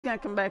gonna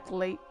come back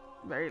late,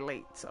 very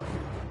late, so.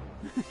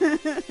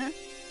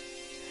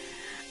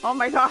 Oh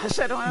my gosh,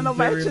 I don't want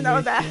nobody to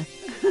know that.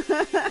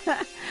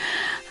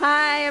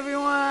 Hi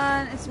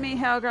everyone, it's me,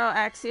 Hellgirl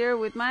X here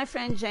with my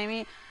friend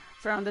Jamie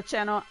from the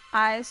channel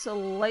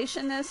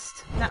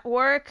Isolationist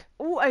Network.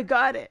 Ooh, I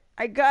got it.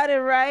 I got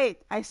it right.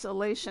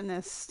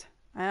 Isolationist.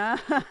 Look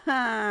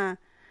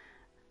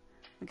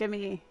at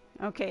me.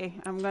 Okay,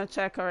 I'm gonna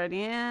check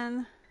already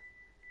in.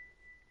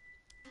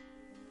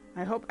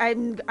 I hope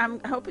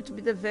I'm hoping to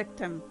be the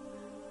victim.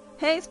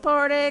 Hey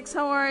Sportix,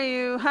 how are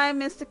you? Hi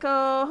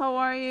Mystical, how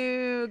are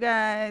you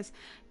guys?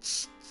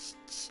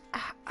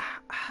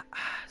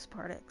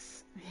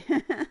 Sportix.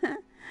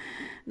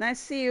 Nice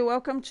to see you.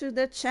 Welcome to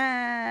the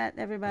chat,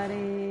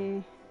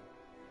 everybody.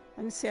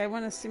 Let me see, I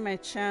want to see my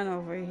channel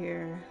over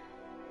here.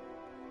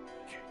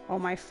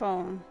 On my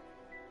phone.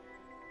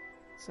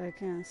 So I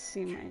can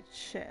see my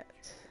chat.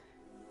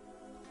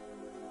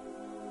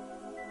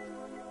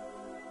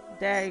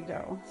 There you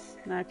go.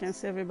 Now I can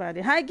see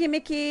everybody. Hi,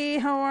 Gimmicky.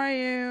 How are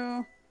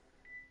you?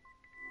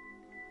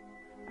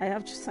 I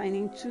have to sign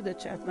into the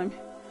chat. Let me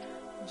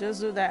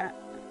just do that.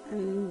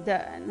 And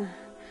done.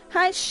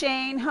 Hi,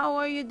 Shane. How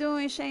are you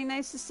doing, Shane?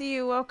 Nice to see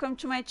you. Welcome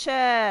to my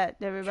chat,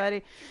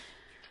 everybody.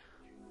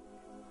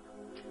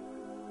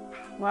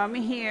 Well, I'm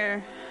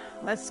here.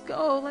 Let's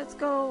go. Let's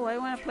go. I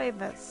want to play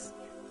this.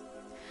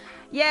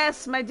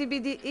 Yes, my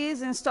DVD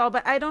is installed,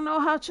 but I don't know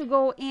how to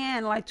go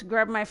in, like to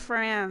grab my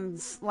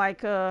friends.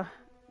 Like,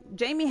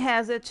 Jamie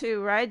has it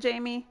too, right,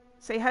 Jamie?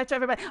 Say hi to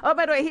everybody. Oh,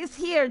 by the way, he's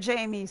here,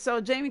 Jamie. So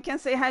Jamie can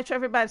say hi to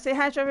everybody. Say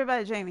hi to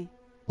everybody, Jamie.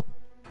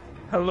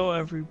 Hello,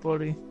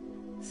 everybody.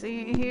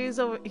 See, he's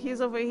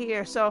over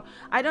here. So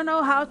I don't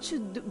know how to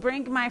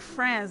bring my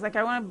friends. Like,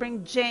 I want to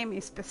bring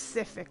Jamie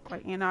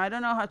specifically. You know, I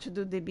don't know how to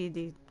do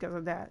DVD because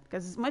of that.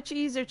 Because it's much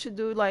easier to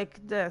do like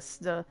this,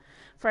 the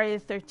Friday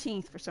the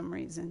 13th for some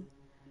reason.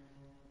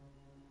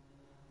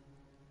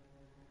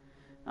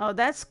 Oh,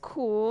 that's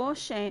cool.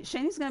 Shane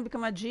is gonna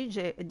become a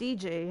DJ,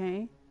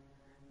 hey?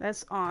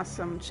 That's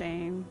awesome,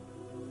 Shane.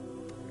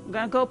 I'm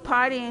gonna go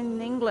party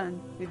in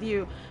England with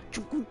you.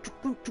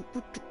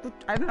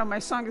 I don't know, my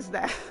song is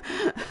that.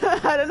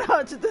 I don't know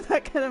how to do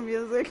that kind of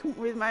music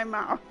with my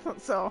mouth,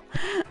 so.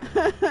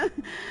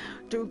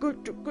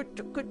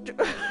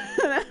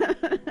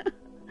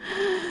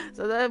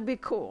 So that'd be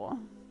cool.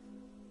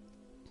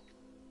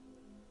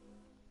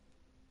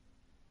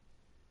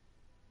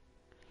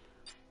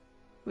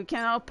 We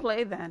can all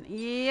play then.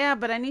 Yeah,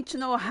 but I need to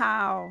know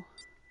how.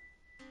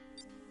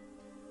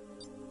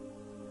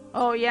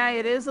 Oh, yeah,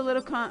 it is a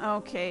little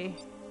okay.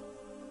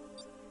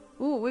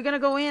 Ooh, we're gonna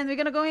go in. We're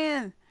gonna go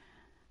in.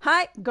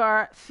 Hi,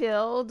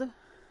 Garfield.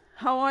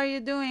 How are you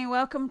doing?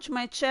 Welcome to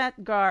my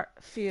chat,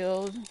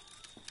 Garfield.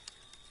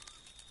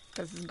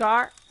 Because it's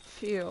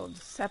Garfield,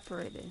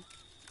 separated.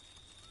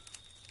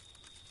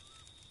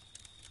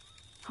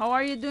 How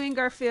are you doing,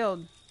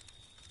 Garfield?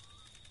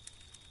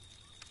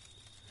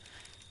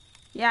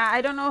 Yeah,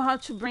 I don't know how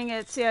to bring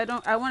it. See, I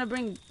want to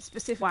bring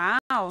specific. Wow,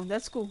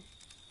 that's cool.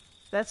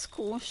 That's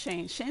cool,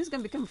 Shane. Shane's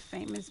gonna become a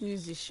famous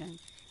musician.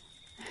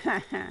 Oh,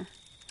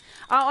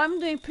 I'm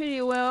doing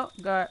pretty well,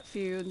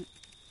 Garfield.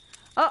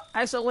 Oh,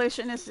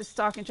 Isolationist is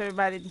talking to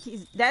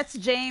everybody. That's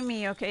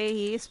Jamie, okay?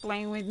 He's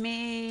playing with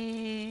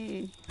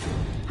me.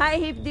 Hi,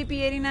 Hip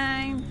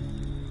DP89.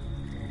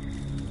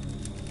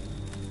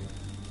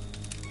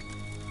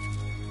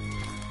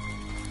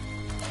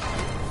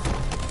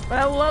 But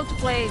I would love to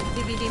play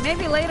DVD.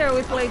 Maybe later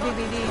we play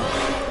DVD.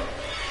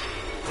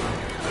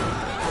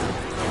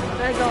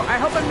 There you go. I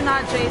hope I'm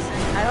not Jason.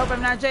 I hope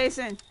I'm not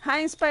Jason. Hi,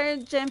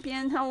 Inspired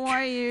Champion. How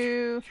are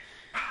you?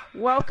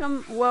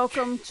 Welcome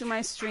to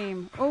my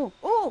stream. Oh,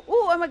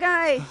 I'm a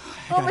guy.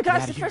 Oh my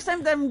gosh, the first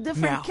time that I'm a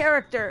different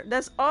character.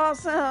 That's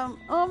awesome.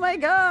 Oh my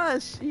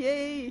gosh.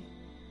 Yay.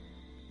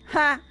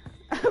 Ha.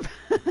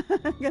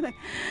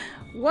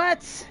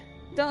 What?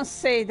 Don't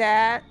say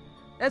that.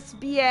 That's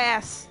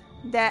BS.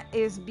 That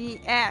is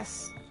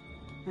BS.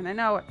 And I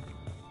know it.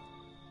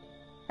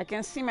 I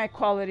can see my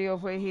quality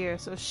over here,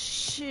 so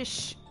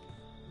shish.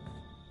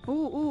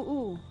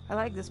 Ooh. I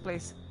like this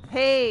place.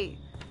 Hey,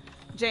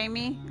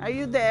 Jamie, are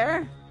you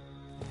there?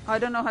 I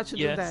don't know how to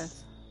do that.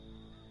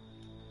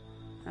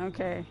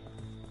 Okay.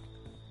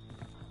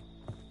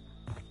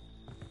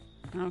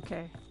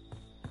 Okay.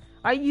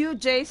 Are you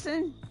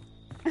Jason?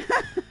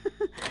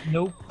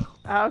 Nope.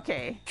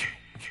 Okay.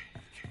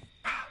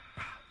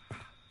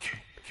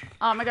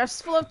 Oh my gosh,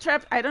 it's full of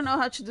traps. I don't know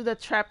how to do the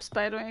traps,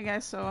 by the way,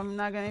 guys, so I'm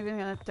not even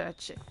gonna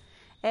touch it.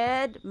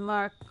 Ed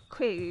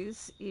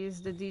Marquez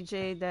is the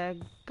DJ that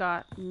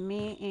got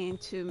me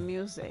into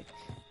music.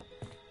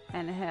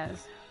 And it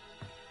has...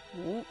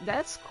 Ooh,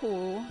 that's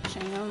cool,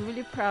 Shane. I'm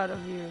really proud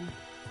of you.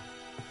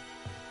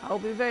 I'll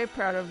be very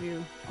proud of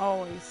you,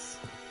 always.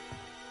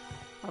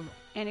 Of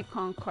any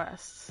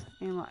conquests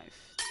in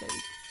life.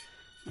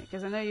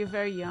 Because I know you're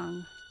very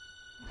young.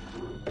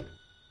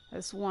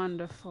 That's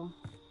wonderful.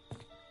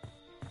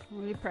 I'm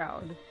really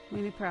proud.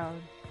 Really proud.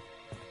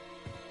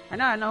 I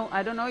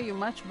don't know you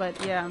much, but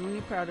yeah, I'm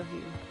really proud of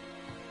you.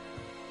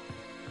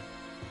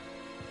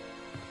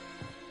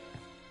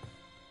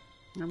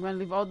 I'm gonna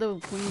leave all the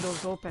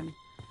windows open.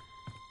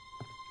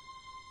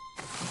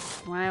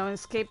 When I want to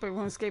escape, I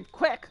want to escape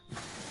quick.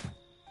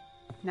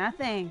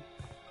 Nothing.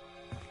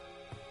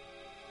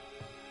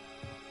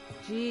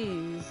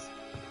 Jeez.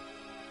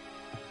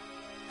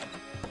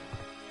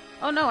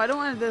 Oh no, I don't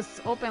want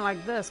this open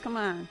like this. Come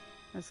on.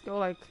 Let's go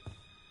like...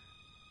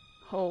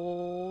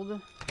 Hold.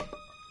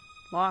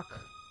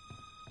 Lock.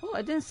 Oh,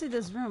 I didn't see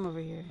this room over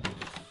here.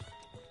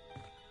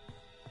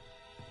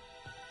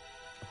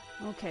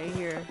 Okay,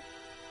 here.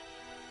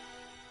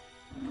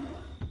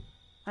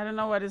 I don't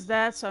know what is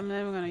that, so I'm not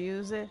even gonna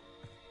use it.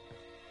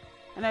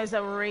 I know it's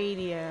a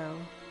radio.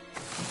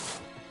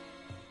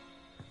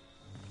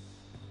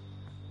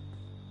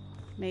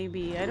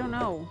 Maybe, I don't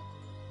know.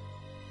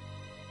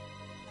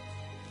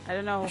 I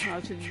don't know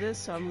how to do this,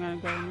 so I'm gonna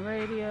go on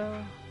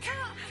radio.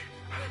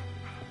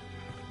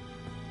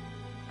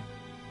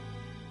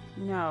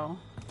 No.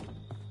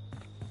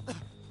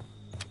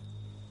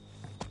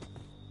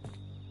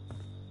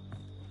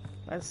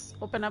 Let's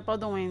open up all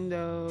the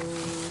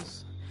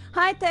windows.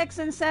 Hi,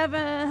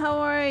 Texan7, how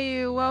are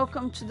you?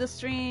 Welcome to the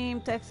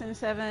stream,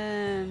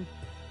 Texan7.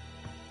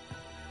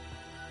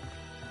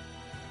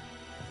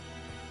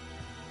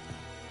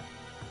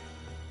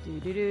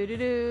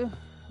 Do.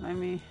 Let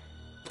me...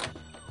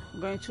 I'm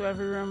going to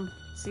every room,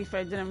 see if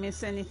I didn't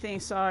miss anything.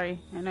 Sorry,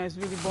 I know it's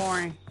really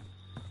boring.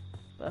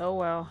 But oh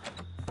well.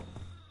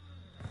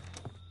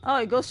 Oh,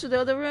 it goes to the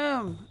other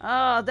room.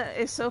 Oh, that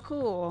is so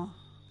cool.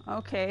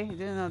 Okay,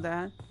 didn't know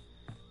that.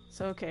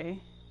 It's okay.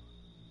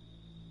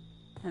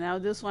 And now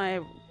this one,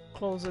 I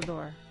close the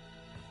door.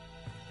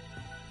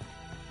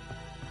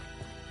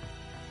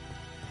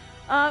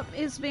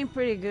 It's been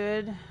pretty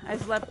good. I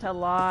slept a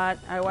lot.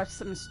 I watched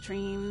some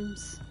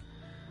streams.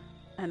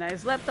 And I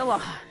slept a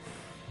lot.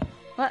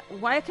 What?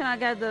 Why can't I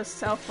get the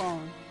cell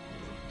phone?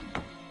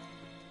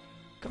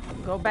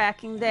 Go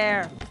back in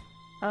there.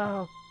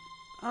 Oh.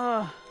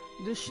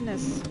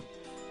 Doucheness.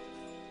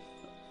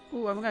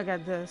 Ooh, I'm gonna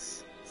get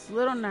this. It's a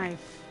little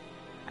knife.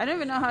 I don't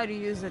even know how to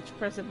use it. To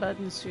press the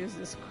buttons to use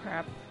this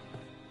crap.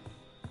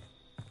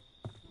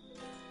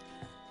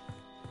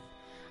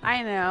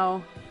 I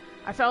know.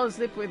 I fell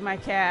asleep with my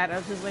cat.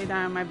 I just lay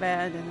down on my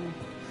bed and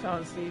fell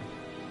asleep.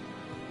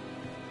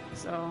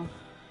 So,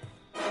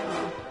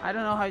 I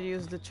don't know how to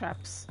use the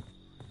traps.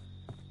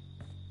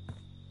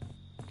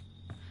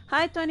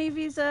 Hi, Tony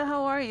Visa.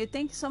 How are you?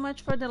 Thank you so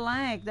much for the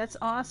like. That's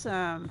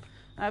awesome.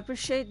 I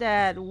appreciate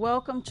that.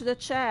 Welcome to the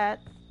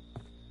chat.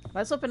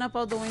 Let's open up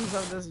all the windows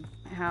of this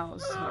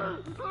house.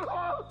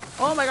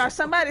 Oh my gosh,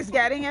 somebody's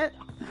getting it.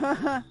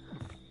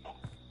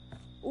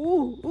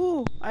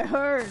 Ooh, I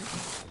heard.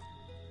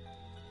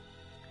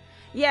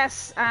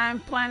 Yes, I'm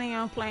planning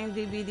on playing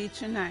DBD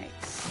tonight.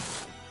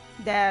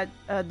 Dead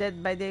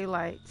by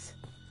Daylight.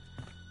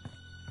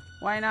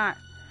 Why not?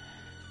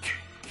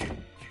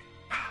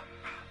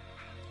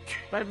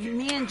 But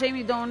me and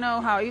Jamie don't know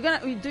how.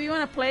 Do you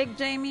wanna play,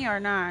 Jamie, or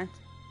not?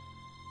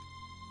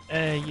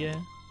 Yeah.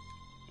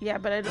 Yeah,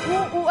 but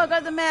ooh, I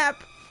got the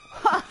map.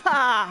 Ha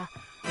ha.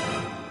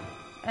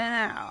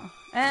 And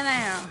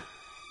now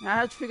I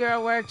have to figure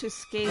out where to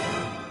escape.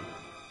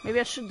 Maybe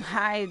I should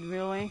hide,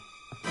 really.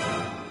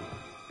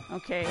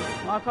 Okay,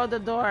 lock all the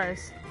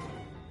doors.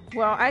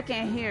 Well, I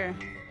can't hear.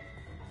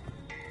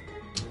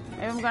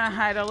 Maybe I'm gonna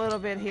hide a little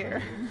bit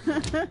here.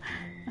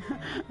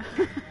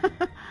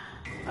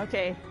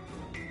 Okay.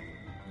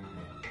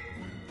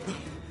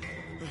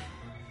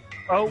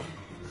 Oh,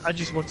 I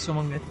just watched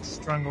someone get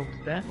strangled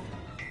to death.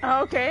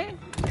 Okay.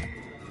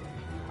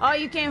 Oh,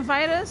 you can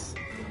invite us?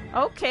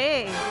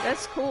 Okay,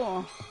 that's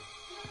cool.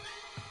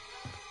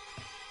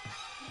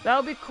 That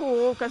would be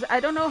cool, because I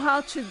don't know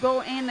how to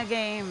go in the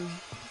game.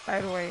 By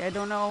the way, I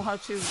don't know how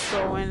to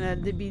go in a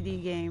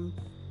DBD game.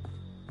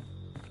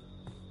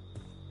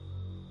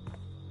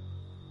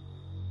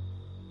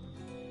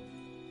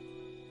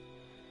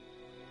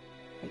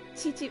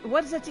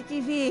 What is a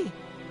TTV?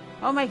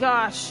 Oh my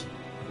gosh.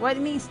 What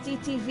means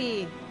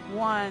TTV?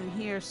 1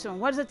 here soon.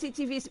 What is a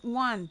TTV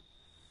 1?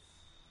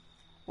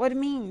 What it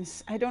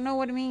means? I don't know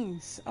what it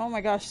means. Oh my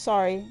gosh,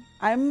 sorry.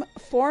 I'm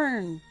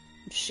foreign,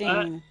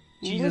 Shane.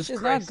 English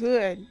is not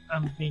good.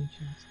 I'm ancient.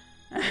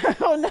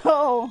 Oh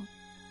no.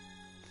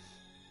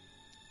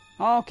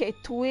 Okay,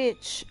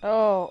 Twitch.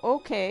 Oh,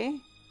 okay.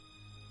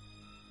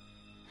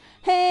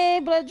 Hey,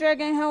 Blood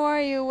Dragon, how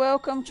are you?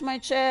 Welcome to my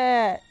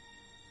chat.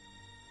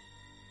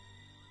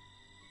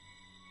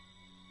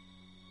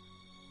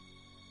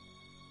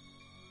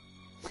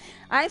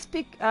 I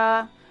speak,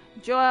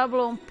 yo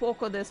hablo un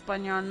poco de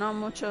español, no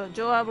mucho.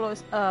 Yo hablo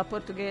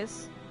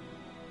portugués.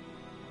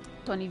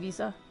 Tony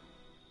Visa.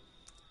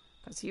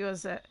 Because he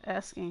was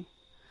asking.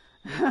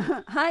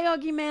 Hi,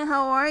 Augie Man,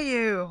 how are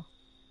you?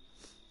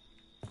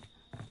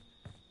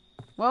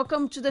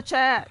 Welcome to the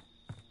chat.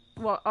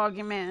 Well,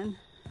 Augie Man.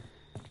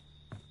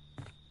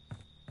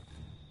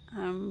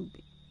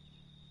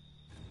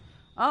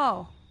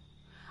 Oh.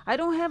 I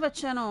don't have a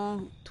channel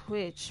on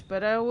Twitch,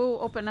 but I will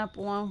open up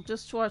one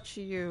just to watch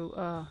you,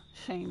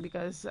 Shane,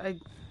 because I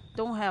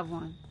don't have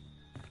one.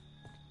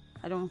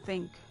 I don't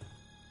think.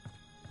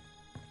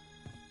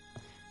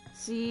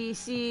 Sí,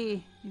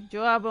 sí,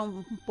 yo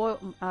hablo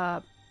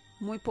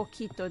muy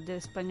poquito de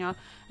español.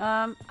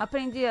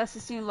 Aprendi a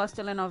assistir las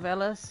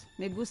telenovelas.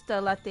 Me gusta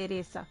La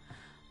Teresa.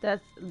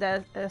 That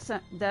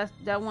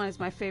one is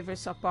my favorite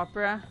soap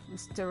opera.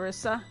 It's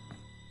Teresa.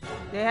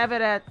 They have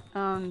it at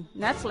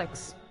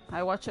Netflix.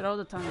 I watch it all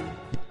the time.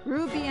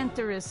 Ruby and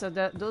Teresa.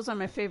 Those are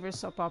my favorite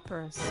soap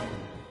operas.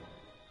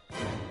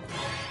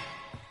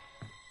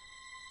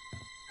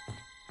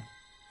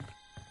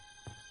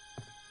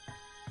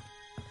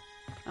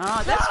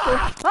 Oh, that's cool.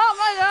 Oh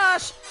my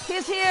gosh!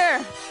 He's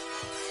here!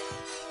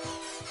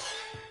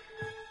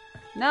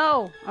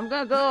 No, I'm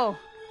gonna go.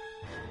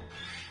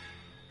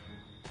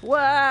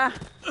 Wah!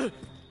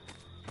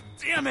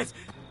 Damn it!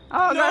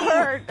 Oh, I got No!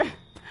 hurt.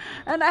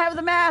 And I have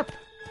the map.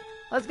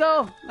 Let's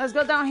go. Let's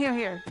go down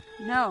here.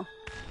 No.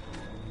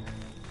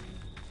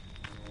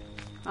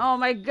 Oh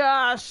my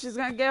gosh, he's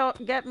gonna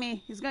get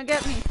me. He's gonna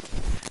get me.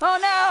 Oh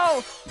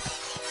no!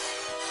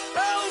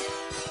 Help!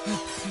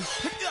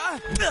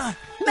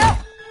 No!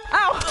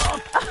 Ow!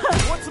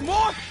 Want some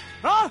more?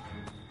 Huh?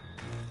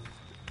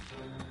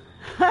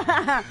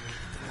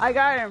 I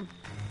got him.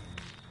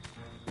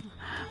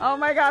 Oh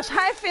my gosh.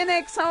 Hi,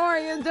 Phoenix. How are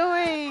you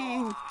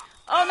doing?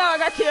 Oh no, I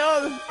got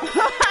killed.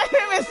 I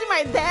didn't even see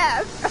my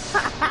death.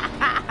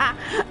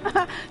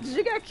 Did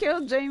you get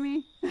killed,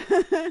 Jamie?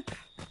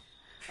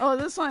 Oh,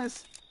 this one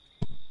is...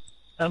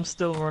 I'm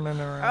still running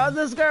Oh, around.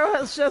 this girl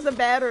has just a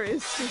battery.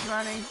 She's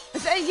running.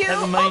 Is that you?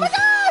 Never Oh mind. my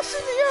gosh,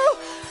 it's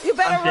you. You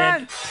better I'm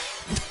run. dead.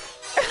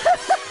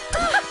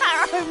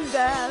 I'm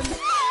dead.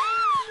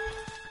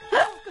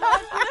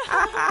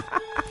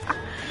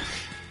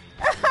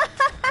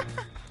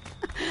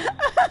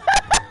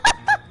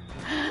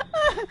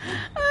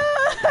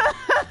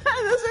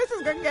 This race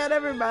is gonna get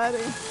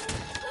everybody.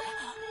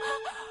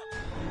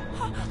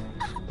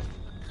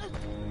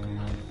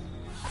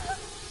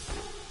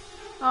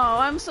 Oh,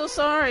 I'm so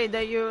sorry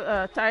that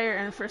you're tired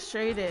and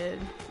frustrated,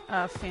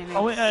 Phoenix.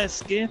 Oh wait, I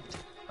escaped.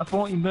 I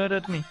thought you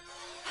murdered me.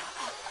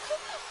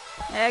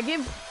 Yeah,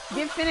 give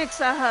Phoenix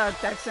a hug,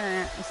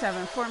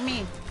 Texan7, for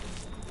me.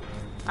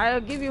 I'll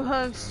give you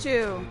hugs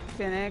too,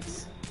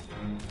 Phoenix.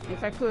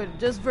 If I could,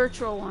 just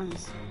virtual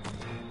ones.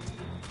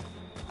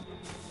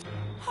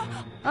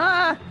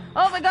 Ah!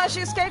 Oh my gosh,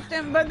 she escaped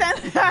him, but then...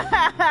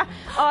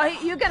 oh,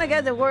 you're gonna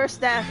get the worst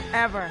death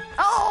ever.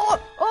 Oh!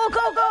 Oh,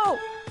 go, go!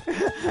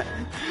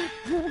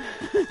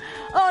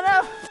 Oh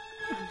no!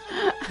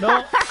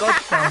 No,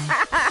 goddamn.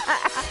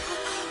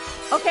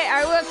 Okay,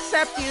 I will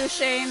accept you,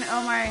 Shane.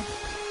 Oh my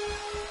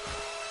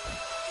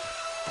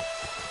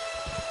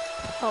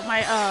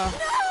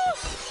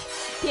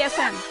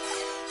PSN.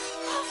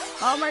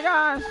 Oh my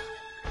gosh.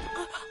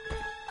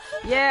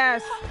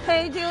 Yes.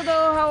 Hey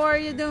Dildo, how are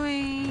you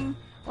doing?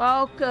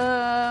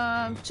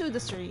 Welcome to the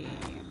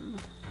stream.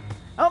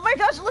 Oh my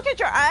gosh, look at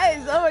your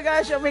eyes. Oh my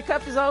gosh, your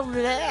makeup is all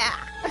bleh.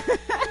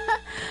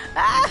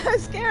 Ah,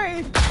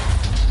 scary.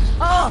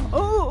 Oh, ooh,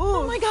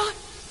 ooh. Oh my god.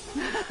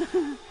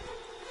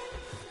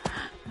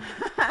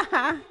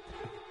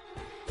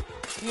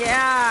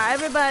 Yeah,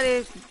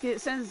 everybody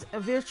sends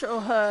virtual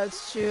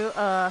hugs to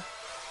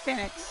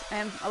Phoenix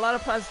and a lot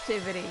of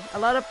positivity, a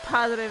lot of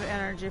positive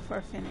energy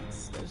for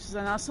Phoenix. She's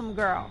an awesome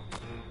girl.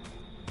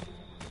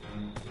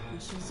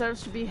 And she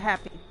deserves to be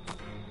happy.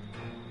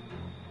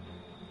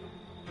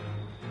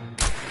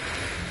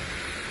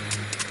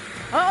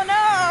 Oh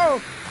no!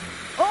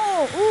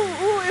 Oh, ooh,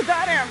 ooh, you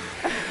got him!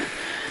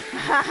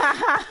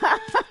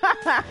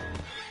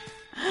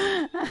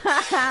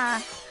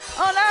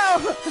 Oh no!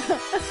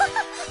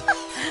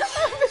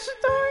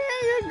 Victoria,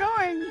 you're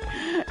going.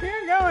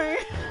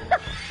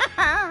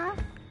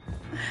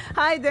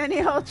 Hi,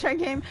 Danny Ultra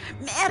Game.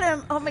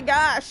 Madam! Oh my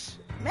gosh!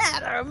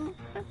 Madam!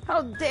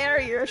 How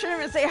dare you? I shouldn't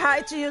even say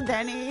hi to you,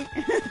 Danny.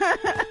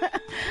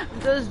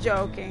 I'm just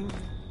joking.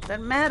 That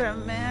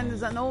madam, man,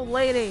 is an old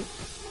lady.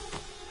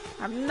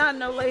 I'm not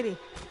no lady.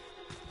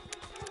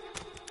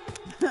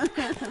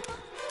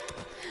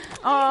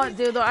 Oh,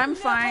 Dildo, I'm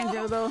fine,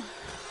 Dildo.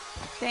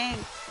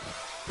 Thanks.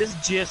 This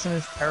Jason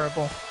is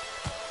terrible.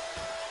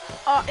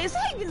 Oh, is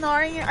he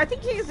ignoring you? I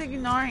think he's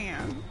ignoring you.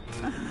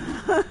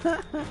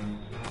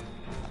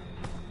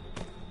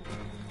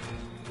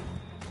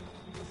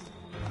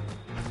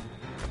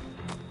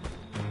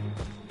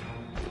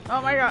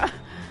 Oh my god.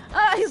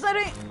 He's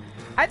letting...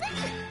 I think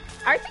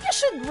you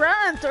should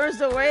run towards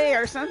the way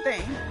or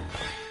something.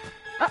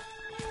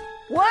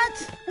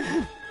 What?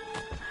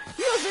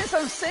 Using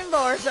some symbol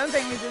or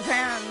something with his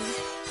hand.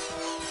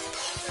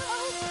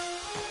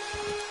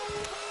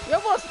 You're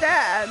almost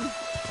dead.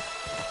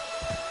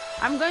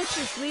 I'm going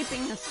to sleep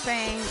in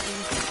Spain.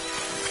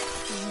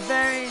 It's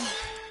very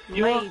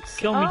You late. won't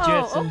kill me,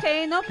 Jason.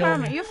 Okay, no Kill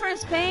problem. me. You from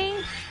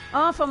Spain?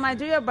 Oh, from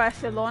Madrid or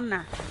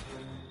Barcelona?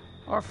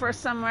 Or for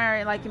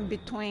somewhere like in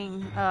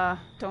between,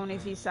 Tony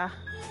Visa.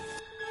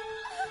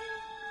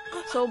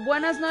 So,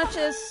 buenas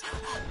noches,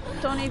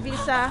 Tony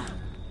Visa.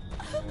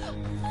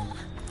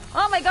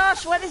 Oh my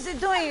gosh, what is it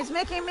doing? It's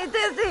making me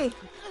dizzy.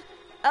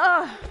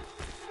 Oh,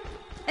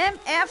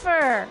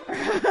 MFer.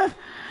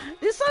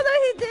 You saw that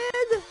he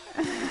did?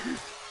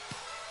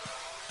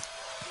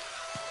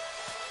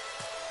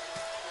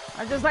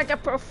 just like a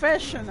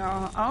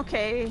professional.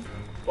 Okay.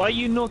 Why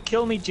you no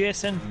kill me,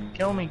 Jason?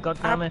 Kill me,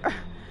 goddammit.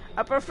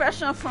 A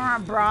professional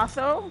from a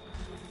brothel?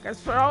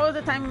 Because for all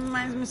the time it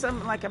reminds me of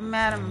something like a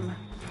Madam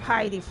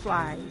Heidi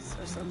Flies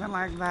or something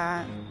like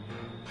that.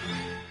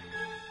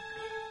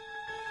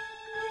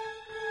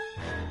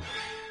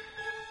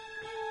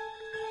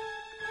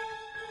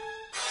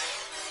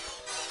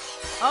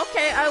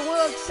 Okay, I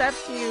will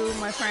accept you,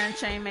 my friend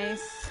Chain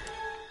Mace.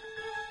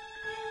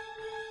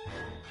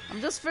 I'm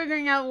just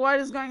figuring out what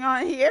is going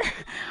on here.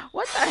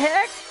 What the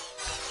heck?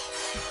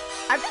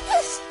 I think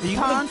he's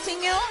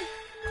taunting you.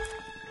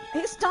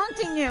 He's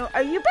taunting you.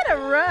 You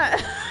better run.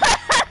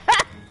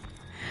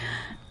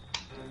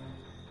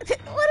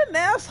 What an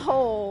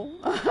asshole.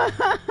 Look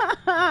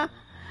at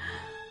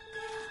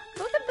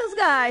this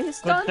guy. He's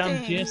taunting.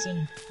 Goddamn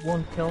Jason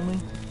won't kill me.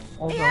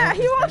 Yeah,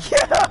 he won't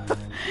kill him.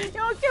 He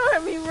won't kill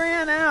him. He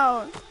ran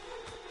out.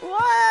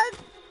 What?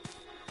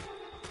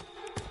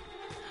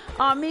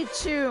 Oh, me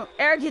too.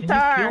 Air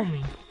guitar. Can you kill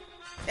me?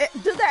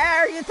 Do the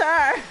air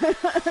guitar.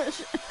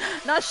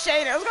 Not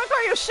Shane. I was gonna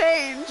call you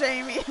Shane,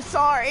 Jamie.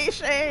 Sorry,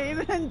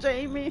 Shane and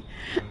Jamie.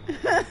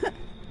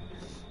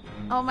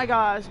 Oh my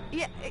gosh.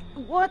 Yeah.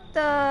 What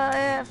the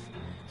F?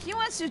 He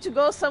wants you to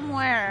go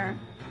somewhere.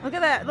 Look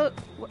at that. Look.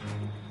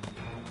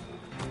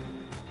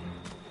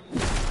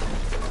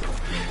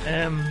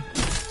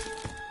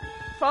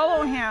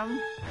 Follow him.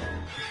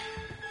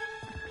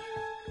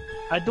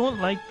 I don't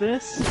like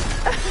this. He's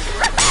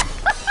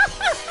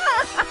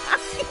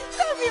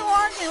gonna be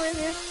walking with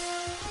you.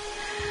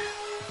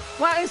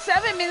 Well, in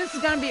 7 minutes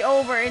it's gonna be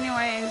over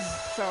anyways,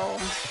 so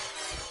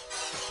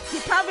he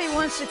probably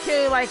wants to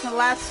kill you like in the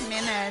last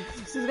minute.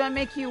 He's gonna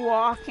make you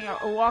walk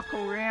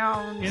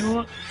around. You know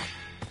what?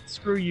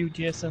 Screw you,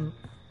 Jason.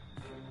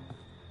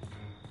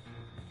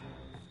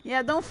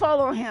 Yeah, don't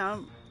follow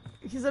him.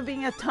 He's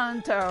being a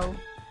tonto.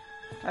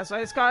 That's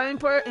why it's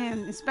called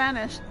in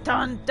Spanish.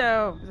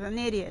 Tonto. He's an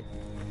idiot.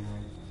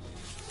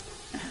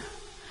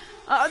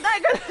 Oh,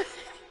 not good.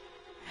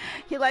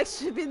 He likes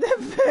to be the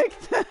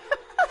victim.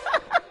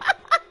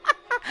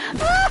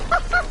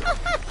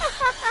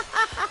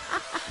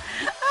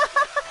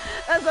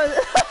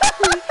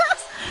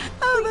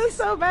 Oh, that's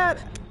so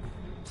bad.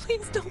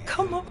 Please don't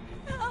come up.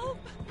 Help.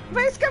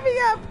 But he's coming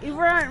up. You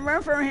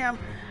run from him.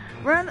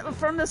 Run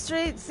from the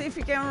street. See if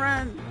you can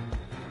run.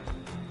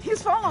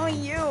 He's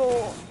following you.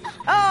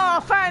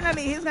 Oh,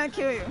 finally, he's gonna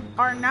kill you.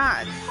 Or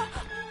not.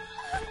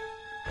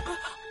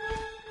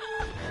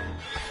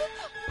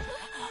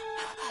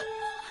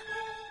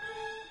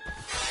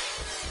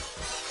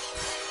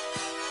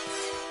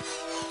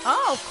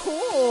 Oh,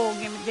 cool,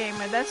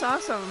 Gamer. That's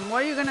awesome.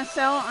 What are you gonna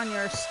sell on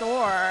your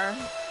store?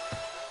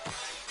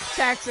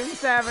 Jackson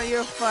 7,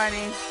 you're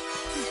funny.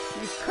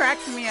 You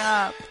cracked me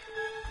up.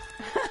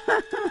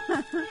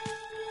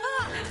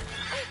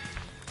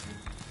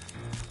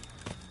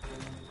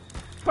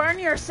 Burn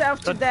yourself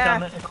to death.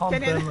 Damn it, I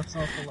can't burn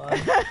myself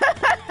alive.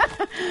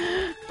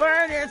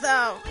 Burn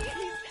yourself.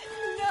 Please,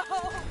 no.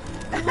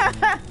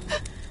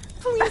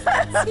 Please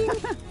don't see me.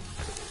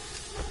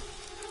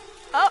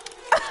 Oh,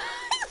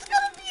 it's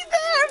gonna be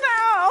there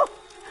now.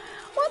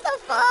 What the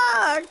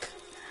fuck?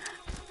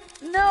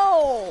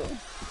 No.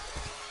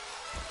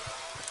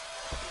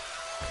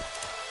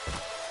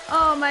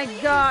 Oh my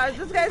god,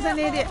 this guy's an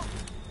idiot.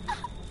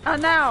 Oh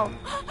no.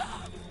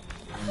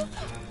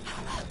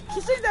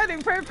 He's doing that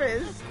on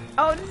purpose.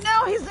 Oh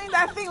no, he's doing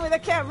that thing with the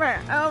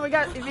camera. Oh my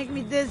god, it makes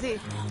me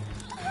dizzy.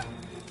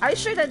 Are you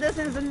sure that this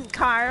isn't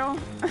Kyle?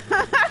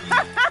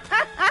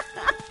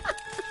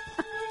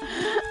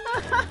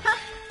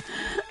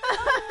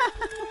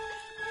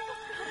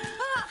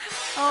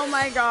 Oh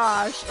my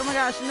gosh. Oh my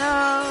gosh,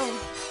 no.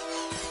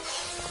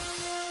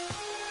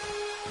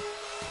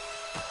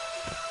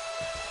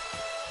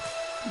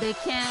 They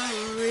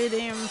can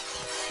redeem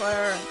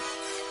for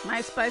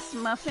My Spice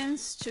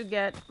Muffins to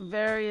get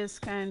various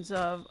kinds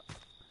of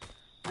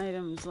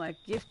items like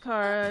gift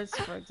cards,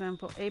 for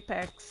example,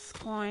 Apex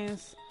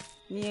coins,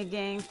 Nia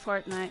Gang,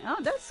 Fortnite. Oh,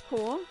 that's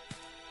cool.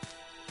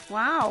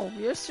 Wow,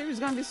 your stream is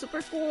gonna be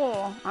super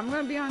cool. I'm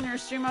gonna be on your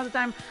stream all the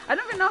time. I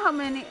don't even know how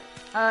many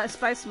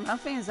Spice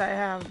Muffins I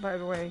have, by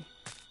the way.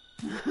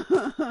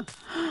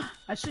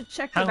 I should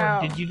check it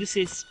out. Did you just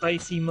say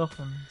spicy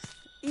muffins?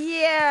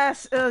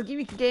 Yes,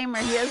 Gimmick Gamer,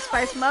 he has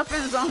Spice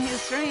Muffins on his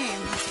stream.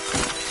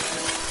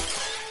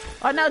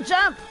 Oh, now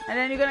jump! And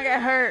then you're gonna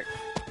get hurt.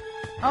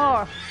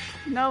 Oh,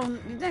 no,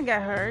 you didn't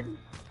get hurt.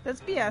 That's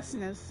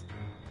BSness.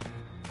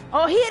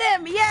 Oh, hit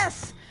him!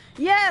 Yes!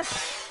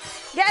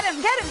 Yes! Get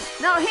him! Get him!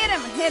 No, hit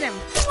him! Hit him!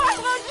 Why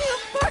won't you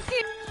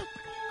fucking...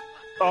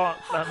 Oh,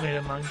 that made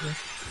him angry.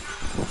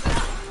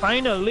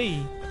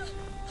 Finally!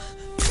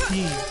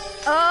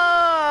 Jeez.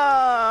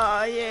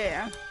 Oh,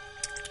 yeah.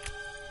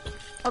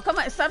 Oh, come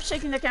on. Stop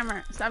shaking the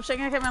camera. Stop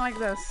shaking the camera like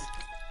this.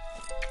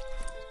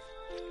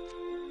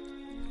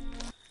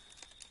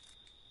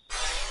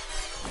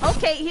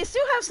 Okay, he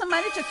still has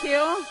somebody to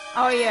kill.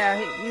 Oh,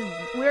 yeah.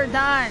 We're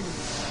done.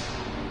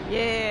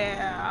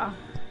 Yeah.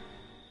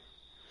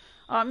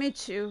 Oh, me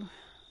too.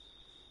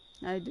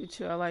 I do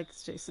too. I like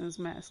Jason's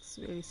mask. It's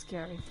really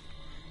scary.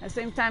 At the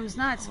same time, it's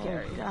not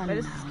scary, done but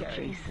it's now,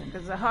 scary. Jason.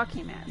 Because it's a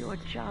hockey mask. Your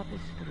job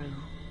is through.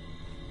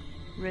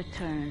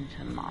 Return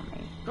to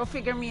mommy. Go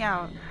figure me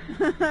out.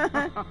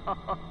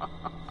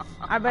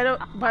 I better.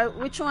 But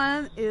which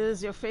one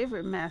is your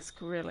favorite mask,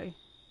 really?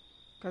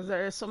 Because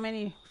there are so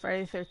many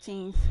Friday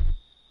 13th.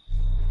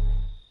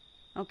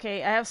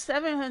 Okay, I have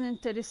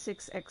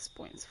 736 X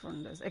points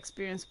from this.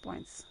 Experience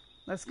points.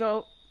 Let's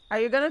go. Are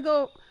you gonna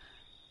go?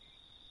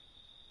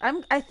 I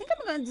think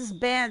I'm gonna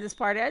disband this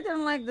party. I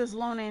didn't like this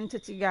lone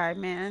entity guy,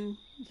 man.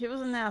 He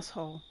was an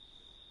asshole.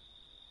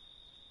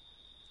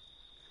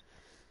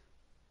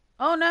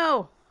 Oh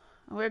no!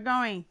 We're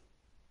going.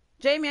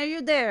 Jamie, are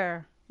you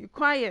there? You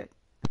quiet.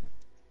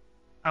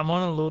 I'm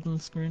on a loading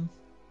screen.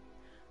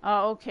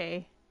 Oh,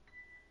 okay.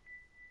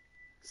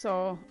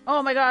 So,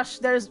 oh my gosh,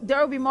 there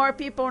will be more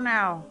people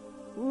now.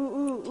 Ooh,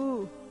 ooh,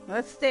 ooh.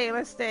 Let's stay.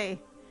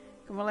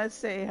 Come on, let's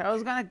stay. I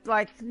was gonna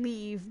like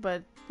leave,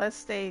 but let's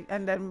stay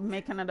and then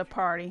make another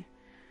party.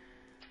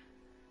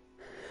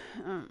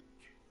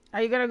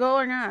 Are you gonna go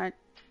or not?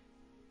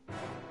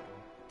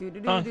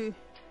 Do.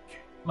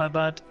 My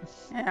bad.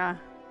 Yeah.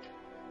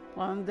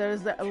 Well,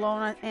 there's the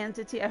lone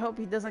entity. I hope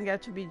he doesn't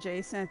get to be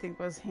Jason. I think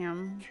it was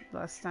him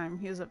last time.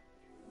 He was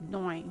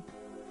annoying.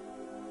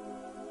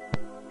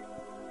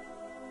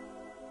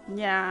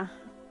 Yeah.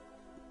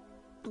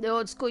 The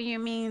old school, you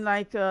mean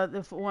like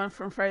the one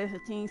from Friday the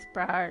 13th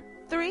Part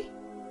 3?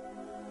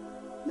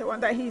 The one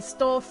that he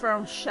stole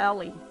from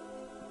Shelley.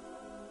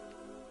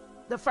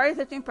 The Friday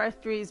the 13th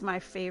Part 3 is my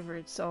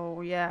favorite,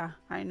 so yeah,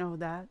 I know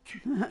that.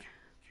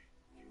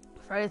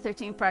 Friday the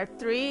 13th Part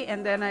 3,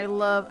 and then I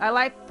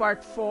like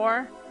Part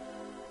 4.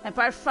 And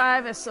Part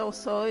 5 is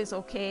so-so, it's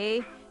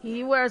okay.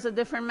 He wears a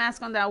different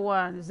mask on that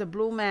one. It's a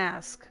blue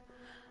mask.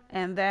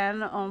 And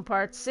then on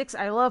Part 6,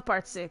 I love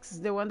Part 6.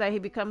 The one that he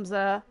becomes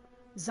a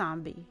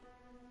zombie.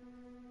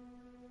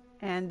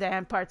 And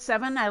then Part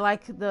 7, I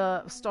like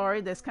the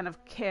story that's kind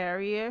of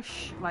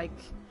carry-ish. Like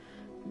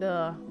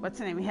what's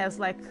the name? He has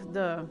like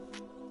the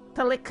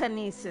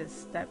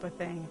telekinesis type of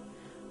thing.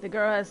 The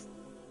girl has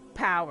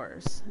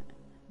powers.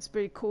 It's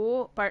pretty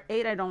cool. Part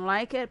 8, I don't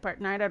like it.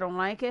 Part 9, I don't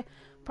like it.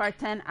 Part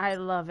 10, I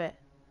love it.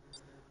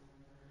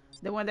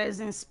 The one that is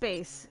in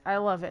space, I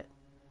love it.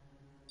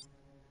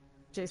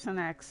 Jason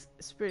X,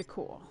 it's pretty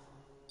cool.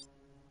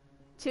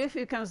 Tiff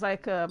becomes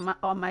like a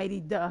Almighty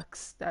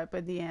Ducks type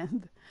at the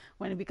end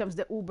when it becomes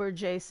the Uber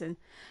Jason.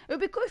 It would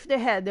be cool if they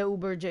had the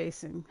Uber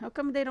Jason. How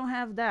come they don't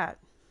have that?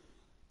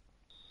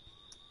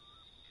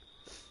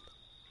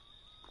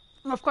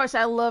 Of course,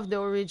 I love the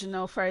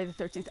original Friday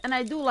the 13th, and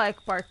I do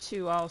like Part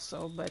 2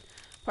 also, but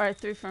Part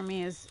 3 for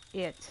me is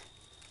it.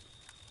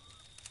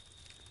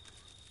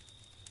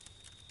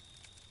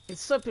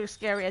 It's super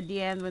scary at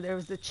the end when there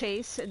was the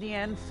chase at the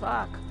end.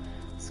 Fuck.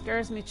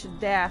 Scares me to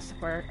death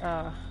for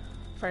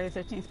Friday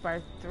the 13th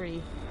Part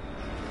 3.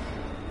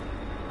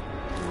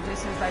 And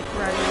Jason's like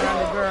running around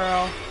the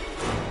girl.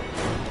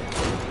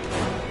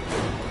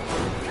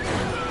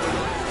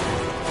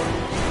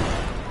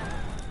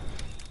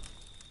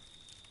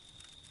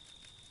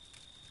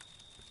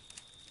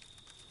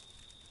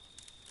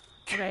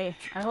 Okay,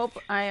 I hope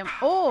I am.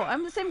 Oh,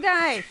 I'm the same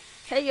guy.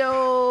 Hey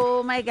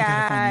yo, my I gotta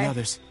find guy. the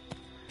others.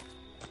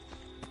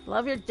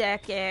 Love your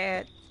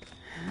jacket.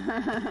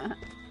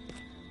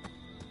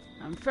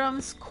 I'm from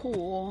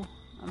school.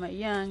 I'm a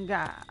young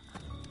guy.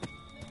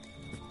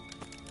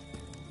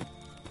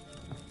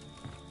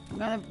 I'm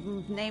gonna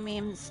name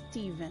him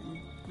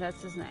Steven.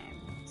 That's his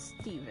name.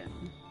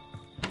 Steven.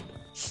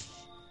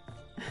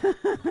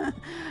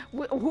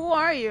 Who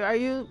are you? Are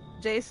you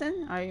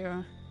Jason? Are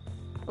you...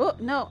 Oh,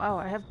 no. Oh,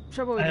 I have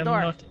trouble with I the am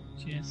door. not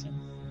Jason.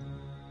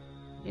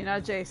 You're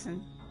not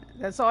Jason.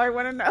 That's all I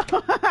want to know.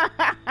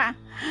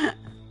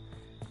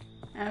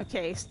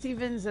 Okay,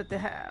 Steven's at the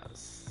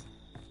house.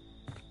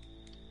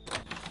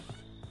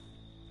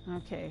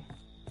 Okay.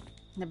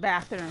 The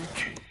bathroom.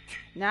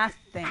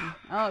 Nothing.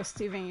 Oh,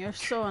 Steven, you're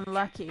so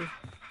unlucky.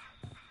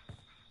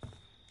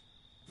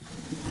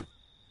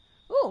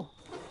 Ooh.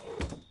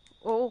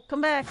 Oh,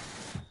 come back.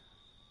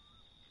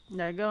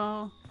 There you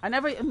go. I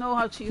never know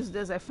how to use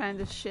this. I find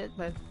this shit,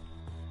 but...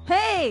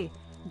 Hey!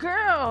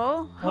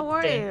 Girl! How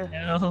What are the you?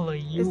 hell are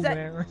you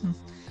wearing?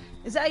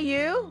 Is that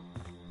you?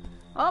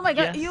 Oh my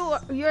god,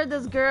 Yes. you're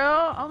this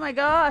girl? Oh my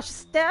gosh,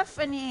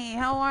 Stephanie,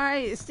 how are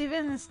you?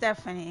 Steven and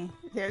Stephanie,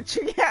 they're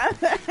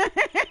together.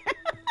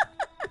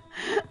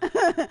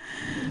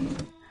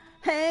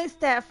 Hey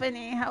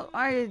Stephanie, how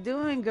are you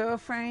doing,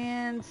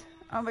 girlfriend?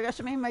 Oh my gosh,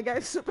 I mean my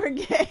guy's super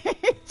gay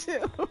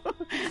too.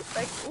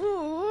 Like,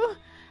 ooh,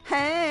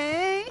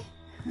 hey.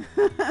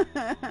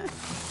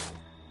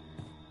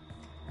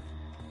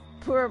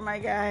 Poor my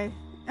guy.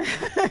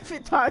 If he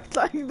talked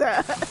like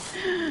that.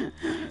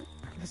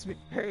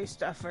 Hey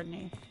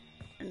Stephanie.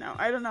 No,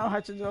 I don't know how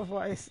to do a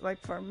voice like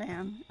for a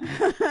man.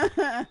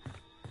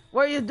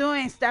 What are you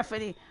doing,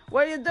 Stephanie?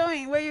 What are you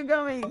doing? Where are you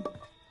going?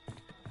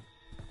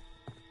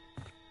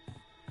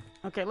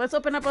 Okay, let's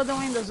open up all the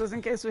windows just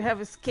in case we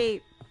have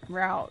escape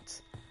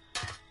routes.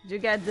 Did you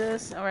get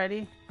this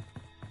already?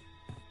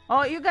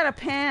 Oh, you got a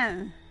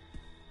pen.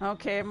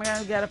 Okay, I'm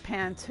gonna get a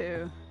pen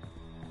too.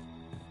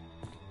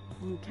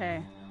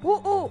 Okay. Ooh,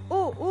 ooh,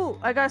 ooh, ooh.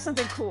 I got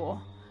something cool.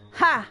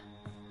 Ha!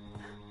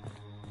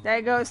 There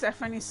you go,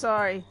 Stephanie.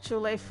 Sorry. Too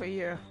late for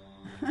you.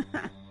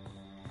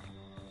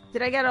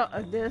 Did I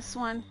get this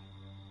one?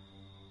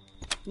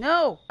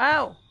 No!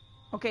 Ow!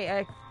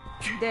 Okay,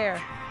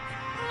 there.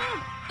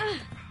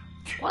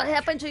 What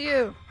happened to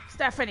you,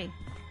 Stephanie?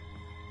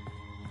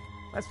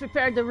 Let's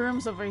prepare the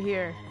rooms over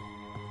here.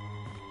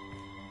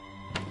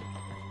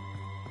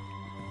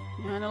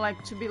 You know,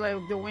 like to be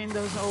like the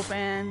windows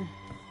open.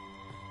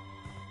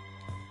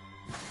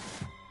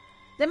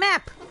 The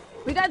map!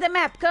 We got the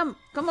map! Come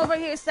over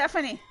here,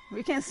 Stephanie.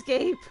 We can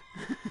escape.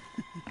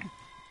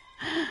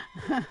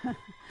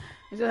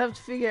 We just have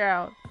to figure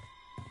out.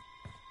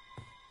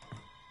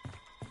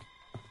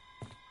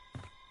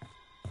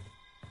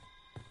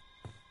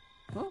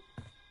 Oh,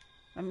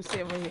 let me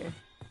see over here.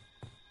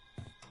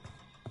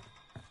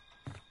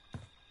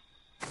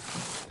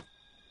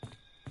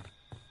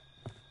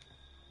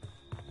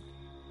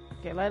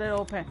 Okay, let it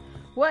open.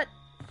 What?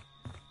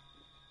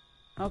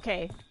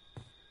 Okay.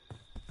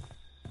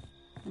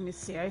 Let me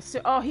see. I see.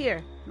 Oh,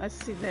 here. Let's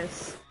see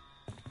this.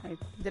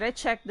 Did I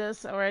check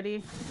this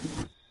already?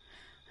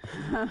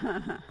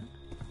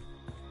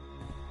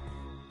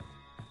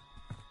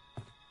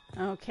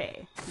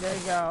 Okay. There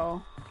you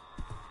go.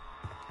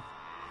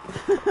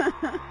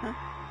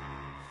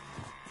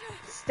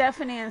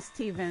 Stephanie and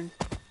Steven.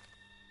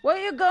 Where are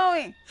you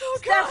going? Oh,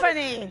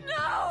 Stephanie! God.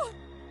 No!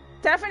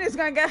 Stephanie's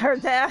gonna get her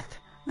death.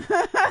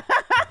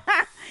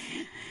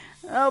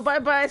 Oh,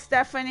 bye-bye,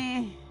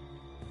 Stephanie.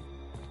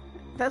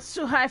 That's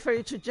too high for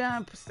you to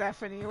jump,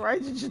 Stephanie. Why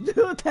did you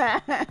do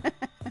that?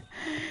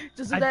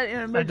 Just do that in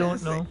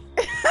emergency. I don't know.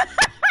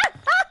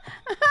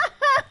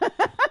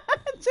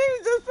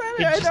 James just said it.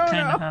 It I just don't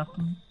kind know. of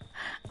happened.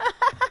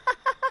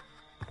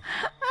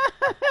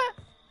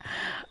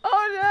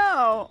 Oh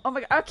no! Oh my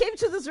god! I came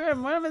to this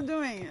room. What am I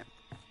doing?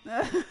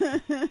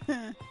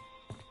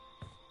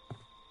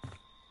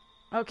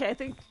 Okay, I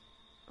think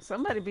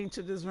somebody been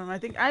to this room. I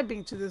think I've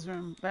been to this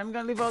room. But I'm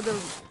gonna leave all the.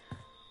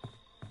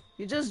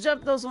 You just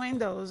jumped those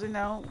windows, you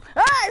know.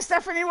 Hi,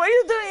 Stephanie, what are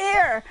you doing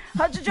here?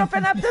 How'd you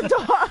jumping up the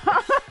door?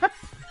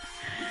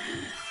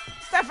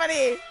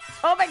 Stephanie!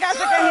 Oh my gosh,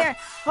 look at here!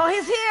 Oh,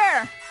 he's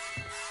here!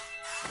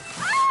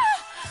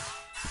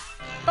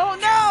 Oh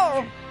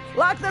no!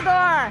 Lock the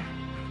door!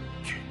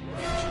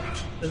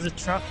 There's a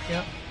trap,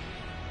 yeah.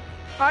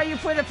 Oh, you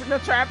put the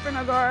trap in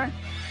the door?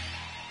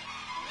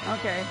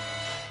 Okay.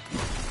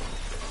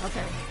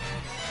 Okay.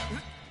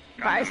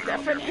 Bye,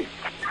 Stephanie.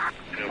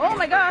 Oh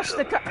my gosh,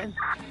 the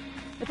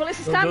police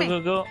is Go, coming. go,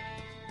 go, go.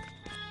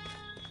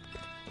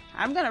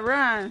 I'm gonna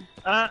run.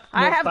 Ah,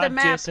 I not have the bad,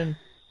 map. Jason.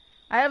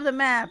 I have the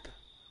map.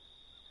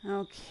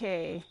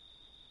 Okay.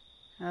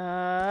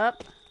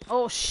 Up.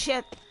 Oh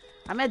shit.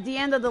 I'm at the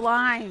end of the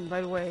line,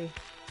 by the way.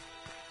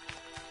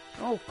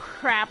 Oh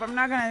crap, I'm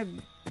not gonna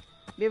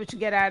be able to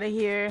get out of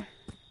here.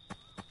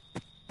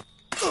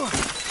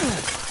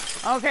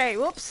 Okay,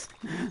 whoops.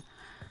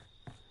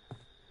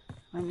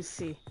 Let me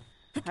see.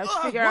 I have to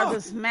figure out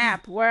this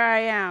map, where I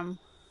am.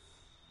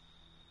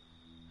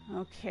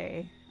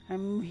 Okay,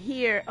 I'm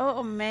here.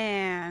 Oh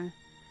man.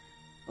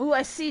 Oh,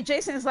 I see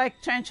Jason is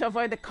like trying to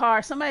avoid the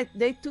car.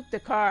 They took the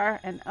car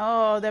and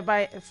oh, they're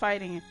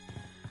fighting it.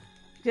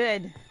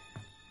 Good.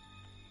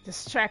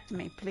 Distract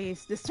me,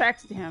 please.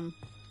 Distract him.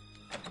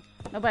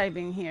 Nobody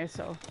being here,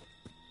 so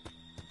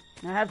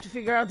I have to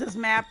figure out this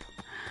map.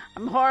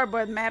 I'm horrible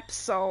at maps,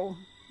 so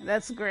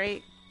that's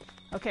great.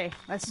 Okay,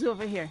 let's do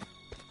over here.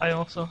 I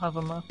also have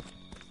a map.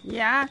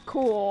 Yeah,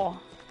 cool.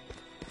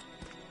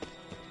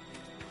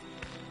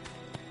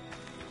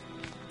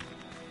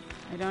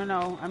 I don't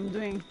know. I'm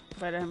doing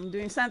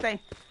something.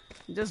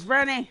 I'm just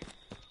running.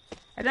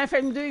 I don't know if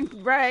I'm doing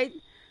right.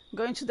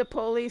 Going to the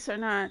police or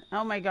not.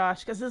 Oh my gosh,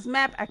 because this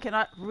map, I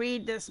cannot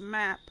read this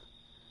map.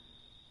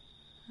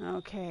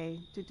 Okay.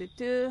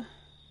 I'm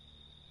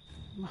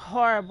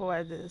horrible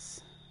at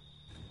this.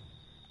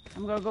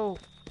 I'm gonna go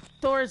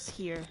towards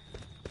here.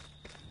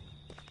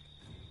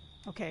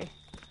 Okay.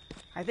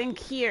 I think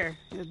here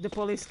the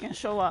police can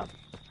show up.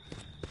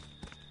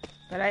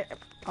 But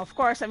of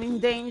course, I'm in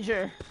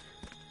danger.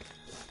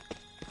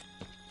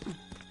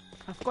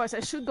 Of course, I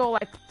should go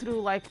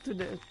through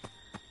the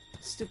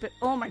stupid.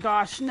 Oh my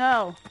gosh,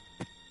 no.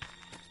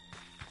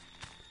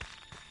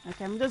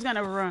 Okay, I'm just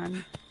gonna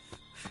run.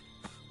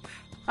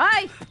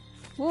 Hi!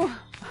 Ooh.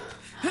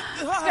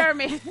 Scare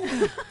me.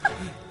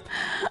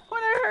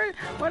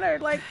 when I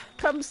heard like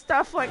come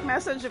stuff like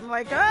message, I'm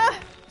like,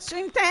 it's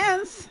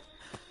intense.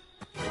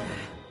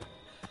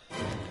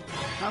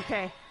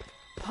 Okay.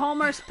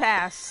 Homer's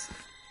Pass.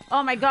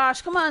 Oh my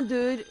gosh, come on,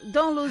 dude.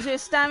 Don't lose your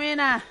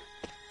stamina.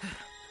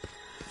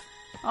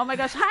 Oh my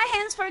gosh. Hi,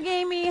 Hands for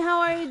Gaming.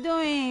 How are you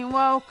doing?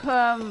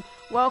 Welcome.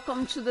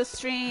 Welcome to the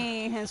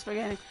stream, Hands for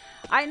Gaming.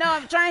 I know,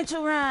 I'm trying to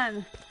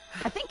run.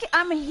 I think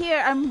I'm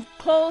here. I'm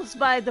close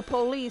by the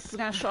police is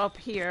gonna show up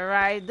here,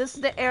 right? This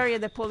is the area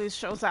the police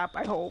shows up,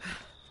 I hope.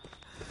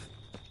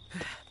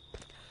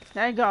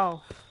 There you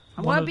go.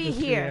 I'm One gonna of be the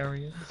two here.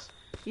 areas.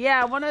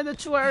 Yeah, one of the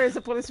two areas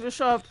the police will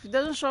show up. If it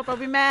doesn't show up, I'll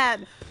be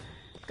mad.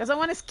 Because I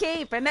want to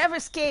escape. I never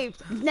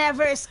escaped.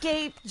 Never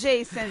escaped,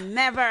 Jason.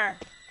 Never.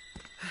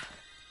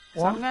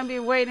 So I'm What? going to be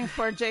waiting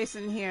for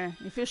Jason here.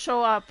 If you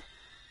show up.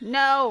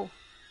 No.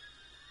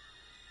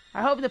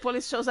 I hope the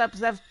police shows up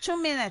because I have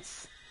 2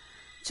 minutes.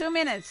 2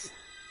 minutes.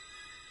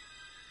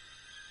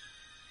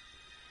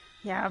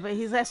 Yeah, but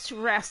he has to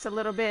rest a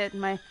little bit.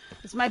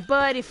 It's my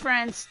buddy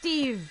friend,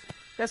 Steve.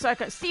 That's why I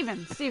call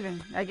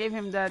Steven. I gave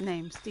him that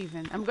name,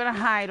 Steven. I'm going to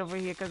hide over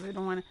here because I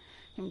don't want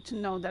him to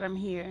know that I'm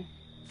here.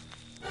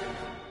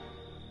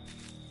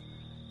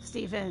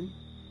 Steven.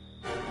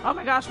 Oh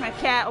my gosh, my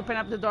cat opened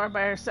up the door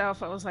by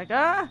herself. I was like,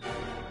 ah.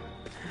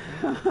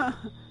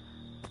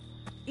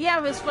 Yeah,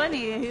 it was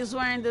funny. He was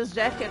wearing this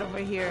jacket over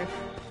here.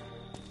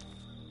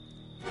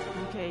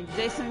 Okay,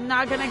 Jason's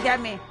not gonna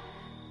get me.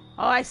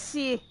 Oh, I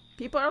see.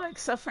 People are like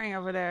suffering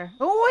over there.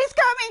 Oh, he's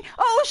coming!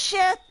 Oh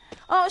shit!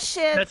 Oh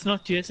shit! That's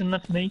not Jason,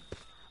 that's me.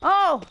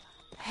 Oh!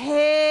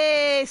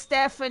 Hey,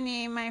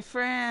 Stephanie, my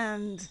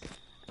friend.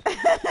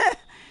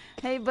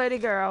 Hey, buddy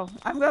girl.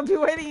 I'm gonna be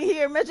waiting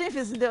here. Imagine if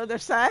it's the other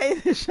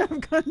side.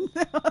 Shotgun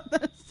the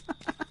other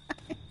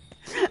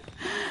side.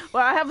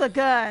 Well, I have the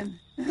gun.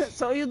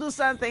 So you do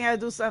something, I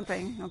do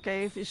something.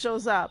 Okay, if it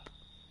shows up.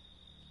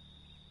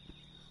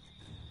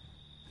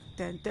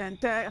 Dun, dun,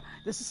 dun.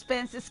 The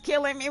suspense is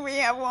killing me. We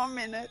have 1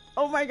 minute.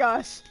 Oh my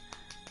gosh.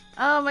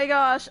 Oh my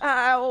gosh.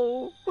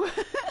 Ow.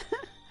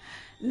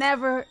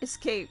 Never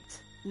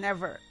escaped.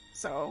 Never.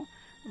 So,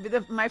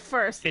 my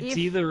first. It's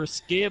either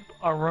escape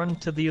or run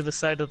to the other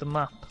side of the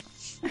map.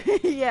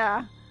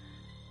 Yeah.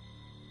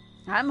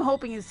 I'm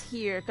hoping it's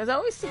here. Because I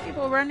always see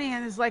people running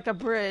and it's like a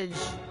bridge.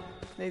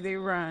 They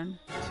run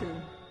to.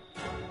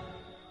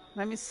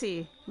 Let me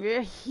see.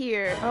 We're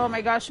here. Oh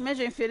my gosh.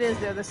 Imagine if it is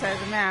the other side of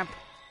the map.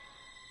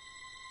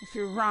 If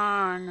you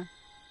run.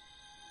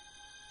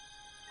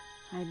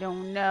 I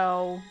don't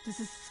know. This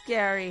is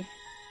scary.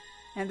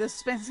 And the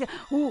suspense is...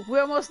 Ooh,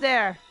 we're almost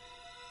there.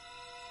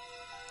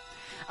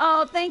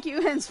 Oh, thank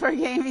you, Hens, for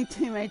gaming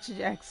Team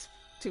HJX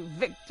to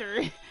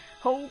victory.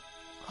 Hope.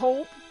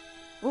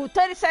 Ooh,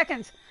 30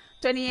 seconds.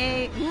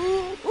 28.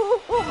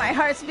 Ooh, my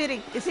heart's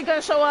beating. Is he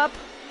gonna show up?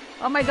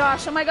 Oh my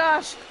gosh.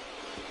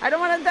 I don't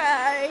want to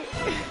die.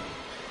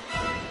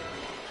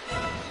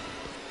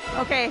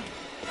 Okay.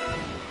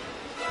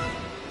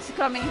 Is he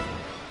coming?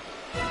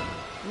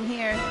 I'm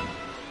here.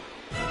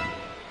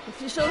 If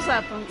he shows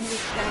up,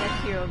 he's gonna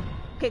get killed.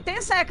 Okay,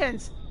 10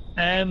 seconds.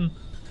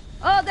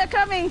 Oh, they're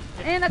coming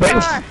in a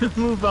car.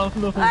 Move on,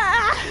 move on.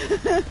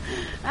 Ah!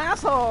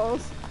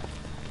 Assholes.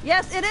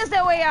 Yes, it is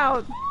their way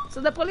out. So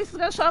the police is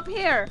gonna show up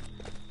here.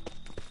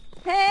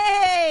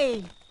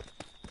 Hey!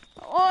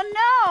 Oh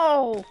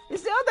no!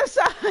 It's the other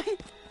side.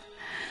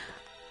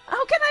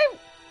 How can I?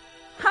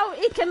 How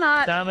it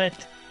cannot? Damn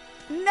it.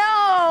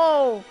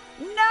 No!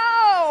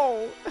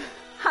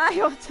 Hi,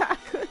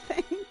 Otaku.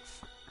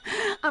 Thanks.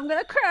 I'm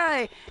gonna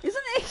cry.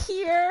 Isn't it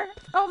here?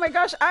 Oh my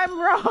gosh, I'm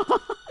wrong.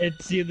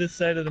 It's the other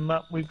side of the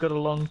map. We've got a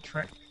long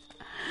track.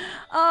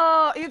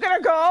 Oh, you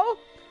gonna go?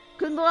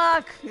 Good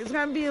luck. It's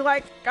gonna be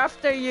like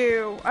after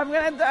you. I'm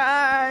gonna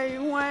die.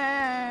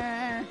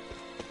 Wah.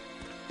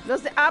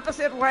 That's the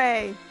opposite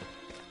way.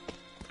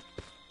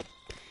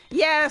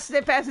 Yes,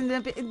 they passed in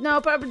the...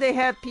 No, probably they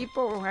had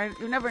people.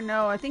 You never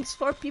know. I think it's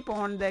 4 people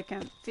on that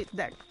can fit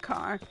that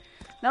car.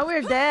 Now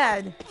we're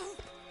dead.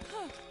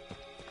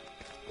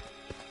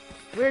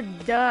 We're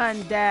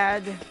done,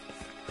 Dad.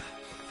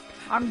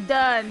 I'm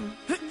done.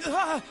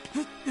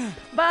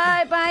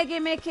 Bye,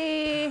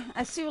 Gimmicky.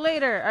 I see you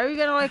later. Are you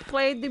gonna like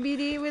play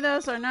DBD with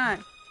us or not?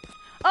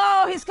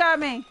 Oh, he's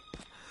coming.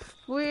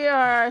 We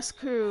are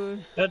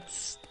screwed.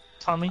 That's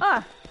Tommy.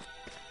 Ah,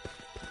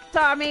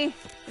 Tommy,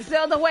 it's the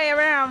other way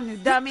around, you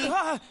dummy.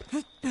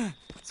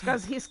 It's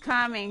because he's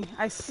coming.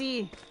 I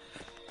see.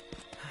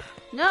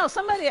 No,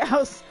 somebody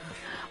else.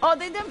 Oh,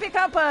 they didn't pick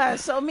up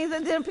us. So it means they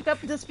didn't pick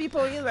up these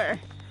people either.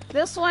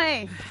 This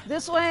way.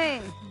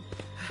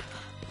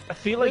 I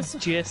feel like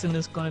Jason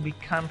is going to be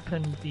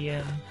camping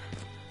the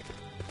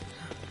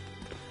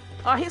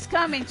Oh, he's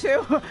coming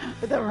too.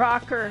 The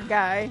rocker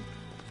guy.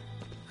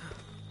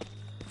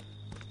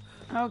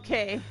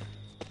 Okay.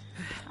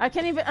 I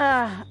can't even...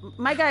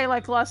 my guy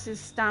like lost his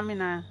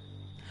stamina.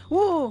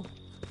 Ooh!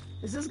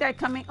 Is this guy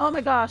coming? Oh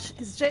my gosh.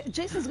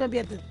 Jason's gonna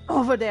be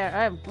over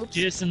there. Oops.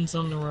 Jason's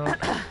on the road.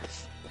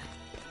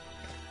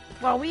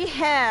 Well, we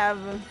have...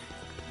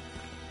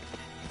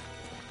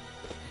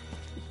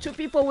 2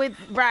 people with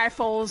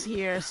rifles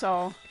here,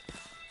 so...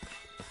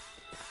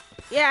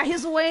 Yeah,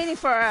 he's waiting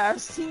for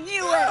us. He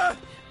knew it!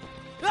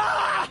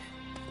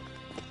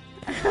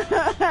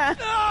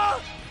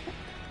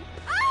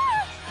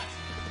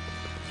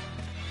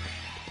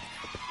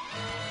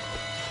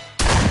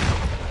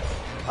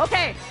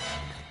 Okay,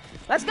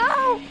 let's go!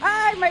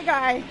 Hi, my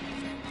guy.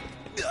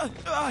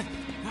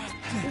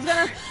 He's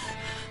gonna...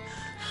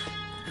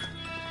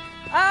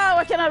 Oh,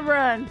 I cannot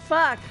run.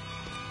 Fuck.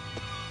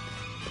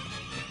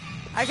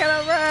 I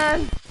cannot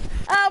run.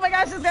 Oh my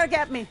gosh, he's gonna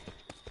get me.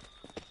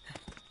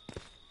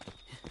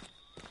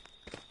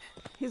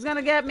 He's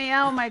gonna get me.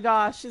 Oh my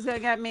gosh, he's gonna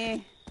get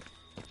me.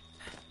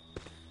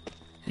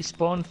 He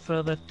spawned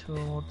further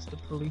towards the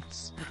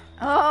police.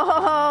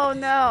 Oh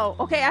no.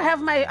 Okay, I have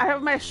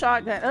my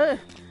shotgun. Ugh.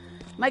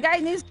 My guy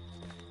needs.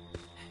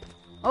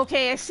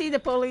 Okay, I see the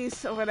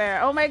police over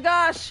there. Oh my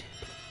gosh.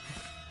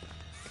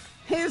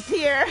 He's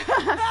here.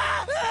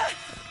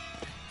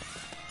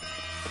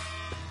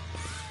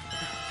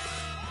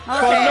 Okay.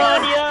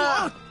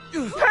 Cornelia!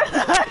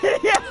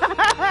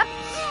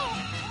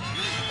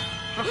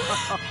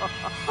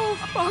 Oh,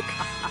 fuck.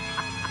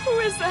 Who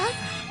is that?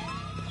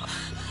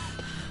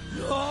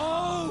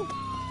 No!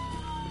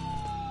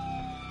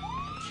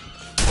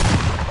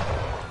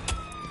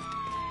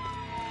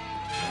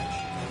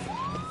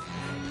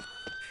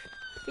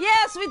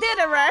 Yes, we did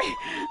it, right?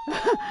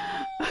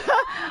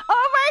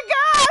 Oh my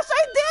gosh,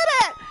 I did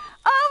it!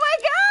 Oh my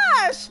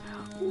gosh!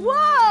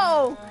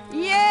 Whoa!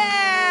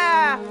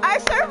 Yeah! I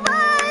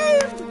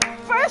survived!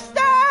 First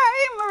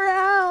time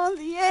around!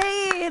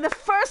 Yay! The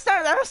first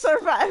time I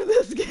survived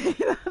this game.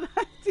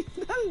 I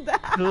didn't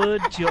die.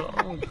 Good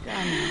job.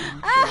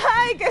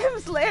 Hi,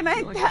 GameSlayer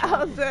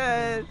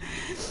 9000!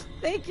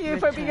 Thank you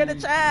for being in the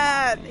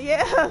chat!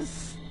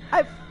 Yes!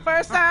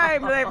 First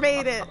time that I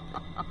made it!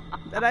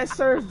 That I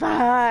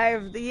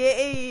survived!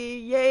 Yay!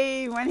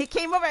 Yay! When he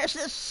came over, I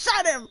just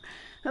shot him!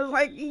 I was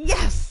like,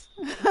 yes!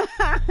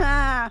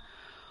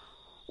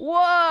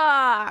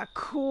 Wow!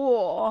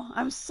 Cool!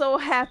 I'm so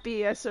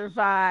happy I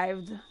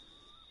survived.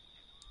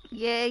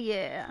 Yeah,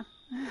 yeah.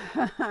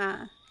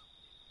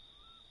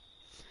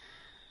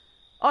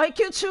 Oh, he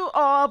killed you!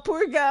 Oh,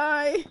 poor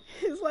guy!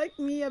 He's like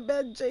me, I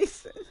bet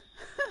Jason.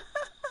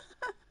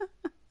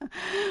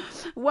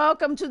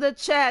 Welcome to the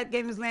chat,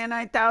 GamesLand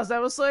 9000. I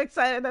was so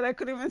excited that I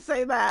couldn't even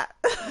say that.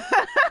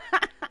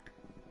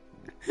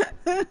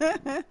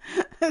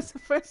 It's the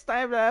first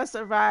time that I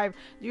survived.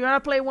 Do you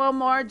want to play one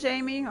more,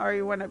 Jamie? Or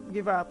you want to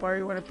give up? Or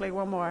you want to play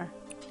one more?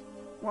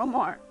 One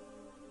more.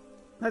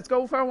 Let's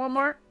go for one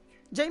more.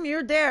 Jamie,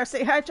 you're there.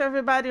 Say hi to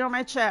everybody on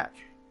my chat.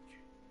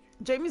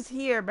 Jamie's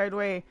here, by the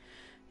way.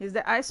 He's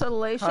the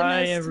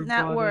Isolationist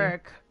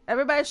Network.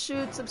 Everybody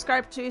should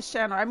subscribe to his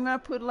channel. I'm gonna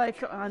put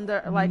like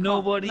under like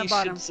Nobody on the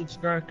bottom. should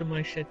subscribe to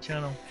my shit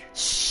channel.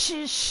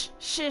 Shh,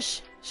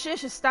 shush,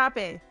 shush, stop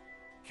it.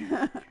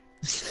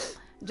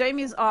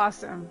 Jamie's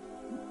awesome.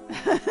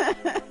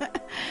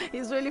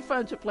 He's really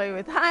fun to play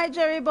with. Hi,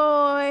 Jerry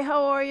boy.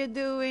 How are you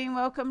doing?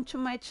 Welcome to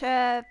my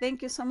chat.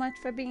 Thank you so much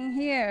for being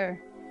here.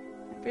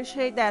 I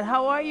appreciate that.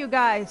 How are you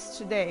guys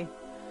today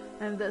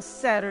and this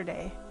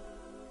Saturday?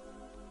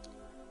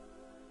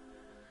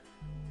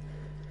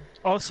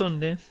 Or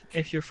Sunday,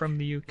 if you're from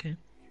the UK.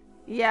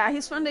 Yeah,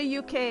 he's from the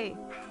UK,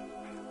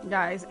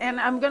 guys. And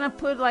I'm gonna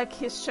put like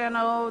his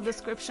channel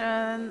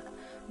description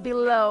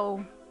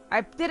below.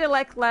 I did it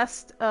like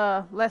last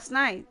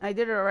night. I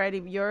did it already,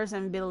 yours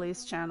and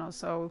Billy's channel.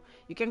 So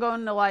you can go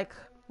in the like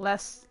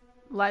last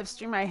live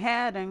stream I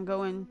had and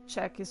go and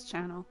check his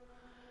channel.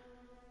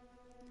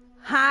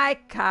 Hi,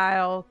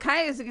 Kyle.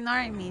 Kyle is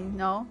ignoring me,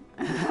 no?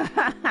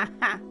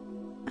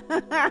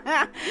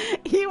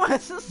 He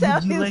wants to sell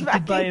Would you his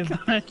like to buy a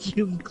vacuum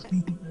vacuum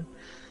cleaner?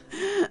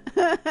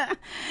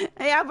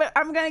 Yeah, but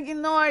I'm gonna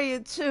ignore you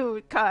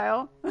too,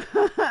 Kyle.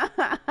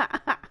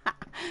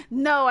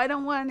 No, I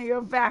don't want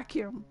your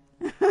vacuum.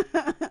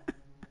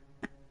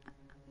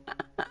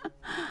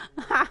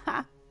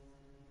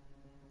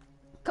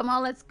 Come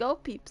on, let's go,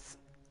 peeps.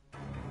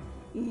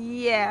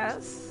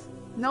 Yes.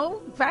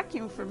 No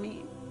vacuum for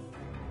me.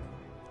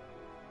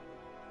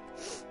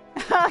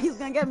 He's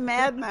gonna get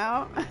mad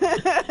now.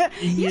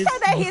 He said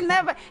that he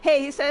never.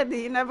 Hey, he said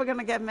he never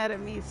gonna get mad at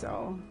me.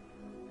 So.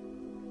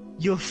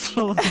 Your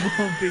floor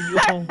won't be your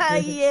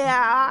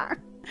Yeah.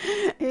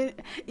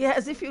 Yeah,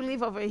 as if you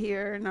live over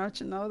here, don't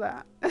you know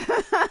that?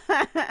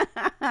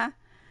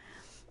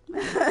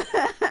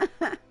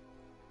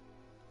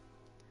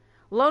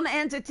 Lone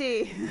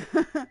entity.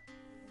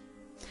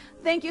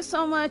 Thank you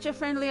so much, a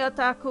friendly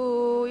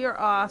otaku. You're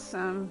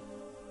awesome.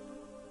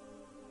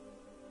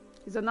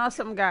 He's an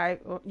awesome guy,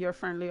 your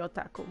friendly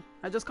otaku.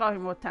 I just call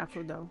him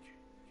otaku though.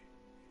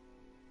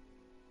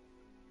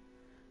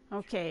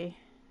 Okay,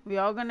 we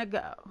all gonna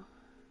go.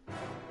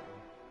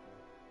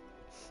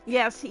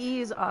 Yes,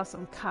 he is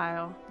awesome,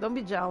 Kyle. Don't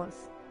be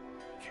jealous.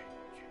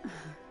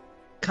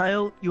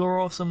 Kyle, you're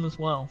awesome as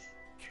well.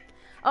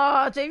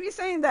 Oh, Jamie's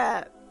saying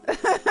that.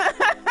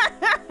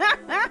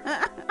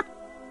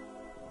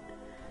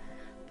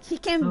 He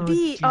can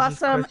be Jesus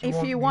awesome Christ,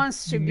 if he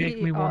wants to you be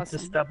make me want to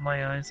awesome. stab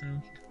my eyes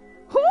out.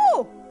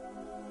 Who?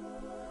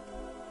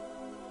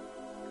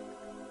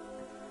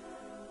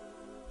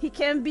 He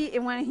can be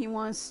when he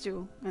wants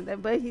to, and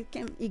then, but he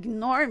can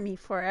ignore me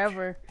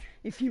forever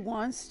if he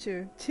wants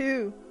to,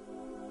 too.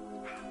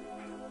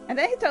 And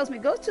then he tells me,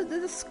 go to the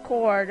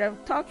Discord. I'll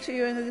talk to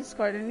you in the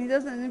Discord, and he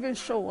doesn't even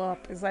show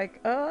up. It's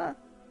like,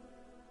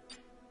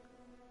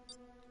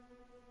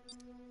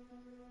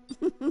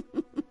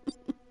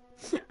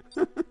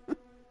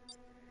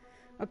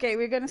 Okay,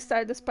 we're gonna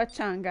start this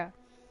pachanga.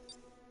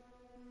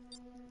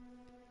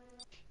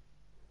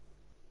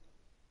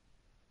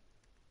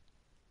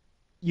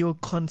 your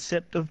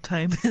concept of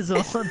time is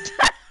odd.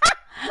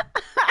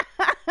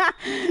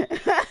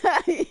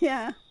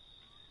 Yeah.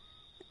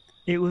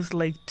 It was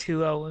like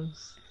 2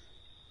 hours.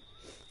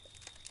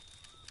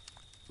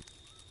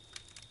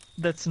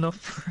 That's not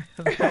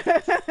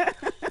forever.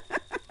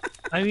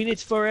 I mean,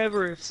 it's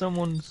forever if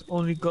someone's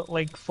only got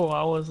like 4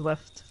 hours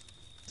left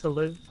to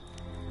live.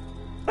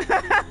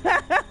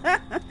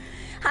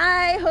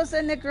 Hi, Jose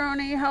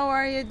Negroni. How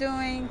are you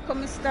doing?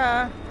 ¿Cómo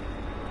está?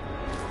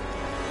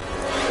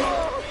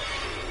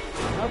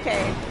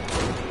 Okay.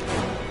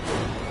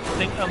 I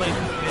think I might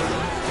be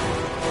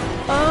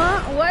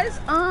What is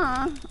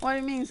What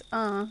it means,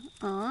 I'm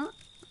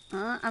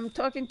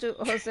talking to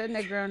Jose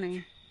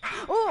Negroni.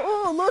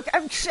 Oh, look,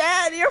 I'm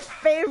Chad, your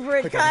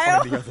favorite, I gotta Kyle.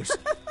 find the others.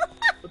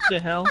 What the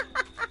hell?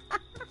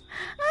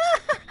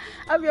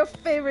 I'm your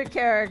favorite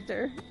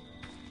character.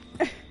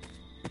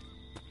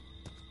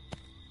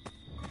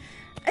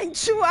 In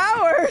 2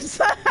 hours.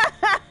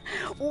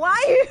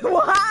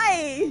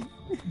 Why?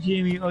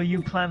 Jamie, are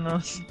you planning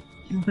on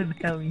killing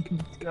Ellie?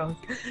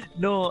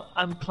 No,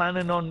 I'm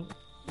planning on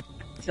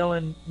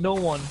killing no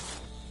one.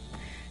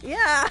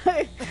 Yeah,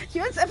 he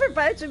wants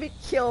everybody to be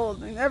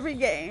killed in every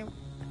game.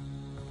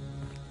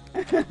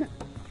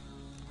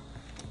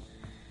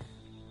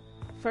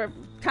 For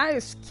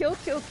Kyle's kill.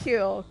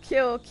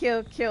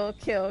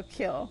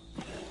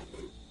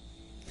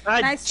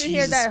 Nice to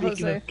hear that,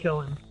 speaking Jose. of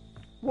killing,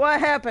 What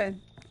happened?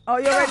 Oh,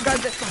 you already got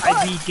this.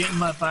 I be getting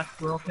my back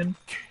broken.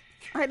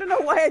 I don't know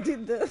why I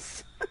did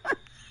this.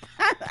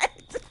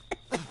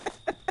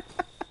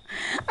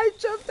 I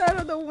jumped out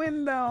of the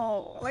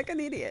window like an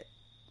idiot.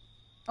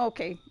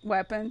 Okay,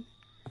 weapon.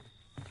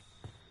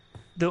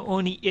 The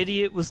only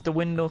idiot was the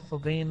window for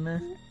being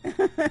there.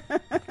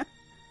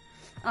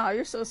 Oh,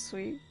 you're so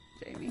sweet,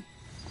 Jamie.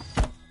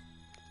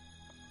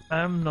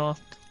 I'm not.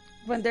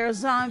 When there are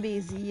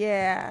zombies,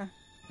 yeah.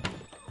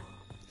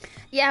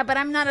 Yeah, but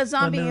I'm not a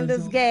zombie When there in are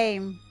this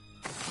game,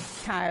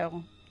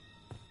 Kyle.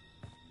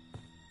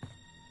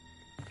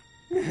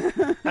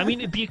 I mean,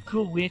 it'd be a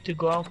cool way to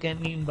go out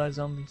getting eaten by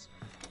zombies.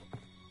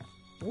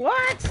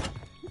 What?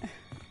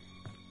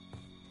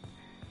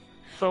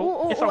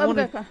 So,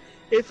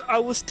 if I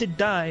was to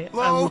die, I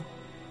Hello? would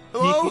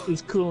Hello? make it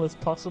as cool as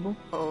possible.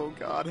 Oh,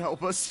 God,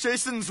 help us.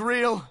 Jason's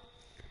real.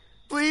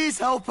 Please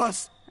help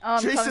us. Oh,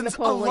 I'm calling the Jason's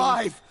police.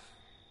 alive.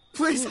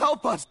 Please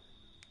help us.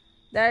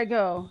 There you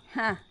go.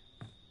 Ha.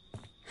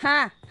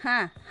 Ha.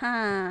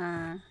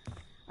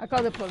 I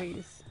call the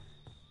police.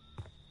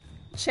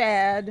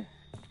 Chad.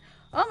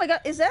 Oh my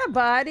god, is that a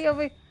body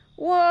over here?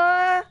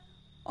 What?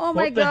 Oh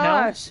my What the hell?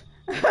 gosh.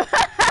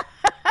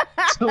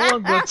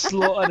 Someone got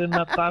slaughtered in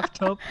that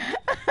bathtub.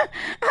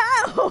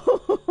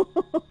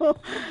 Ow!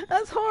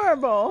 That's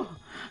horrible.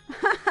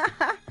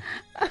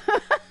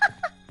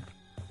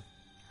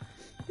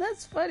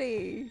 That's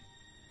funny.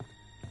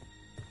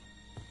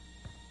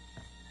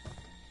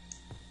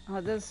 Oh,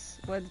 this is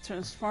where the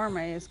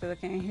transformer is because I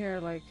can't hear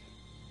like.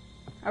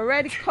 I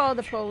already called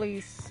the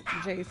police,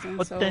 Jason.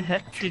 What so the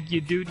heck did you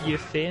do to your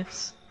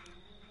face?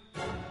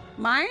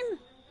 mine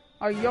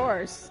or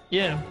yours?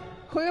 Yeah,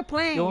 Who you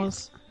playing?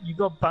 yours. You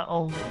got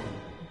battle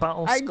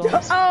I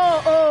scars.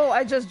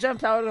 I just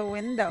jumped out of the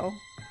window.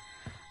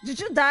 Did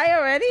you die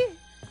already?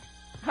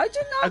 How'd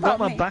you know I about got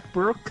my me? back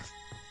broke.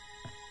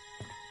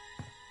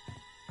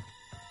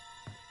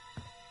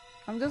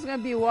 I'm just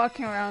gonna be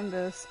walking around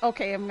this.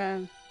 Okay, I'm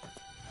gonna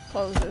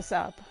close this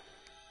up.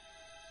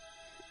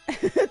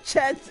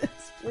 Chad says,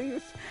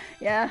 please.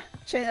 Yeah,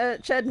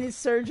 Chad needs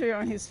surgery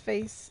on his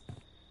face.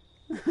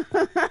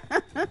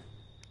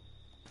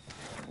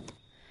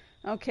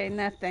 Okay,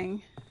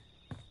 nothing.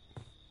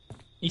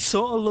 He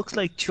sort of looks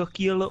like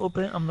Chucky a little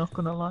bit, I'm not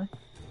gonna lie.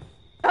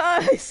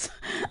 He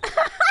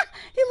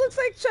looks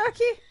like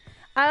Chucky.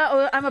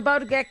 I'm about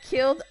to get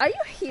killed. Are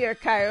you here,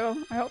 Kyle?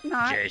 I hope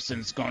not.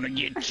 Jason's gonna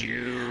get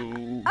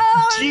you.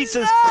 Oh,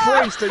 Jesus no!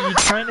 Christ, are you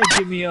trying to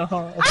give me a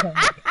heart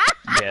attack?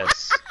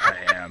 Yes, I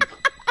am.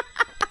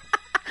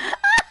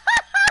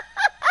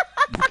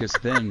 Because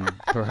then,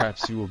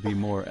 perhaps you will be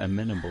more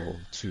amenable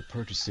to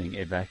purchasing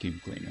a vacuum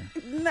cleaner.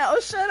 No,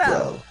 shut up.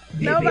 Well,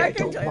 maybe No I vacuum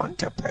don't cleaner. want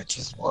to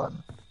purchase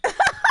one.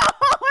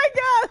 Oh my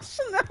gosh,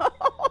 no.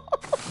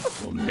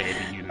 Well, maybe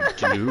you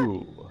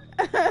do.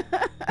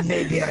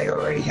 Maybe I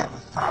already have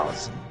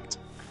 1,000.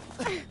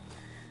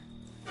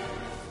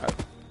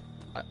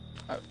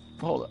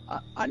 Hold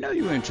on. I know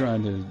you ain't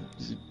trying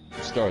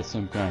to start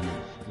some kind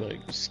of, like,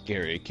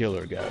 scary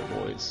killer guy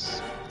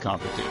voice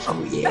competition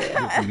Oh,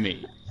 yeah. with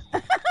me.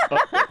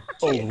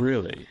 Oh,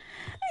 really?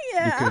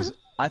 Yeah. Because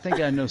I think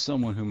I know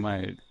someone who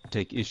might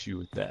take issue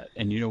with that.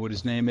 And you know what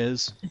his name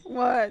is?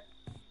 What?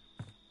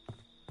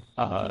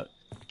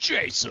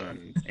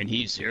 Jason. And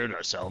he's here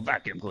to sell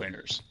vacuum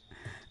cleaners.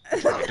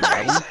 So,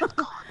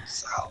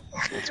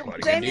 It's quite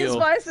a good Jamie's deal.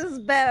 voice is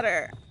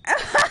better.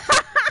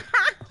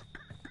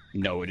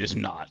 No, it is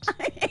not.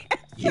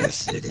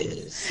 yes, it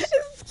is.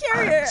 It's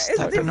scarier. I'm It's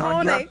stepping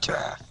on your demonic.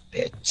 turf,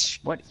 bitch.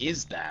 What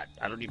is that?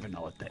 I don't even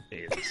know what that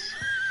is.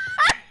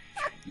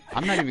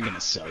 I'm not even gonna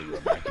sell you a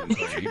vacuum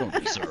cleaner. You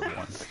don't deserve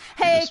one.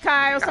 Hey, Just-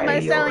 Kyle,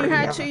 somebody's selling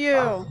hi already to have you.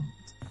 1,000.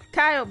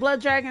 Kyle,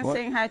 Blood Dragon What?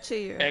 saying hi to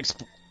you.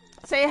 Exp-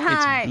 Say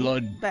hi.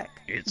 blood-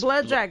 Back. it's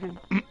Blood blo- Dragon.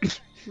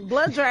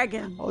 Blood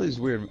Dragon. All these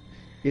weird.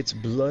 It's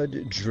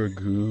Blood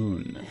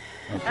Dragoon.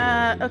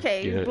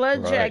 Okay, get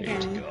Blood right.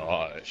 Dragon.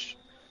 Gosh.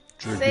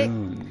 Say-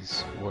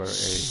 Dragoons were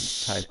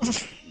a type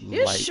of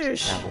You light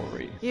shush.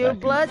 cavalry. You back in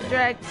Blood the day.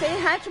 Dragon.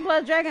 Say hi to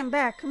Blood Dragon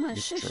back. Come on,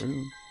 It's shush.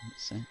 true.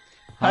 Say-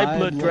 Hi,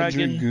 Blood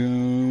Dragon.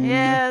 Dragoon.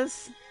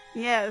 Yes.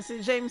 Yes,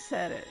 James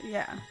said it.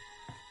 Yeah.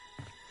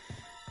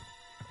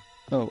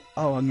 Oh,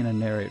 I'm gonna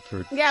narrate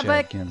for Yeah, Chad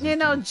but Kensington. you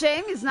know,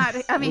 Jamie is not.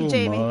 I mean, Oh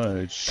Jamie.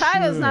 my,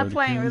 Kyle's not Chad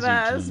playing with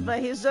us, Kensington. but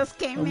he's just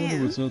I came wonder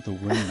in. what's out the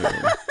window.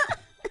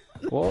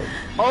 Well,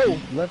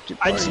 Oh, left your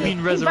I just party.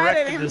 been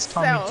resurrected as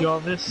Tommy himself.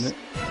 Jarvis. Ne-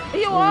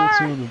 You Oh,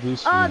 what's are. out of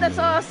this Oh, that's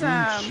window? awesome.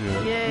 I'm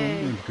Chad. Yay.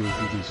 I'm gonna go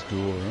through this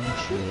door.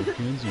 I'm Chad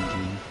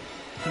Kensington.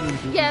 I'm gonna go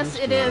through Yes,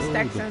 this it door. is Oh,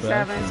 Tex the and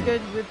Seven. It's bathroom.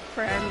 good with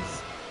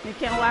friends. You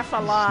can laugh a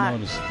It's lot.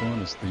 not as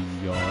fun as the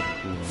yacht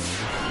club.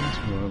 That's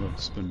where I like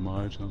to spend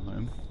my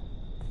time.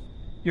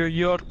 Your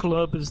yacht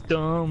club is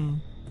dumb.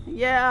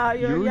 Yeah,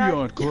 Your yeah.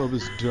 yacht club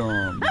is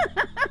dumb.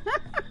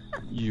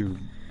 You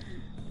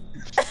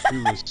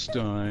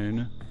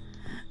Philistine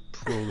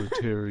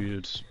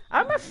proletariat.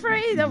 I'm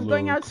afraid of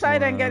going Low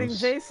outside and getting class.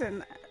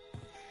 Jason.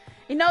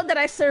 You know that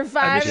I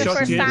survived the shot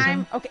first Jason?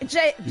 time. Okay, You're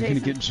Jason. gonna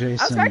get I was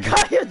Jason. gonna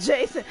call you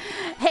Jason.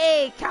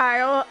 Hey,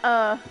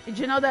 Kyle. Did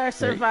you know that I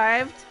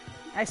survived?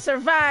 I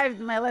survived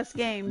my last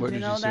game. Where Did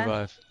did you know you that?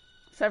 survive?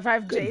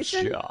 Survived Good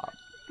Jason. job.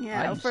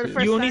 Yeah, I for the see.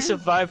 first You only time.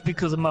 survived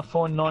because of my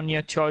phone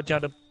Narnia charge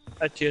at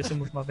Jason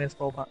with my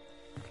baseball bat.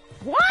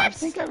 What? I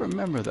think I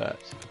remember that.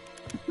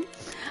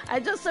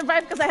 I just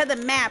survived because I had the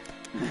map.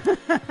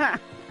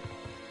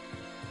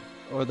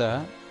 Or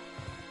that.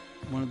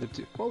 One of the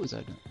two. What was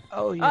I doing?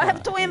 Oh, yeah. I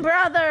have twin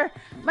brother.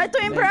 My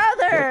twin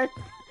brother.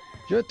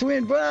 Your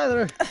twin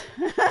brother.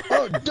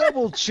 Oh,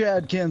 double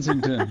Chad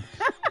Kensington.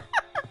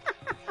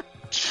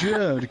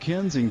 Chad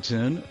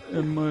Kensington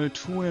and my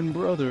twin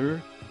brother,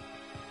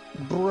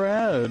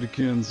 Brad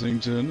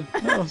Kensington.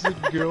 How's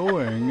it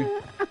going?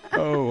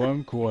 Oh,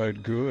 I'm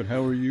quite good.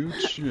 How are you,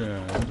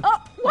 Chad? Oh,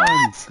 what?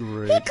 I'm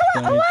great. Thank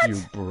what?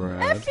 you,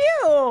 Brad. F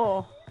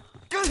you.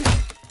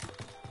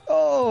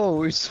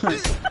 Oh, he's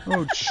like,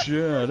 oh,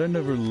 Chad, I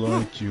never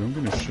liked you. I'm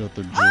gonna shut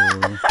the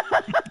door.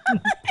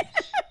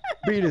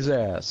 Beat his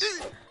ass.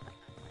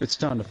 It's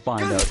time to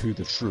find out who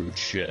the true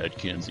Chad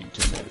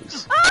Kensington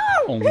is.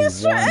 Oh, Only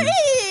he's one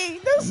right.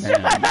 That's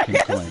Man right. can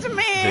claim It's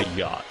me. the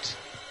yacht.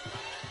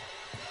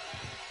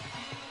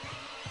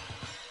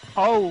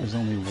 Oh, There's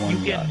only one you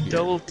yacht get here,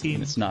 double and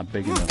teamed. it's not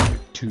big enough for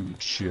two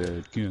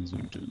Chad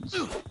Kensingtons.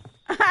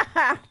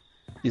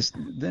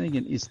 Then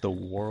again, is the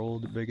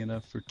world big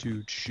enough for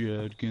two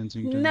Chad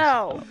Kensingtons? I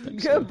No. don't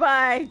think so.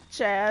 Goodbye,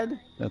 Chad.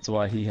 That's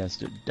why he has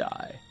to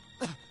die.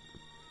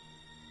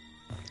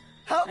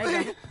 Help me!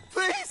 Okay.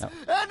 Please!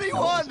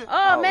 Anyone!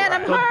 Oh, man,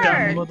 I'm Goddamn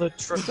hurt. mother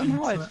trucking.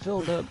 Somehow I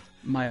filled up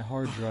my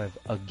hard drive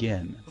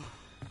again.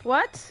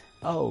 What?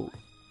 Oh,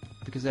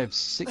 because I have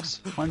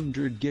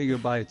 600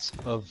 gigabytes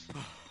of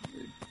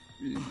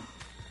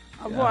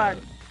What?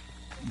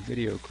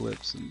 video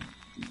clips and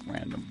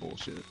random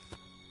bullshit.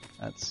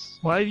 That's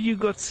Why have you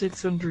got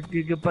 600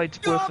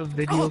 gigabytes worth of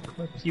video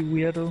clips, you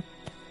weirdo?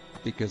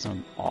 because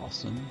I'm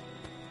awesome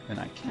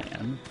and I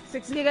can.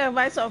 6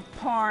 gigabytes of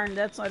porn.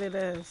 That's what it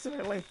is,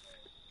 really.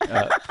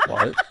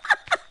 What?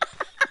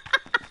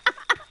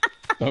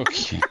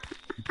 Okay.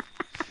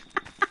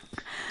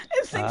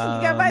 It's 6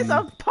 gigabytes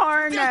of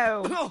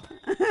porno.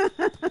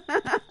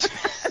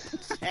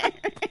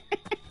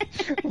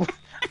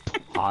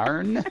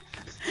 Parn?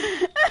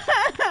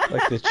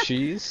 Like the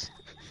cheese?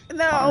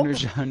 No.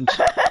 Parmesan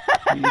cheese?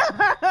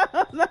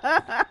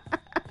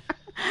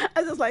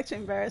 I just like to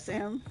embarrass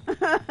him.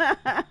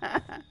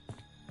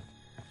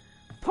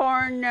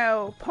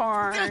 Porno,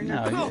 porn.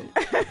 No,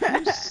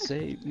 you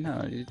say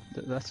no.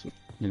 That's what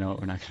you know.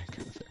 We're not gonna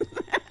go there.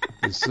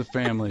 This is a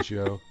family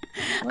show.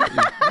 What do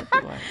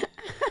I?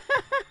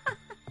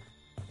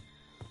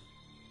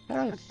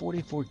 I have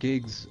 44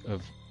 gigs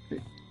of I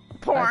have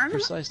Porn?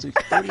 precisely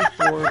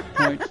 44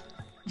 point.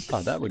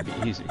 Oh, that would be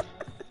easy.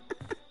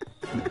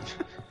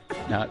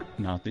 Not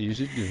that you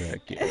should do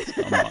that, kids.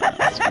 Come on,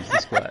 let's keep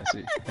this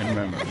classy. And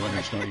remember,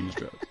 winners don't use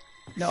drugs.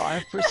 No, I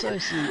have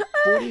precisely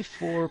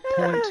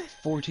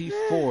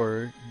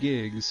 44.44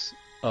 gigs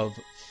of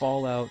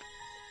Fallout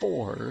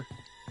 4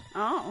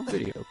 Oh.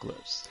 video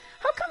clips.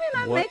 How come you're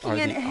not What making are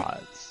any... the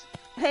odds?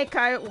 Hey,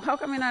 Kai, how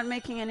come you're not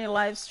making any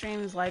live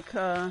streams like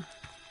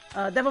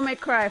Devil May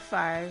Cry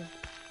 5?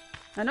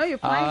 I know you're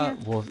playing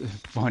it. Well,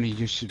 funny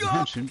you should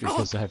mention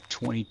because I have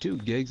 22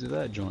 gigs of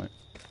that joint.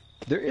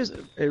 There is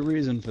a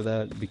reason for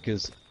that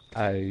because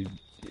I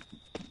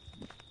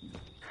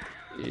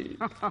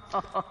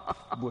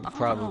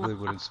probably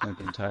would have spent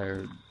the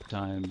entire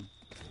time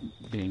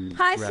being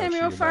Hi, grouchy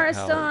Samuel about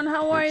Firestone.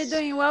 How are you it's-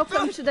 doing?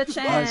 Welcome to the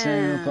chat. Hi,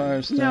 Samuel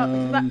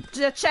Firestone. No, but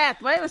the chat.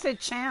 Why did I say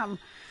cham?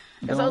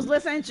 Because I was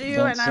listening to you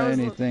don't and say I was...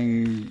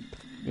 anything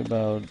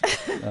about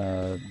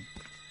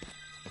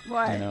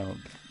Why? you know,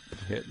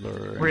 Hitler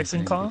or Racing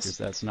anything, cars? because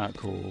that's not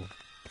cool.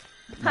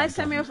 Hi, I'm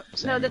Samuel.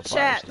 talking No, the Samuel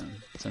chat. Firestone.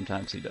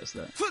 Sometimes he does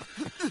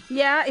that.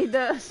 Yeah, he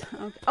does.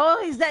 Okay.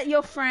 Oh, is that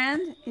your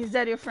friend? Is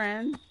that your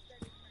friend?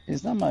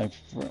 He's not my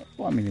friend.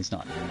 Well, I mean, he's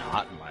not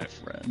my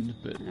friend,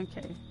 but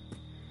Okay.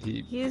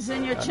 he's He's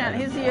in your I channel.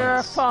 met him He's your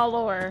once.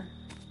 follower.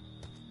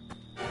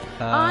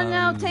 Oh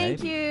no, thank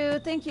maybe. you.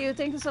 Thank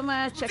you so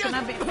much. I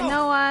cannot be. You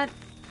know what?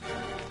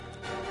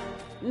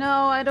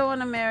 No, I don't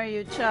want to marry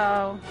you.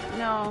 Ciao.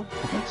 No.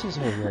 I think she's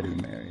already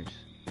married.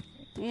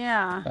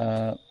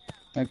 Yeah.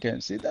 Okay.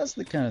 See, that's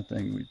the kind of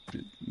thing we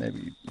should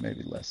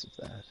maybe less of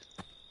that.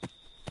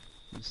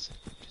 Just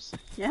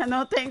Yeah.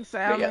 No thanks,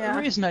 Sam. But yeah, Yeah.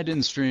 the reason I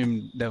didn't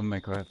stream Devil May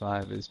Cry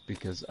 5 is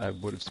because I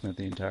would have spent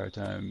the entire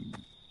time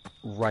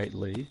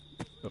rightly,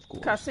 of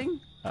course. Cussing.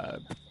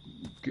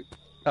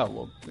 Oh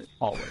well,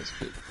 always.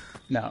 But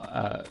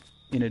now,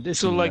 in addition,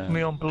 So like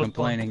me on Bloodborne.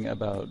 complaining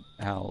about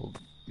how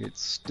it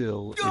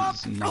still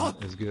is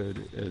not as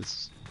good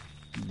as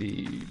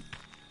the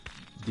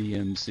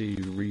DMC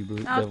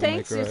reboot. Oh, Devil May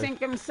thanks. You Cry.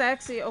 think I'm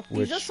sexy? Okay,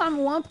 you just saw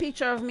one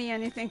picture of me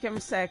and you think I'm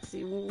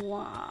sexy.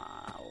 Wow.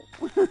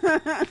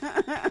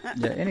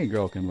 Yeah, any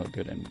girl can look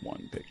good in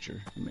one picture.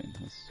 I mean,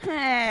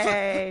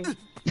 Hey,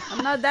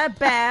 I'm not that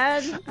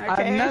bad. Okay.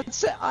 I'm not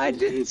say I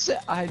didn't say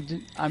I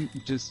did.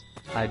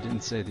 I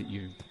didn't say that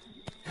you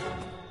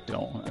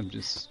don't. I'm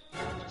just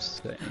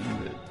saying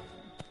that.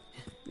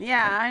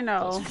 Yeah, I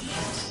know.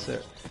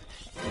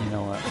 You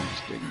know what? I'm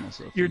just digging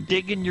myself. You're in.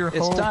 digging your It's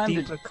hole time to-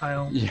 deeper,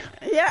 Kyle. Yeah.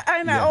 Yeah,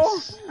 I know.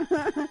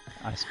 Yes.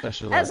 I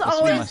specialize. As That's one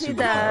of my always, he superpowers.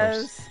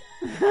 does.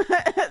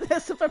 The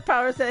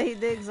superpowers that he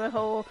digs a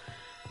hole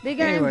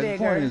bigger Anyway, and the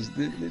point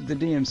bigger. is the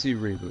DMC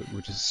reboot,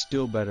 which is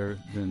still better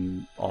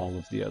than all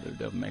of the other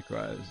Devil May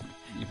Cries.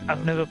 Even I've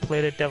though never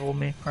played a Devil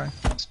May Cry.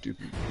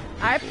 stupid.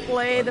 I people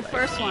played the are like,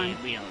 first one.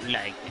 We don't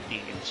like the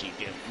DMC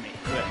Devil May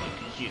Cry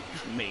because it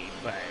was made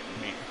by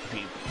many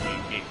people.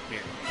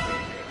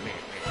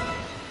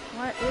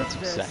 What is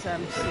this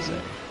exactly what they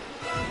say.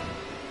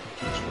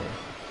 I swear.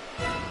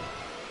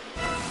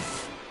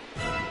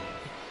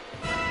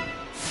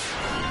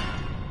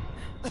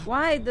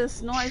 Why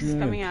this noise is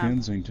coming out?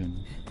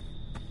 Kensington.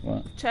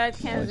 What? Chad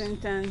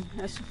Kensington.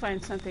 I should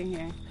find something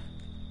here.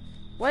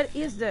 What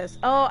is this?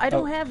 Oh, I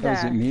don't have Oh,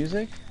 is that. it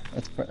music?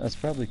 That's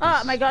probably.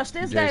 Oh my gosh,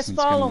 this guy's Jason's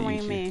gonna following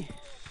eat you. me.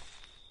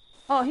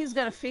 Oh, he's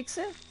gonna fix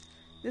it?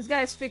 This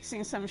guy's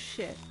fixing some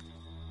shit.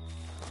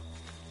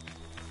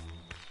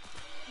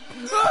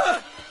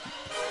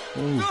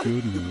 Oh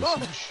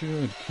goodness,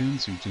 Chad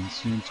Kensington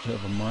seems to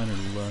have a minor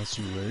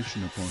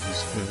laceration upon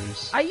his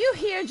face. Are you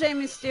here,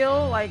 Jamie,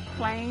 still, like,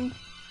 playing?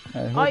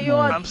 I Oh, hope you my-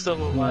 are I'm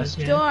still alive.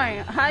 Yeah. adoring.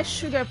 Hi,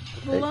 Sugar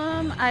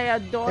Plum. I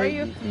adore Hey,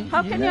 you. y-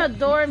 How you can know- you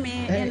adore me?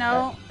 Hey, You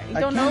know, you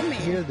don't I know can't me.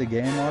 hear the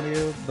game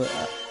audio, but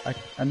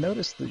I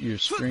noticed that your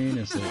screen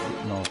is like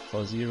getting all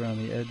fuzzy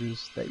around the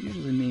edges. That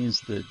usually means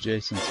that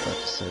Jason's about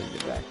to say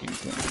the vacuum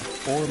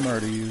cleaner or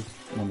murder you,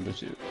 one of the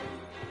two,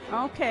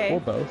 Okay. or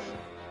both.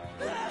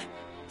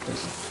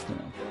 Just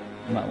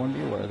you might want to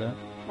be aware of that.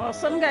 Well,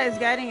 some guy's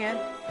getting it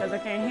because I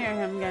can hear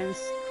him getting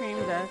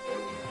screamed at.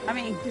 I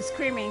mean, he's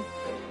screaming.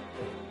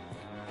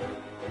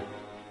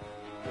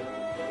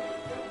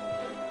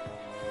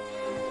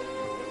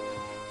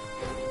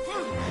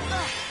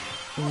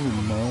 Oh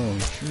my,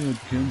 Chad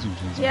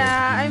Kensington's Yeah,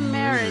 about to be I'm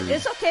married. murdered.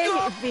 It's okay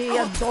if he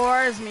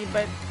adores me,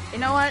 but you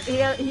know what? He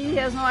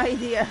has no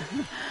idea.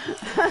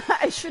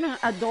 I shouldn't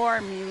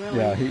adore me,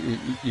 really.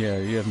 Yeah,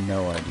 you have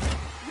no idea.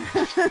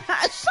 Shut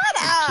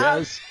up!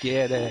 Just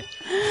kidding.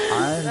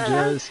 I'm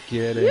just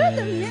kidding. You're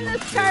the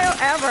meanest Kyle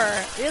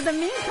ever. You're the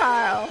mean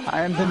Kyle.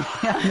 I'm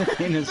the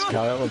meanest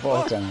Kyle of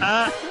all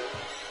time.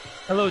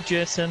 Hello,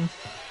 Jason.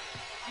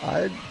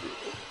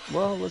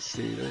 Well, let's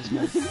see. There's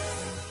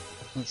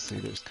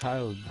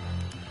Kyle.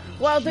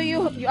 Well, are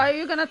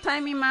you gonna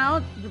time him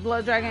out, the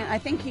Blood Dragon? I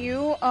think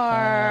you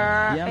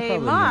are Yeah, I'm a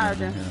probably mod.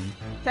 gonna do him.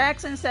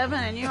 Tax and Seven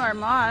and you are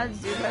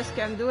mods. You guys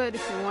can do it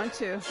if you want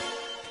to.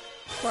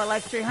 For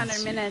like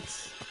 300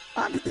 minutes.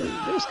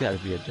 There's got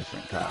to be a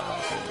different Kyle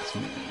out there that's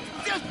me.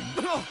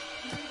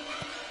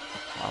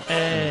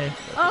 Hey.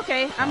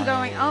 Okay, I'm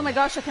going. Oh my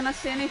gosh, I cannot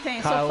see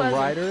anything. Kyle so fuzzy.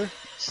 Ryder,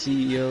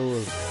 CEO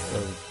of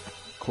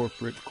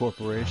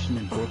Corporation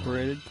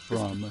Incorporated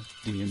from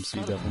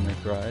DMC Devil May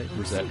Cry,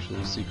 who's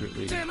actually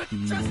secretly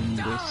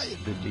Moonbus,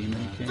 the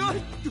Demon King.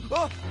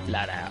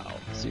 Flat out.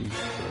 See?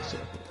 Full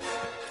circle.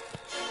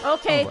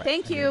 Okay, Alright,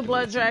 thank I you, gotta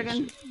Blood do some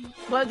Dragon.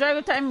 shit. Blood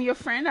Dragon, time your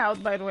friend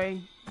out, by the way.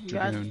 You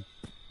got- Dragoon.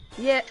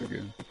 yeah,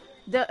 Dragoon.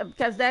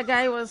 because that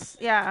guy was,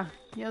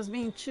 he was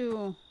being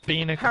too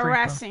Being a creeper.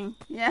 harassing.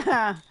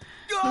 Yeah,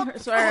 he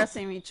was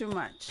harassing me too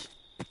much.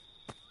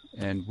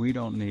 And we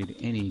don't need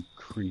any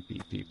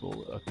creepy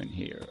people up in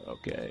here,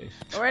 okay?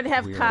 Already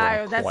have We are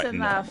Kyle, that's quite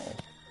enough.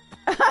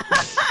 normal.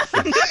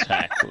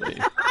 Exactly.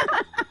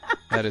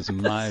 That is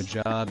my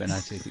job, and I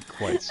take it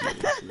quite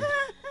seriously.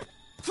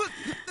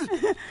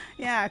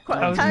 Yeah,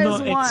 I was Kyle's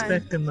not one.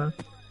 expecting that.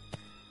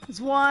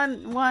 It's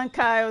one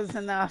Kyle is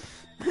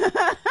enough.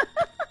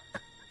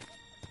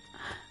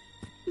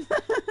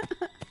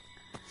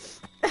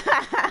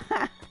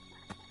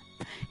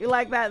 You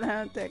like that,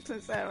 huh,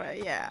 Texas? All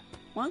right, yeah.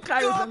 One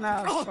car is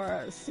enough for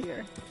us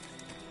here.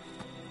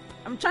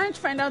 I'm trying to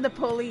find out the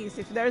police,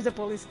 if there's a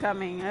police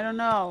coming. I don't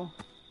know.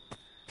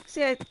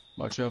 See,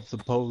 Watch out for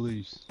the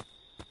police.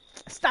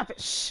 stop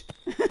it. Shh.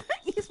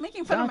 He's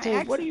making fun of my Dante,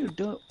 accent. what are you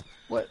doing?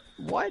 What?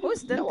 Why?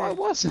 Who's No, I Dante?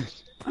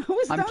 wasn't.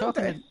 Who's I'm Dante?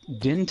 talking to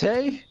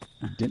Dante.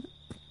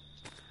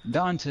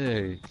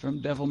 Dante from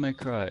Devil May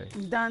Cry.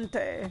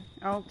 Dante.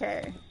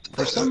 Okay.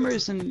 For some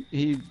reason,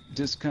 he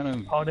just kind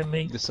of Pardon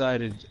me.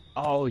 decided,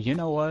 oh, you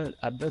know what?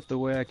 I bet the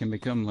way I can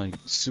become like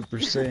Super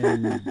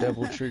Saiyan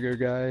Devil Trigger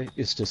guy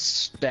is to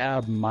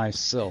stab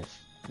myself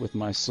with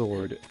my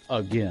sword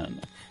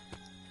again.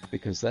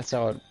 Because that's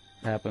how it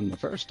happened the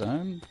first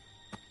time.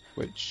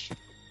 Which,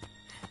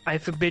 I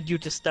forbid you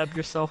to stab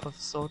yourself with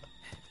a sword.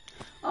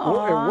 well,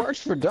 Aw. it worked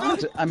for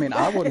Dante. I mean,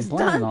 I wasn't It's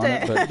planning on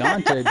it, Dante. but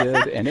Dante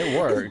did, and it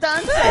worked.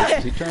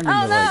 Dante. He turned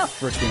Oh, into no. like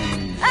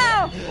freaking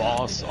Ow!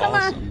 boss Come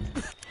on.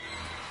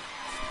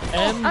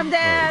 awesome. I'm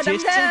dead. I'm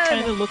Jason dead.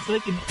 kind of looks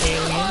like an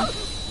alien.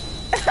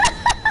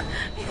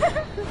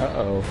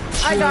 Uh-oh.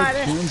 I got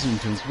Sheriff it.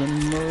 Kensington's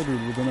been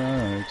murdered with an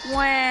axe.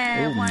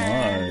 Wah, Oh wah,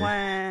 my.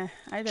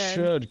 wah. I did.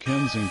 Chad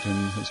Kensington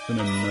has been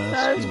So I was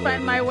emasculated.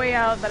 find my way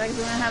out, but I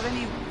didn't have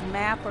any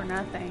map or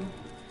nothing.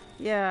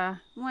 Yeah.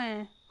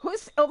 Wah.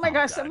 Who's? Oh my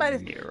gosh! God, Somebody.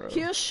 Nero.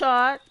 Q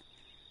shot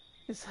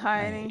is I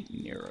hiding.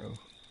 hate Nero.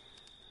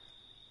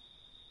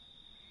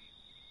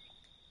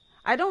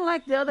 I don't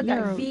like the other guy.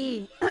 Nero.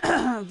 V.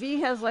 V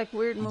has like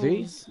weird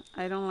moves.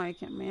 I don't like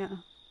him. Yeah.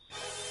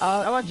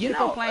 I watch you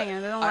people know, playing.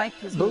 I don't like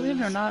his believe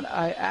moves. it or not,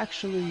 I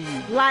actually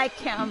Like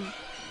him.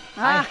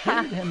 I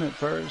hated him at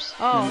first.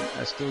 Oh.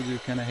 And I still do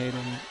kind of hate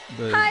him.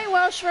 But Hi,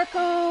 Welsh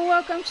Raccoon.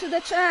 Welcome to the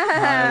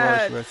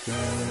Hi, chat. Welsh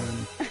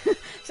Raccoon.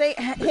 Say,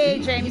 hey,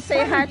 Jamie.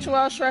 Say hi to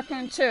Welsh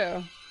Raccoon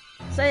too.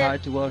 Say Hi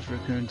it. to Welsh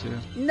Raccoon too.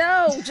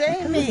 No, He's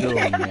Jamie. doing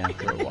me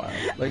after a while.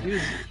 Like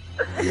he's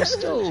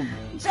still.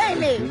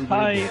 Jamie. goofy, Hi,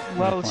 but in a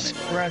Welsh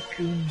funny way.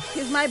 raccoon.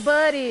 He's my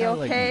buddy. I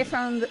like Okay,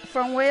 him.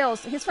 from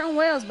Wales. He's from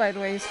Wales, by the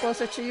way. He's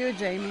closer to you,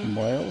 Jamie. From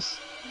Wales.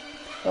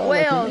 Oh,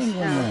 Wales, like in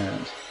England yeah.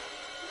 land.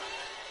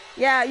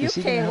 Yeah, Is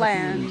he gonna UK help you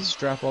land.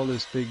 strap all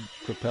those big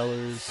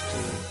propellers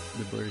to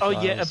the British Oh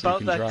Isles yeah, so you about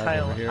can that, drive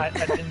Kyle. over here? I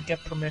didn't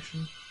get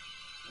permission.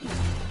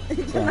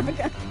 I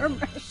got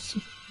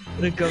permission.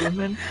 The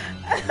government.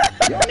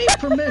 You don't need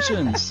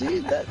permission. See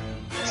that?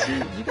 See,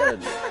 you gotta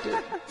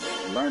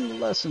learn the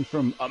lesson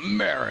from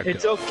America.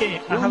 It's okay.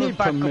 You I don't have a need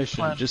backup permission,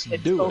 plan. just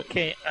it's do it.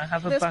 okay. I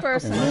have a This backup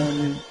person. And plan.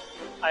 then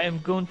I am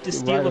going to you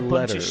steal write a a bunch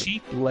letter of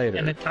sheep later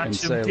and attach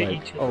say them to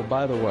like, each other. oh,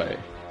 by the way,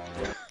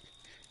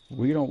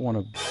 we don't want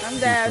to I'm be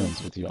dead.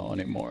 friends with y'all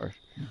anymore.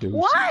 Deuces.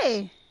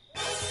 Why?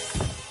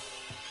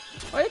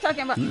 What are you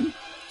talking about?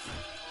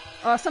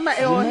 Oh,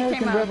 somebody. The Oh, he American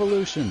came out.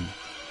 Revolution.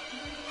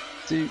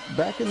 See,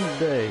 back in the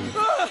day,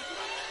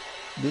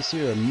 this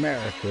here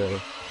America,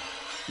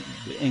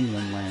 the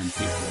England land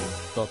people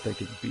thought they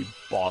could be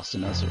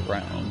bossing us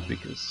around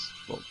because,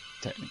 well,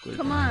 technically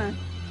Come on.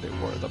 they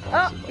were the Oh,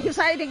 boss of us. he's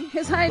hiding.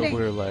 He's But hiding.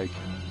 we're like,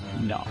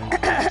 no,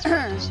 it's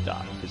got to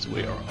stop because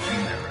we are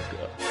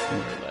America. And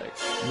we're like,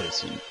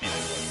 listen,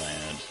 England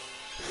land,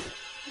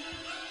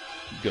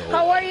 go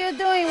How away. are you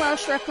doing,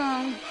 Welsh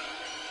Raccoon?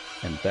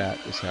 And that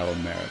is how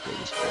America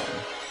was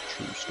born.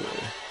 True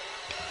story.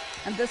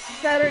 And this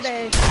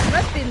Saturday, it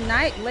must be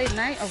late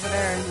night over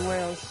there in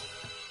Wales.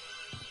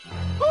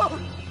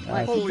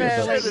 Like think Holy very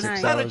about late shit, is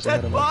 6 that a hours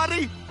ahead dead of us.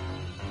 body?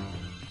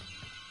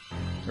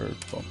 Or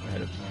well,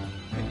 ahead of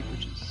me,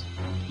 which is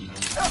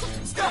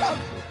Stop!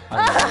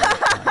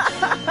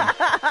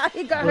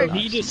 He got Well, hurt.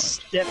 he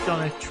just stepped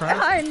on a trap.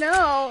 I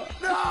know.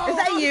 No! Is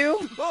that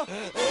you?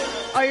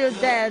 Are you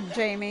dead,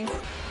 Jamie?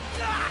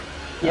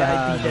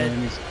 Yeah, I'd be dead.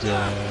 Jamie's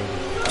dead.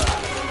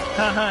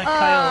 Haha,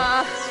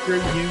 Ah. Kyle.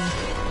 Screw you.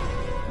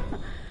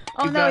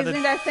 Oh You no, he's gotta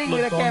in that thing with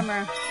the look on.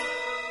 camera.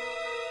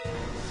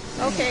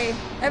 Okay,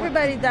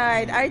 everybody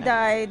died. I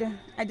died.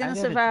 I didn't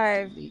gotta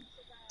survive. delete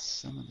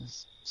some of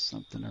this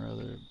something or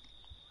other.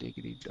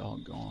 Diggity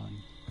doggone.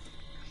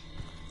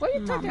 What are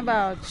you talking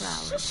about?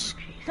 Shh,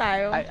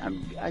 Kyle.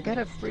 I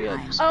gotta free up.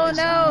 Oh space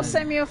no, on my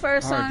Samuel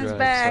Ferson hard is drive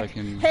back. so I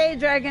can- Hey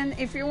Dragon,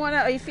 if you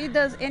wanna, if he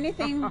does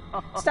anything,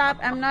 stop.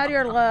 I'm not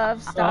your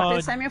love. Stop Oh,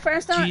 it, Samuel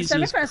Ferson. Samuel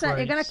Jesus Ferson,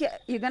 Christ.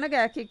 you're gonna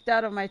get kicked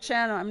out of my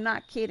channel. I'm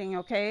not kidding,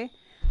 okay?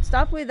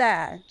 Stop with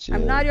that. Chill,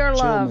 I'm not your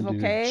chill, love, my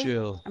dude, okay?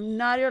 chill. I'm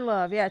not your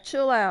love. Yeah,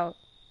 chill out.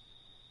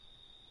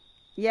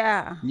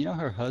 Yeah. You know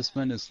her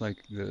husband is like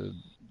the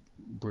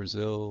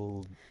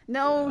Brazil.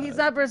 No, he's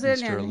not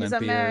Brazilian. He's Olympia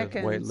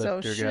American. So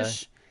weightlifter guy?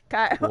 shush.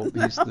 Kyle. Well,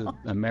 he's the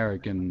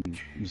American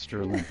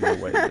Mr. Olympia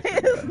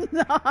weightlifter It's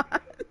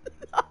not.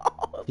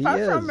 No, He far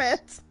from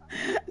is.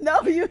 it.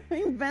 No, you're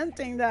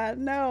inventing that.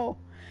 No.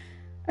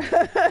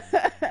 guy.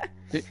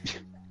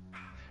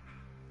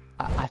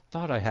 I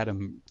thought I had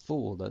him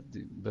fooled,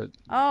 but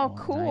Oh, well, now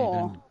you cool.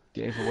 done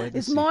gave away the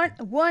It's secret.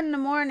 1 in the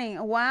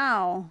morning.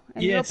 Wow.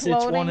 And you're Yes,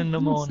 it's 1 in the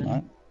No, it's morning.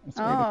 not. It's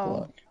 8 Oh.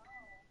 o'clock.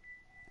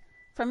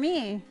 For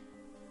me.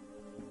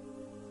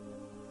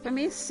 For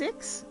me,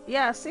 6.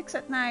 Yeah, 6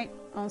 at night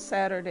on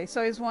Saturday.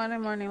 So it's 1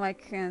 in the morning,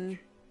 like in.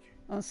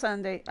 on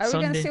Sunday. Are we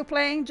gonna Sunday. still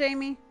playing,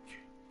 Jamie?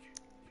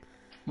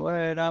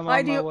 Wait, I'm Why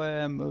on do my you-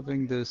 way. I'm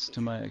moving this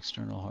to my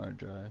external hard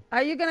drive.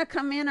 Are you gonna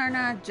come in or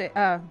not,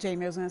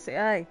 Jamie? I was gonna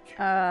say,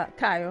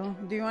 Kyle.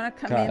 Do you wanna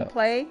come in Kyle.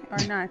 play or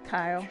not,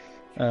 Kyle?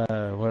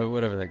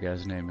 Whatever that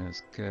guy's name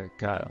is,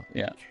 Kyle.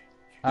 Yeah.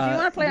 Do you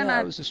wanna play or yeah, I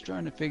not? was just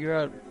trying to figure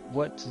out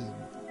what to.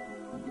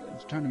 I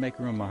was trying to make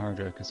room on my hard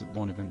drive because it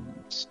won't even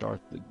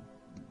start the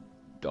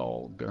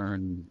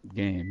Dahlgren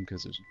game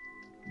because there's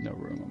no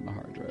room on my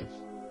hard drive.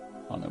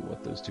 I don't know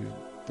what those two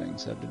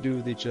things have to do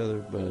with each other,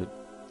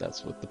 but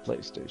that's what the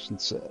PlayStation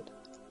said.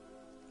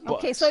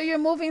 Okay, But so you're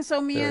moving. So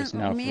me there's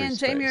now and free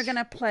Jamie are space.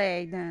 gonna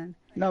play then.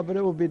 No, but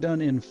it will be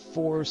done in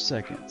 4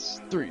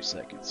 seconds, 3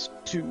 seconds,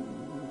 2.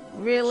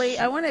 Really,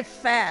 I want it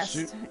fast.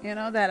 Shoot. You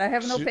know that I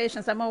have no Shoot.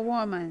 patience. I'm a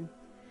woman.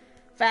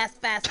 Fast,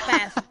 fast,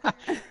 fast.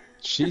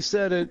 She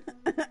said it.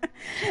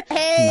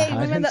 Hey, I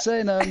women didn't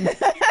say nothing.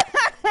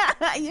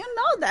 you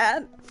know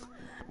that.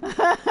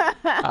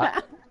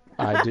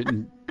 I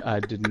didn't. I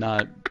did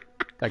not.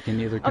 I can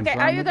neither confirm Okay,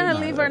 are you or gonna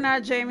deny leave or that.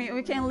 not, Jamie?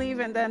 We can leave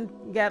and then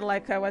get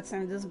like what's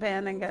in this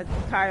band and get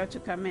Kyle to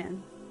come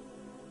in.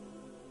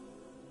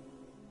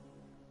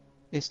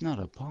 It's not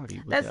a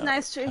party. That's without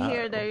nice to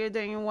hear that Kyle. you're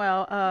doing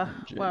well,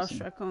 Welsh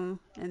Jason. Raccoon,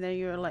 and then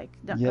you're like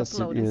Yes,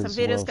 it uploading some is,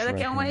 videos Welsh because I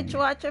can't wait to Raccoon.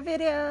 watch your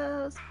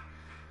videos.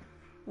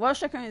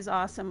 Welsh Raccoon is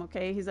awesome.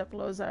 Okay, his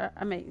uploads are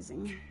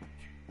amazing,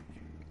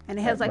 and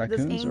he has like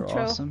this Raccoons intro. are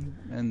awesome,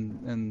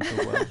 and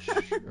the Welsh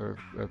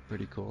are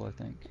pretty cool. I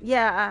think.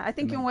 Yeah, I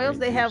think And in they're Wales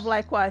they great have views.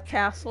 like what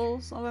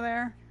castles over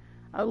there.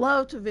 I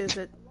love to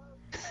visit.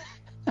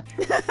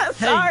 Hey,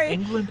 Sorry.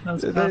 England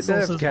has They castles have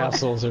as well.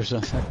 castles or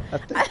something. I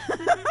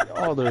think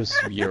all those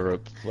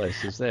Europe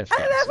places they have I've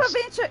never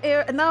castles.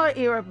 been to not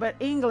Europe, but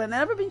England. I've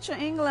never been to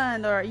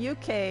England or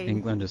UK.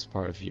 England is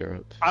part of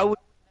Europe. I would.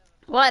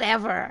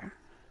 Whatever.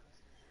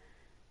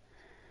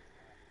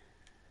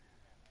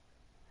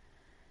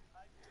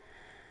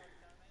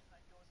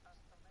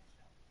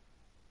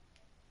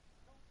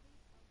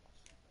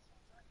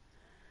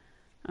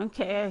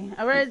 Okay,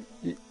 I already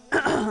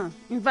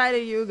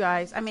invited you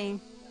guys. I mean,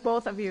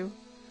 both of you.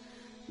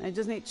 I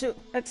just need to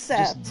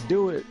accept. Just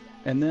do it,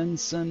 and then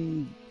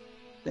send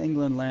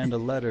England land a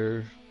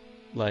letter,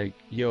 like,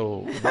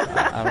 "Yo,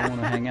 I don't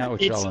want to hang out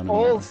with It's y'all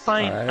all anymore."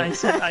 fine. alright? I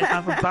said I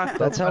have a backup.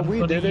 That's how I'm we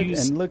gonna did it,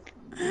 use... and look,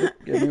 and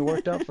it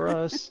worked out for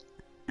us.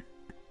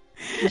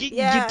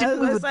 Yeah, you did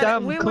move a listen,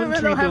 damn we country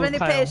women don't have though, any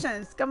Kyle.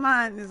 patience. Come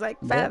on, it's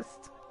like What? fast.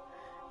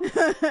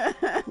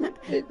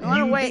 It- I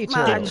wanna You wait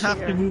details. didn't much have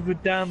here. to move a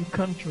damn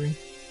country.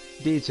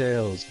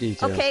 Details. Okay,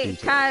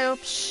 Details. Kyle,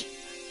 psh,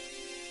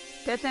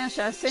 pay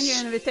attention. I sent you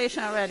an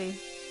invitation already.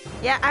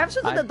 Yeah, I have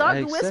to do I- the dog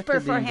I whisper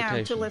accepted the for him to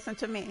invitation. listen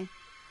to me.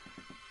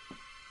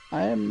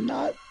 I am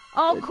not.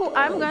 Oh, The cool.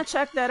 I'm dog. gonna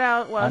check that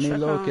out. Welsh Ani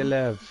Raccoon.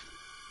 Lokelev.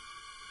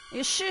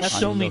 You should. That's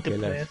Ani only to Lokelev.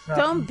 play. It's not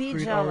Don't be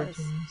Creed jealous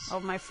Origins.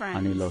 of my friends.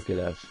 Ani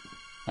Lokelev.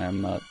 I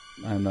am not.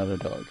 I am not a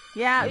dog.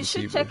 Yeah, I'm you a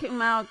should zebra. check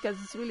him out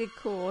because it's really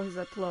cool. His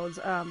uploads,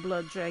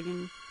 Blood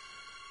Dragon.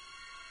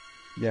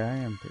 Yeah, I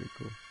am pretty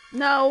cool.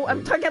 No,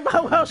 I'm talking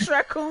about Welsh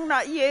Raccoon,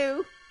 not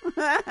you.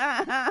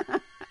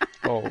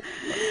 Oh,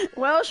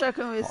 Welsh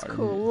Raccoon is Pardon me.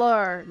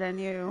 cooler than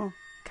you,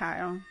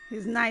 Kyle.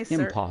 He's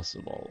nicer.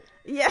 impossible.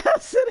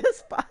 Yes, it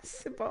is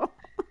possible.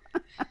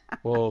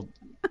 Well,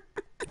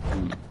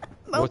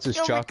 what's his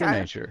kill me, chocolate Kyle.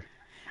 nature?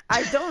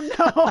 I don't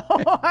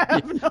know. I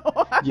have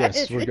no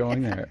Yes, we're idea.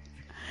 going there.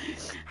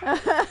 I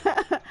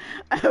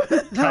have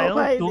no Kyle,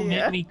 idea. don't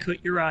make me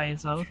cut your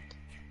eyes out.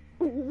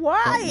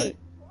 Why?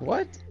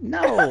 What?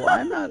 No,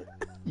 I'm not.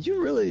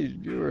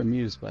 You're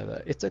amused by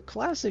that. It's a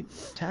classic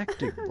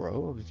tactic,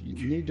 bro. If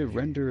you need to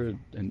render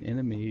an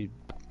enemy,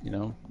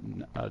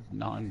 a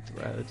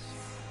non-threat,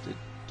 to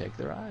take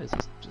their eyes.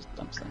 It's just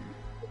I'm saying.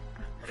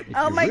 If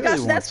Oh you my really gosh,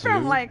 want that's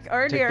from to, like take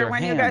earlier their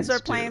when you guys were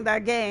hands, playing too.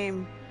 that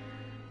game.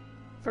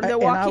 From The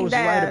And I Walking was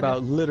Dead. right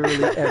about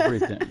literally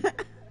everything.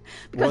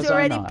 Because Was you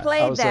already I not?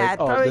 played I was that. like,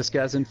 oh, Probably- this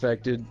guy's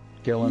infected.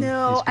 Kill him.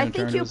 No, He's I gonna turn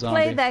think into you a zombie.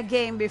 played that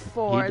game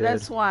before. He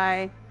That's did.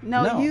 why.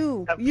 No, No.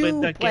 you. I've you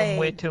played that game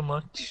way played. too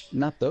much.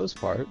 Not those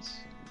parts.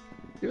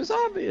 It was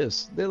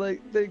obvious. They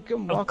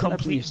come Oh, walking up and you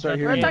complete start that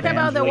hearing We're talking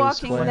about The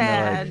evangelists Walking playing,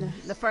 they're Dead,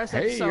 the first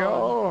Like, hey episode.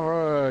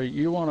 y'all,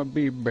 you want to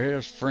be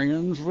best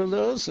friends with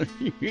us?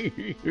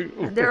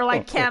 They're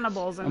like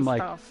cannibals and I'm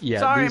like, stuff. yeah,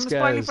 Sorry, I'm these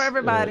spoiling guys, for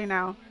everybody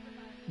now.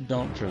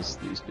 Don't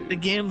trust these dudes. The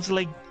game's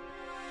like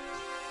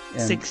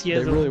And 6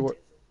 years they really old. were.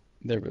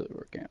 They really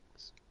were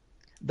cannibals.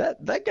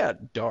 That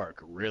got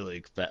dark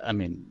really fast. I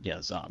mean,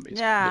 yeah, zombies.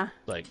 Yeah.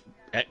 But, like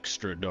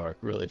extra dark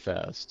really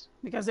fast.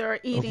 Because they were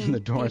eating Open the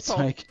door. It's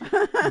people.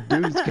 like,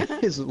 dude's got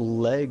his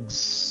legs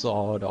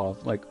sawed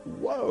off. Like,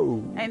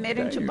 whoa. I made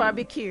him to damn.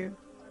 barbecue.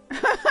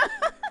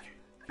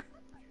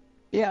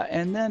 Yeah,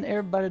 and then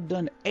everybody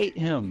done ate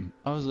him.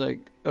 I was like,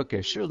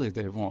 okay, surely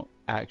they won't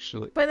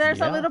actually. But there's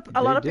Yeah,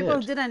 a lot of they people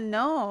who did. didn't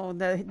know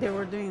that they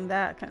were doing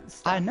that kind of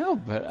stuff. I know,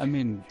 but I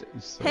mean,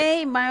 it's like,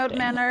 Hey, my old Damn.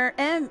 manner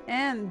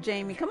and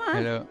Jamie, come on,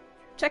 hello.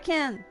 check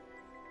in.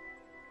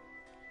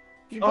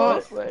 You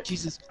Oh, both?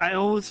 Jesus. I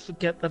always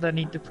forget that I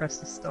need to press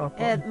the stop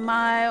button. Ed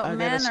Mile I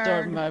gotta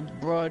start Manor. my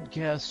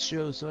broadcast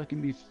show so I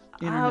can be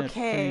internet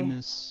Okay.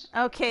 famous.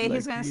 Okay,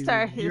 he's like gonna you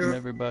start and his.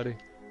 everybody.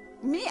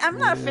 Me? I'm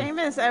not Yeah.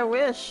 famous. I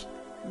wish.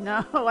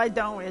 No, I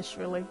don't wish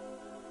really.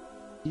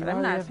 You But I'm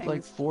already not have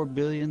like famous. 4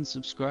 billion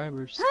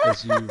subscribers,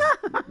 as you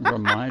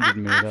reminded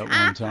me that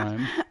one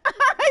time.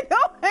 I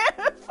don't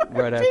have.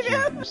 Right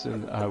after you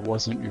said I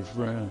wasn't your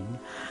friend.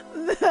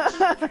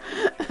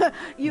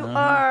 You Uh-huh.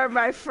 are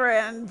my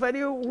friend, but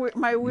you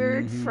my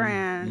weird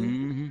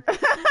friend.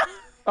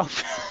 Oh.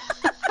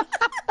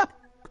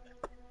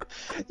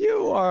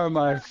 You are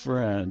my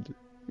friend.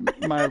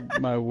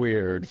 My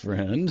weird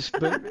friend.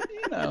 But,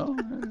 you know.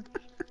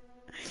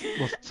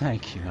 Well,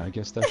 thank you. I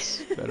guess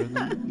that's better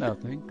than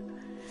nothing.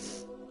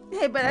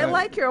 Hey, but I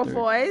like your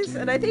voice,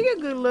 and I think you're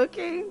good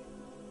looking.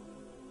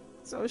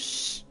 So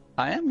shh.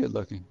 I am good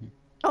looking.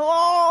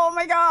 Oh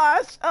my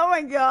gosh! Oh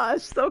my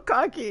gosh! So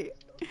cocky.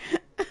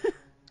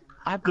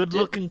 Good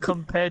looking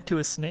compared to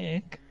a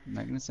snake. I'm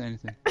not gonna say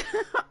anything.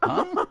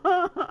 Huh?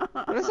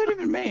 What does that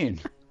even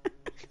mean?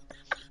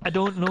 I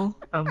don't know.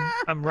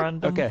 I'm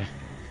random. Okay.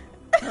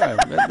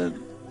 Alright,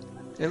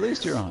 at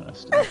least you're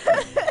honest.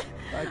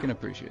 I can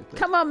appreciate that.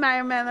 Come on,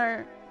 Mario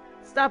Manor.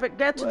 Stop it.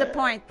 Get to the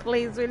point,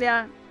 please, will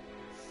ya?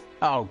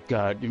 Oh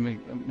god, you make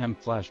I'm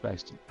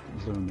flashbacks to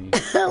Lumi.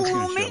 He's gonna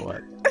Lumi? show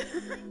up.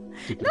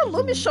 No,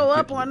 let me show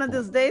up one of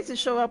these days to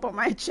show up on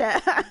my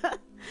chat.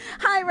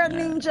 Hi, Red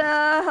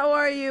Ninja. How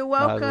are you?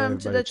 Welcome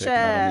to the everybody checking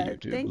out on the chat.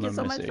 YouTube. Thank you Let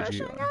so me much say for you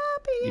showing are.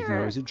 up Even though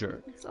here. he's a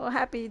jerk. So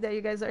happy that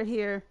you guys are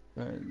here.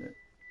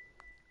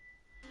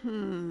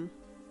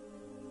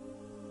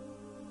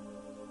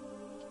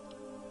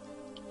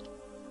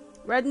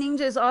 Red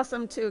Ninja is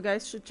awesome too.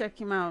 Guys should check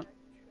him out.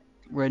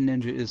 Red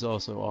Ninja is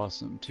also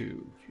awesome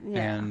too.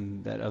 Yeah.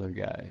 And that other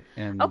guy.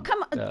 And Oh,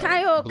 come on,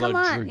 Kyle, come Blood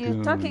on. You're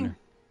Dragoon. talking.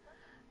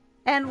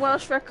 And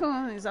Welsh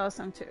Raccoon is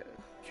awesome too.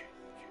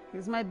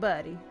 He's my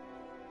buddy.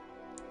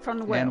 From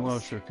the Wales. And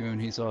Welsh Raccoon,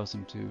 he's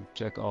awesome too.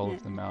 Check all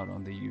of them out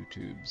on the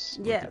YouTubes.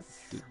 or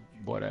Yes. the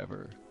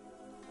whatever.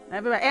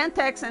 Everybody. And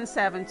Texan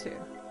 7 too.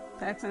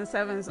 Texan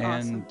 7 is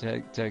awesome.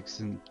 And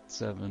Texan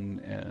 7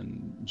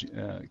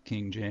 and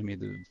King Jamie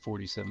the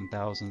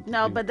 47,000th.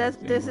 No, dude but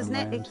from this is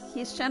Finland.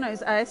 his channel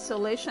is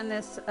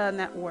Isolationist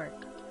Network.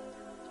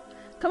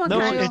 Come on, No,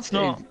 Kyle. it's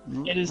not.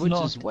 It is Which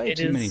not. is way It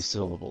too many is-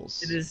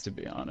 syllables, it is- to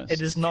be honest.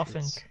 It is nothing.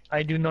 It's-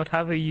 I do not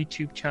have a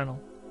YouTube channel.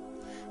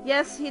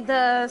 Yes, he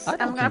does. I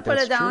don't I'm gonna think put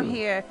it that's down true.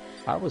 here.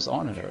 I was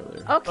on it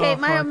earlier. Okay, Oh,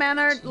 Mario fuck.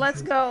 Manor,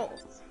 let's go.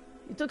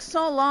 It took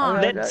so long.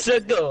 Alright. Let's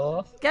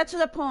go. Get to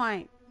the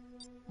point.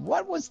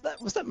 What was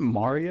that? Was that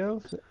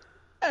Mario?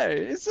 Hey,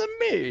 it's a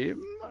me.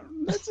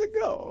 Let's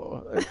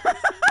go.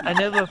 I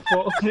never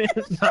thought of it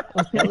that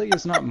way. Ellie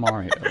is not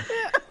Mario.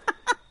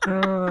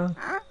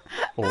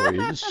 Or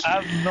is she?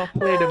 I've not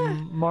played a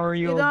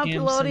Mario You don't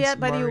game upload since yet,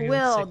 but you Mario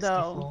will 64.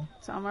 though.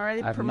 So I'm already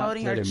I've not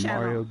promoting played her a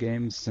channel. Mario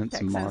game since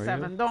Texan Mario.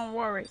 7. Don't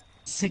worry.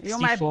 64. You're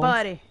my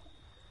buddy.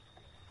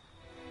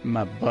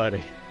 My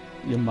buddy.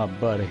 You're my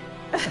buddy.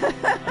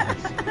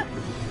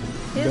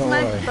 He's Don't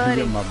my worry, buddy.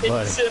 You're my buddy.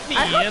 It's a me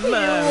I hope and you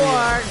Mario.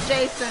 are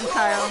Jason,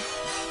 Kyle.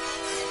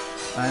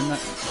 I'm not.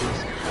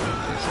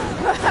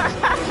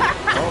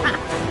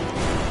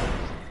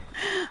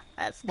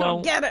 Let's go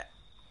Well- get it.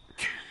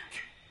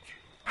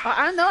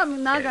 I know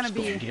I'm not gonna Let's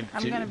be. go give it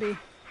I'm to gonna you. be.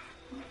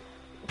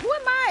 Who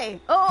am I?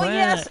 Oh Where?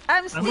 yes,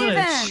 I'm I'm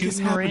gonna Steven. shoot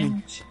in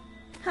range.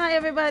 Hi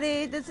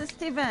everybody, this is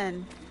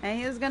Steven. And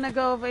he's gonna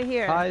go over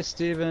here. Hi,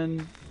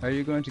 Steven. Are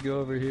you going to go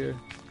over here?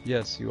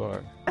 Yes, you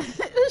are.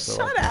 So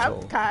Shut I up,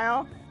 can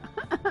Kyle.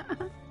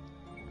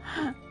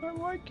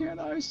 Why can't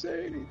I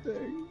say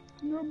anything?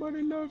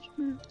 Nobody loves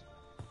me.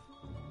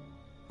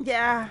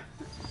 Yeah,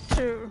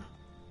 true.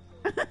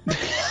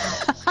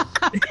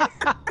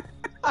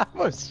 I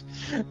was.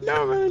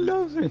 Nobody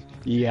loves me.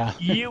 Yeah,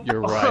 You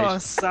you're are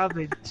right.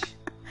 savage.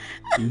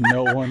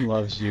 No one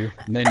loves you.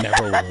 They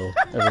never will.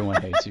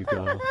 Everyone hates you,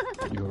 Kyle.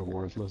 You are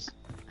worthless.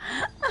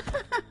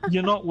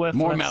 You're not worthless.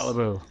 More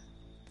Malibu.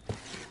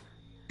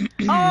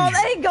 Oh,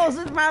 there he goes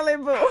with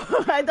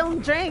Malibu. I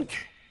don't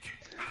drink.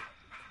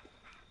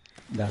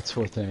 That's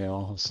what they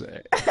all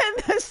say.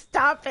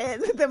 Stop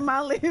it, the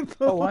Malibu.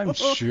 Oh, I'm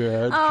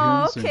sure.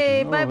 Oh,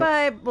 okay. Bye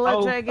bye, Blood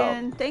Oh,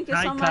 Dragon. Thank you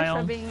Hi, so much Kyle.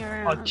 for being Oh,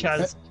 around.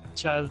 Chaz.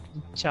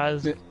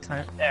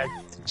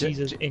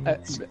 Jesus,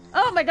 English.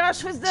 Oh my gosh,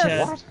 who's this?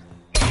 Chaz. What?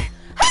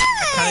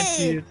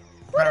 Hey!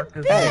 What a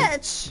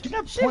bitch! Do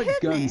not She point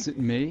hit guns me. at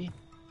me.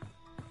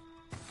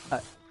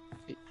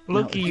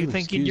 Look No, at if you you'll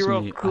thinking excuse you're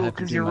all me, I cool have to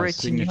because do you're my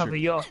rich and you have a signature-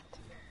 yacht.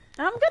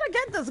 I'm gonna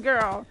get this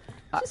girl.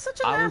 She's such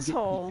an I will get-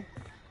 asshole.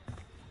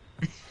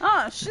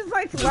 Oh, she's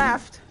like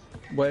left.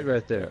 Wait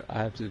right there. I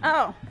have to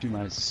Oh. do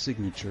my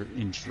signature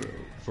intro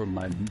for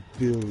my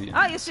billion.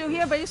 Oh, you're still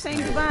here, but you're saying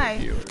goodbye.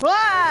 viewers.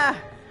 Wah!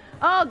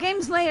 Oh,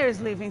 Game Slayer is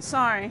leaving.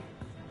 Sorry.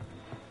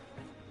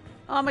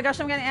 Oh my gosh,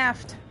 I'm getting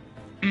effed.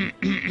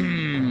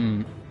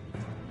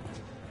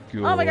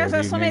 Oh my gosh,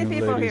 there's so many Good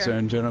people evening, ladies here.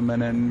 and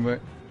gentlemen, and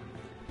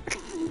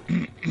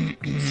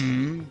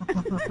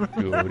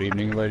Good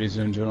evening, ladies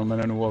and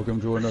gentlemen, and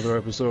welcome to another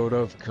episode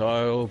of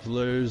Kyle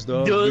Plays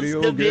the Does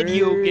Video the Game.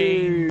 video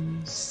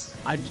games.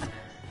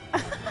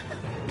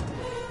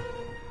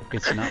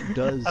 It's not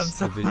does I'm the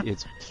sorry. video,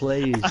 it's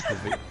plays the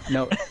video.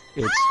 No,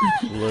 it's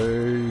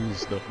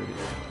plays the video.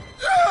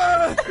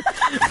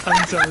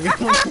 I'm sorry. You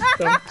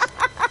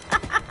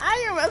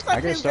must I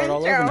have gotta been start all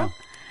over intro. now.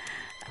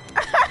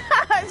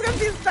 It's gonna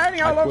be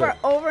starting all I over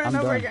quit. and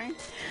I'm over done. again.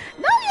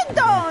 No, you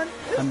don't.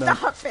 I'm done.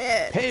 Stop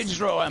it.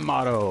 Pedro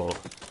Amato.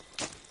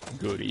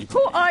 Good evening.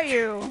 Who are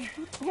you?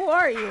 Who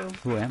are you?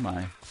 Who am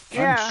I?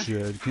 Yeah. I'm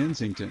Shed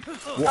Kensington.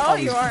 Oh, Well,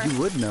 you are. You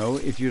would know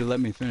if you'd let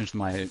me finish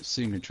my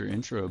signature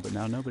intro, but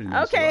now nobody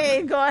knows. who I Okay,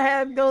 am. go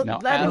ahead. Go. Now,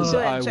 Let him as do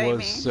I it, Jamie.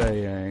 was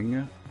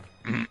saying,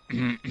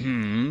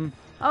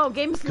 Oh,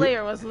 Game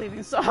Slayer was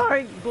leaving.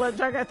 Sorry, Blood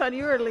Drag. I thought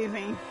you were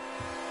leaving.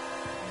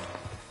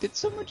 did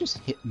someone just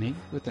hit me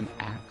with an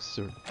axe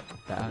or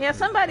bat? Yeah, or-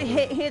 somebody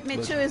or- hit me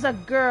too. It's a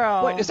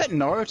girl. Wait, is that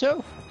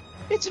Naruto?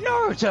 It's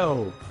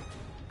Naruto.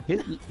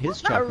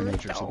 His chakra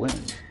nature's a Naruto.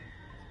 wind.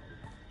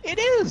 It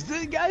is.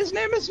 The guy's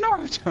name is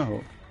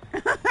Naruto.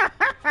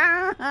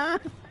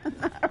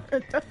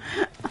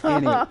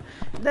 Anyway.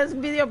 Let's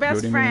be your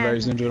best Good evening, friend.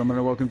 ladies and gentlemen,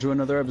 and welcome to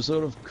another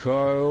episode of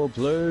Kyle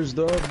Plays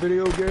the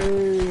Video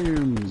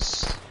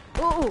Games.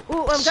 Ooh,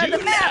 I've got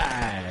the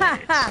map. Ha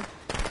ha.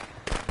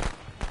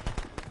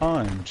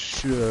 I'm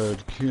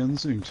Shed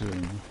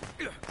Kensington.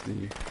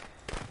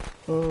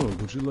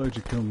 Would you like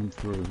to come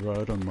for a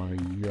ride on my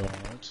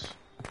yacht?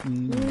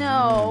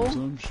 No. Yes,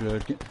 I'm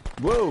Shed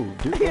Whoa,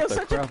 dude, You're what the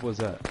such a- crap was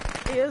that?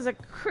 He is a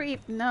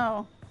creep.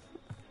 No.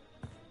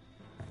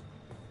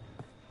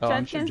 Oh,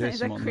 I'm Shed sure Kensington is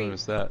Jason a won't creep.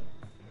 notice that.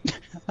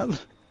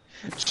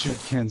 Shed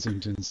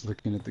Kensington's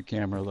looking at the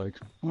camera like,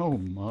 oh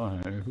my,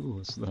 who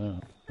was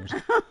that?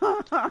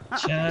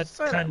 Chad,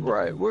 can't,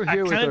 Right, we're I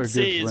here with can't our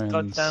say good his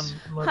friends. goddamn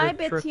mother Hi,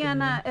 trucking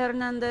Betiana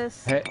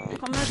Hernandez. Hey,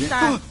 ¿Cómo Jim-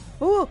 estás?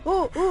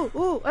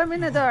 Ooh, I'm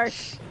in the dark.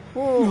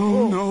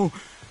 No, no.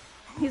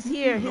 He's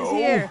here, he's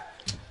here.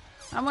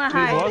 I'm gonna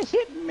hide. What?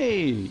 Hit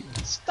me!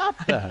 Stop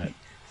that!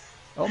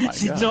 Oh my I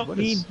did god, not what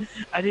mean. is...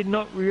 I did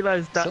not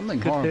realize that Something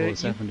could horrible hurt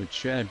has you. happened to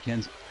Chad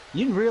Kens.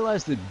 You didn't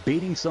realize that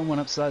beating someone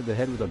upside the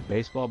head with a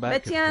baseball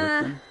bat could hurt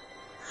Betiana. them?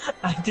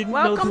 I didn't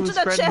know there Welcome to was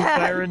the friendly chat,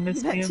 fire in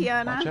this game. Watch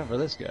Betiana. out for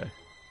this guy.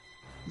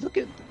 Look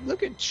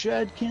at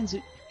Chad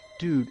Kensington.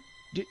 Dude,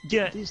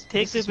 Yeah,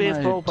 take the is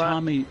baseball my bat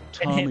Tommy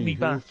and hit me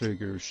back.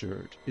 Hilfiger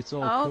shirt. It's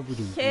all covered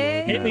in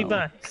Okay. blood Hit me now.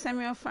 back.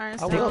 Samuel Pick up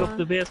Firestone.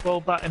 the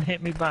baseball bat and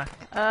hit me back.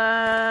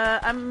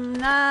 I'm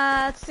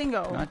not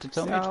single. Not to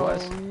tell me so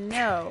twice.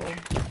 No.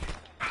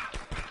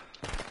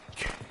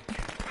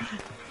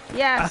 I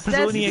Yes, was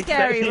that's only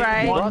scary, expecting You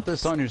right? one. brought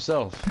this on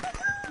yourself.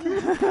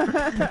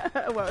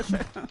 Well, sure.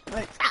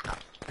 Like, ow.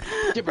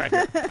 Get back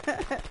here.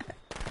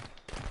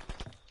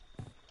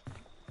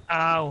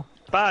 Ow.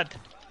 Bad.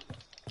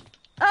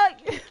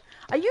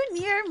 Are you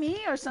near me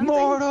or something?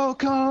 Mortal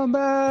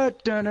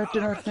Kombat!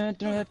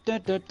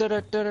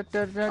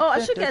 Oh, I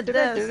should get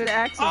this. The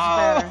axe is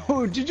better.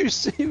 Oh, did you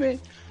see me?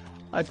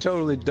 I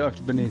totally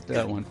ducked beneath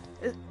that one.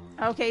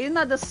 Okay, you're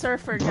not the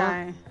surfer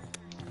guy.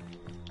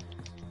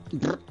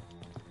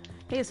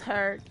 He's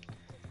hurt.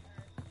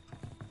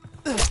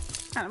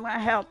 I'm gonna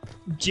help.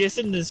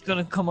 Jason is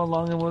gonna come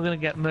along and we're gonna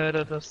get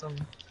murdered or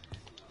something.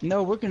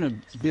 No, we're gonna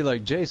be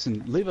like,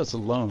 Jason, leave us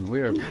alone.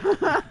 We are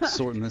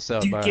sorting this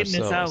out Dude, by getting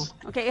this ourselves.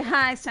 out. Okay,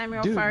 hi,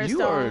 Samuel Dude, Firestone.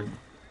 you are...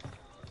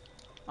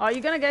 Oh,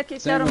 you're gonna get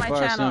kicked out of my Samuel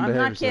channel. Firestone, I'm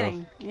not behave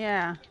kidding.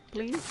 Yeah,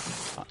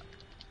 please.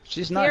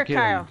 She's not Here,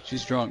 kidding. Kyle.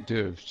 She's drunk,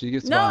 too. She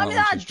gets No, I'm violent when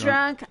not she's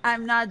drunk. drunk.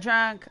 I'm not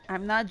drunk.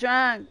 I'm not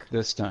drunk.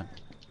 This time.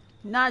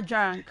 Not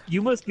drunk.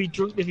 You must be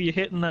drunk if you're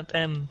hitting that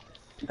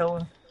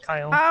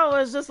Kyle. I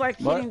was just like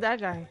What? hitting that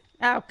guy.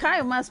 Oh,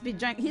 Kyle must be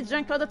drunk. He's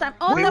drunk all the time.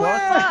 Oh, Wait, no,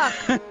 what?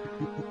 fuck!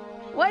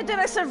 Why did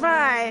I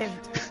survive?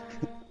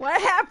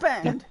 What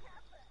happened?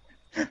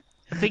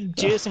 I think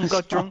Jason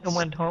got drunk and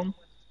went home.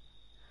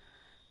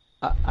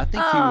 I think he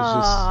was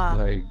Aw, just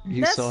like,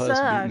 he that saw us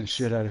beating the sucks.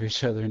 shit out of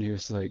each other and he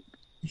was like,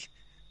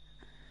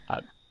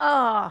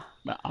 Oh,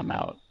 I'm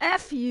out.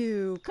 F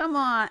you. Come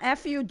on.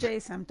 F you,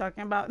 Jason. I'm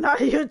talking about.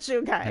 Not you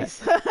two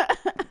guys.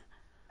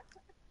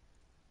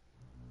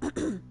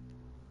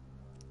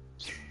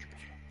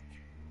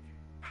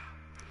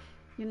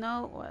 You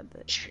know what?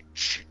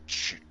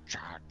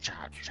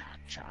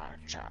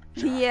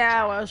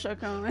 Yeah, well, sure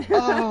come.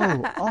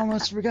 Oh,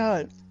 almost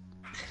forgot.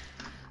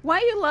 Why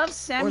you love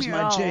Samuel? Where's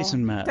my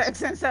Jason mask?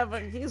 Texan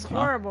Seven. He's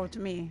horrible to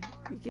me.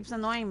 He keeps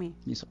annoying me.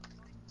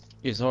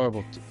 He's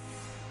horrible.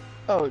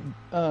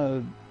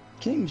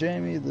 King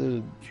Jamie,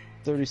 the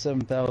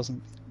 37,000th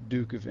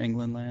Duke of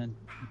England land,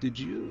 did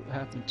you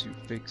happen to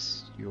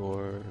fix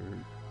your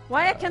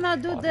Why I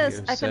cannot do audio this?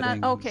 I cannot.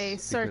 settings? Okay,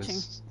 searching.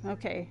 Because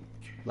Okay.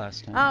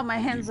 last time Oh, my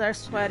hands are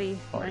sweaty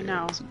right audio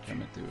now. wasn't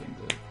coming through in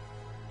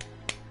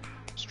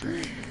the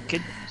stream.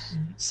 Could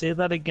say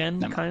that again,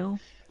 Never Kyle?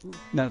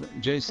 Now,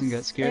 Jason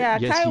got scared. Yeah,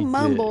 Yes, Kyle he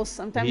mumbles. did.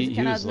 Sometimes He you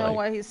cannot was know like,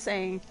 what he's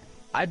saying.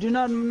 I do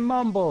not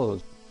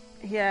mumble.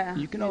 Yeah.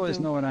 You can always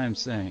do. know what I'm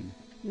saying.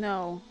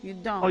 No, you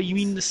don't. Oh, you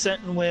mean the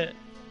setting where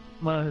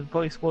my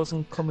voice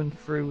wasn't coming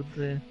through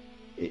the.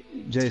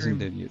 Jason Stream.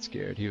 didn't get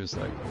scared. He was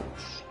like,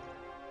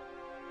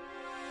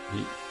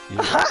 he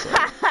was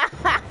like,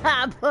 Blood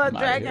I'm outta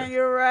Dragon, here.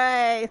 you're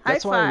right.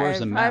 That's High why five. he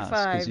wears a mask,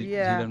 High because five. he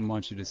Yeah. doesn't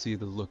want you to see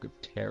the look of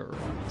terror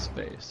on his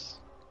face.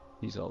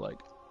 He's all like,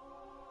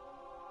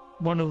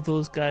 One of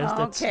those guys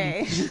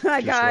Okay, that's.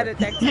 I got right. it.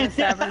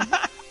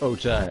 X7. oh,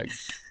 tag.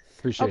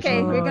 Appreciate Okay,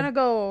 you. we're gonna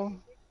go.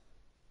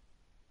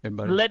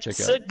 Everybody Let's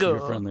check out go.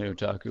 Your Friendly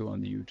Otaku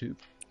on the YouTube.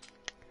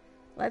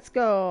 Let's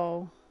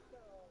go.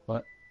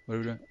 What? What are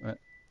we doing? What?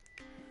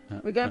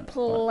 We're gonna what?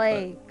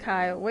 play.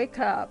 Kyle, wake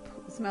up.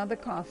 Smell the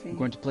coffee. I'm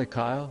going to play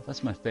Kyle?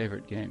 That's my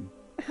favorite game.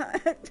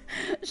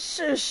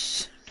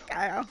 Shush,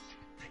 Kyle.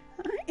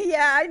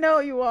 Yeah, I know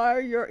you are.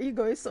 Your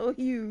ego is so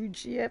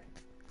huge. Yep.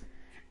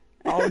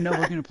 Oh no,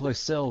 we're gonna play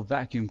Cell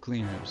Vacuum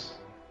Cleaners.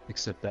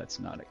 Except that's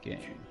not a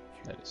game.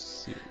 That is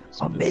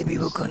serious. Or maybe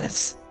we're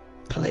business.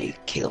 gonna play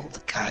Kill the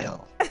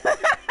Kyle.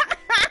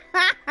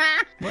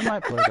 We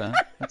might play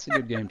that. That's a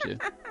good game too.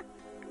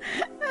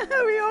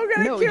 We all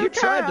gonna No, kill you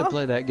tried Kyle. to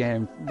play that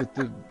game with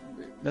the.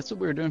 That's what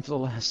we were doing for the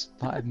last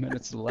 5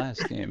 minutes of the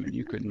last game, and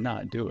you could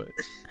not do it.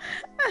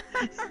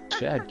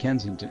 Chad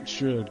Kensington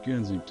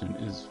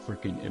is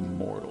freaking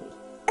immortal.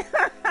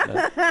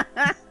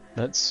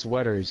 That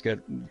sweater he's got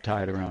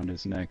tied around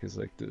his neck is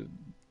like the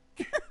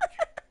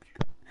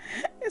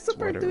It's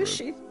super sweater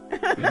douchey.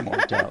 of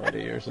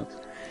immortality or something.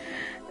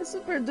 It's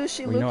super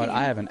douchey Well, looking. you know what?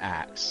 I have an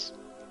axe.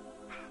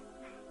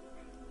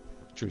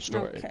 True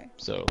story. Okay.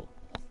 So.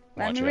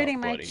 I'm watch reading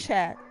out, my buddy.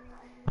 chat.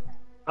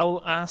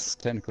 I'll ask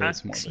Technically,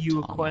 it's more of you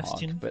a tomahawk,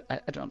 question. but I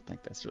don't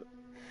think that's what.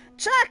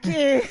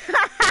 Chucky!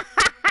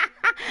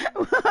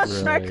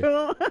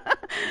 Shaku!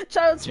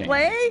 Child's James.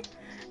 Play?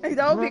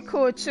 That would be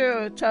cool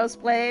too. Child's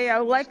Play. I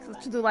would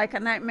like to do like a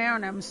Nightmare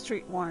on Elm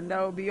Street one.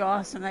 That would be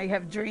awesome. I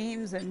have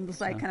dreams and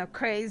it's like kind of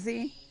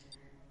crazy.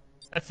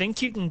 I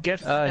think you can get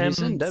He's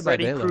in Dead by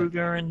Freddy Daylight.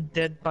 Krueger and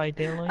Dead by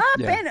Daylight. Ah,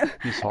 Yeah,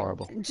 he's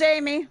horrible.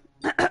 Jamie.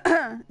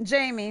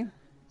 Jamie.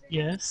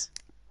 Yes.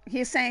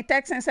 He's saying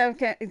text and stuff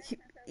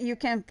you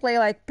can play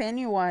like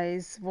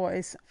Pennywise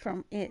voice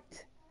from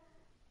It.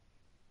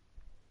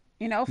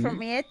 You know,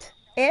 from It.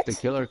 It. The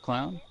Killer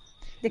Clown.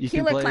 The You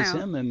Killer can play as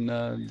Clown. him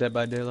in Dead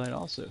by Daylight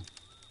also.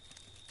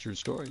 True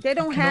story. They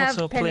don't You can have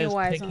also play as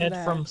Pennywise on Pighead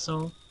that. from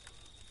Saw.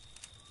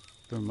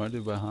 From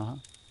Murder by Haha.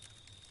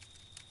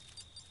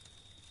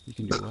 You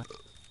can do what?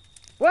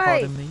 Wait!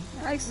 Pardon me.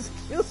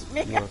 Excuse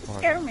me, You are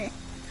scare me.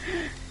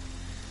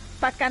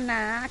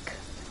 Pakanak.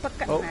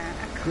 Oh,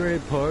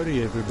 great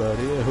party,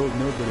 everybody. I hope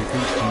nobody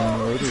comes to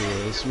murder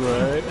us,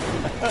 right?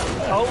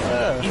 Oh,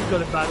 he's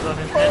got it back on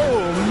his head. Oh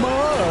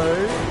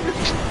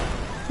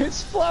my!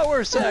 It's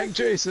Flour Sack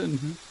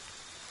Jason!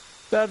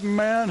 That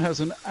man has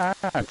an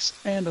axe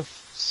and a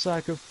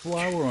sack of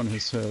flour on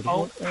his head.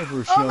 Oh.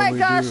 Whatever shall Oh my we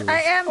gosh, do?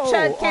 I am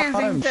Chad I'm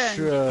Kensington.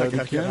 Chad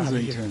gotta get out of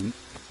here. Kensington.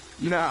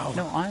 Now.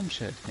 No, I'm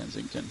Chad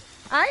Kensington.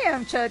 I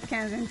am Chad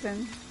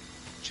Kensington.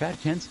 Chad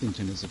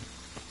Kensington has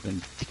been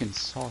taking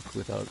sock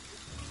without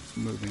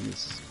moving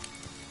his.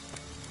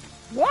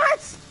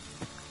 What?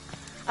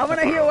 I want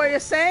to hear what you're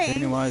saying.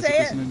 Pennywise Say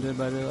isn't it. in Dead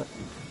by Daylight.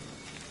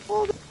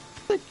 Well,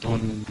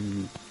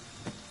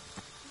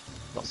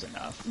 close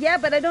enough. Yeah,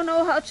 but I don't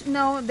know how to.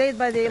 No, Dead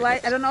by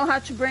Daylight. I don't know how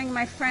to bring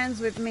my friends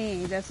with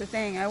me. That's the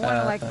thing. I want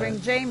to like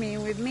bring Jamie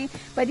with me,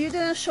 but you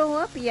didn't show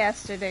up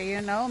yesterday.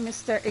 You know,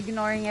 Mr.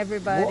 Ignoring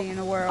everybody Well, in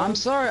the world. I'm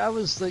sorry, I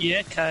was like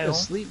Yeah, Kyle.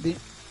 asleep.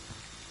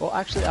 Well,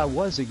 actually, I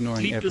was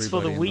ignoring Sleep is for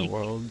everybody the in weak. the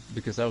world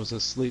because I was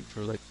asleep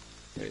for like.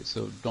 Okay,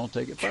 so don't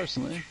take it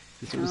personally.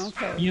 'Cause it was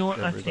Okay. You know what?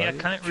 Actually, I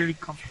everybody. can't really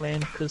complain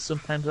because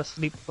sometimes I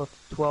sleep for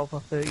 12 or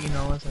 13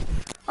 hours.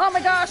 Oh my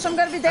gosh, I'm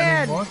gonna be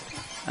dead. Anymore.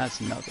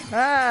 That's nothing.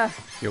 Ah,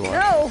 You are.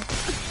 no.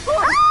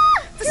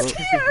 Ah, the Well-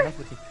 scare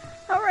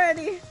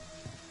already.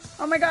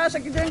 Oh my gosh, I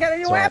didn't get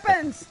any So I-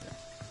 weapons.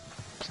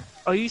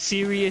 Are you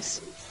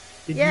serious?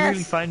 Did Yes. you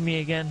really find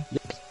me again?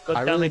 God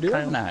I damn really it, do Kyle.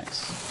 have an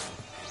axe.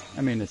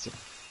 I mean, it's a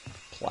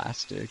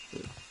plastic,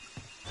 but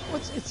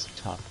it's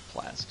tough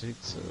plastic,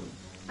 so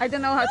I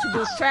don't know how to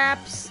do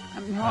traps.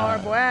 I'm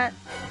horrible at.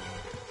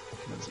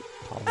 what's it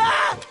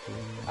Ah!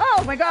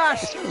 Oh my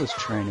gosh. It's one of those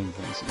training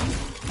things.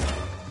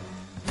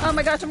 Oh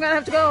my gosh, I'm gonna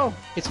have to go.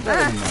 It's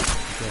better than that.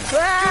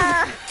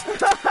 Ah!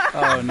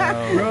 Oh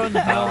no. Run,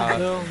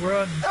 no,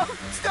 run.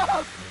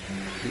 Stop.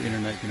 The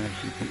internet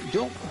connection.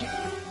 Don't.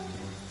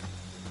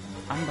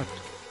 I'm about to.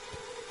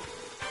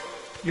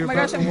 You're Oh my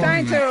gosh, about I'm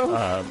trying to.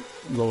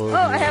 Lower. Oh,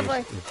 I have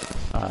like. If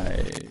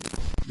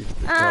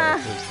the Ah.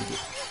 product was to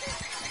get-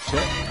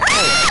 Check.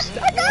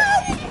 No!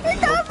 He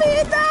got me!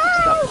 No!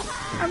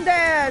 I'm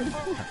dead.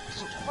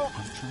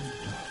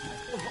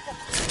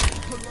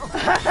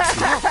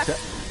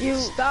 You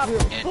Stop.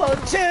 Flow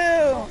 2!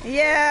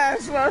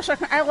 Yes!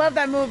 I love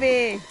that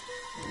movie.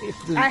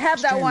 If the I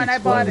have that stream one, I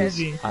bought it.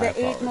 explodes, I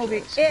The 8 movie.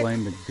 apologize.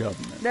 Blame the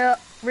government The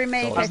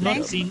remake, Oh, I I've not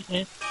think. seen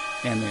it.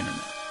 and the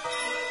internet.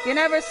 You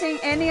never seen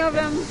any of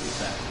them?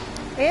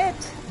 It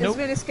is Nope.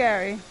 really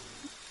scary.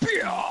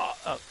 Oh,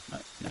 no.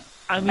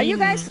 I mean, Are you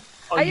guys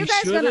are you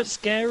guys sure gonna- it's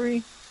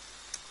scary?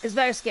 It's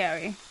very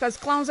scary because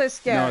clowns are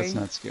scary. No, it's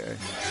not scary.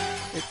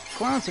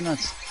 Clowns are not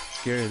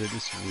scary. They're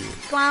just weird.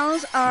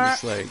 Clowns are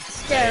Just like,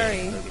 scary.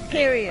 hey, look at me,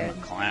 Period. I'm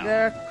a clown.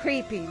 They're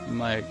creepy. I'm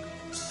like,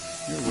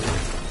 you're weird.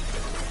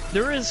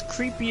 They're as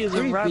creepy as a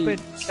Creepy.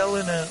 rabbit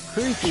killing a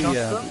Creepy, yeah,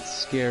 shotgun. but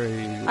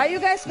scary. Are you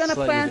guys gonna It's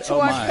like, plan to oh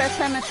watch my. Pet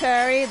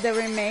Cemetery, the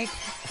remake?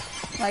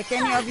 Like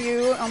any of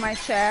you on my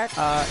chat?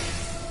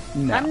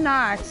 No. I'm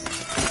not.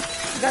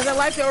 Because I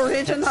like the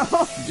original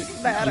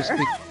better. Just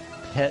the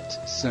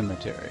Pet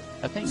Cemetery.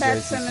 I think Pet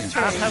Jason's seen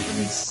Cemetery. I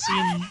haven't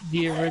seen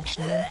the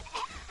original.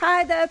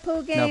 Hi,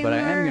 Deadpool Gamer. No, but I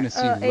am going to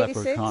see 86.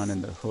 Leprechaun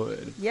in the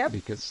Hood. Yep.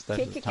 Because that's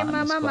Kick, a kick,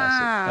 timeless ma, ma,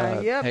 classic.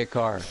 ma. Yep. Hey,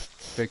 car,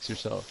 fix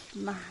yourself.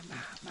 Ma, ma,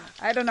 ma.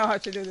 I don't know how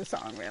to do the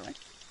song, really.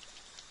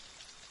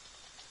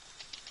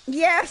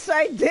 Yes,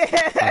 I did.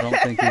 I don't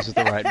think these are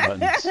the right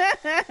buttons.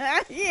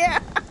 Yeah.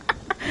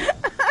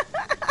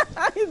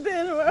 I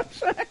did,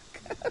 Rorschach.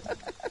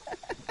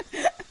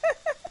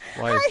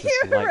 Why is this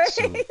Hi, light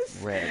so Race.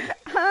 red?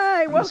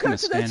 Hi, I'm just welcome gonna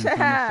to the stand in front of the chat.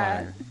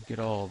 fire, get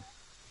all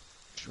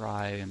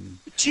dry and...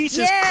 Jesus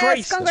Yes,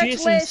 Christ! Jason's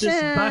congratulations.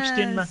 just bashed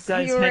in that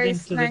guy's You head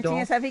raised into the door.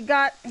 19. Have he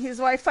got his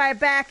Wi-Fi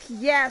back?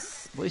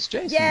 Yes. Well, he's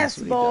Jason. Yes,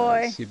 That's what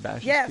boy. He does. He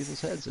bashes Yes.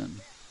 people's heads in.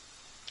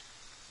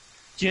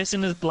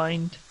 Jason is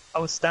blind. I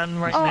was standing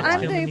right Oh, next to I'm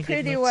him when doing he did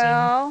pretty that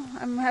well.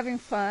 I'm having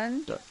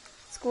fun. Duh.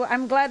 It's cool.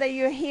 I'm glad that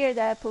you're here,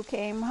 Deadpool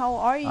Game. How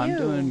are you? I'm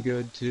doing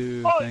good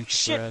too. Oh, Thanks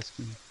shit. for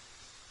asking. scene.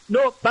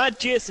 No, bad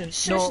Jason.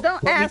 Shush, no, don't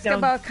put me ask down.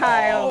 about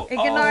Kyle. Oh,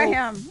 Ignore oh.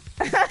 him.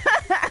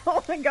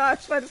 Oh my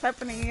gosh, what is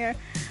happening here?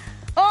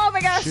 Oh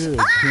my gosh! Shit,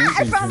 I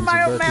found Kensington's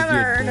Mario about to get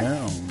Manard.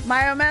 down.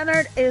 Mario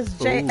Manard is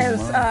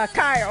my.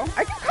 Kyle.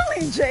 I can call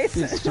him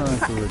Jason. It's time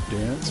for a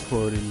dance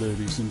party,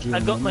 ladies and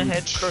gentlemen. got my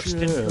head crushed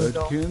into a Chad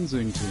doll.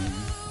 Kensington.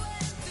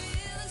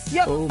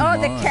 Yo, Oh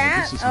the my,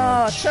 cat. this is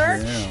my Oh,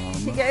 church. jam.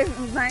 He gave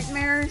him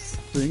nightmares.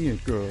 Sing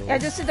it, girl. Yeah,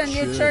 just see the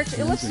new Chad church.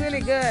 It looks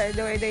really Kensington. good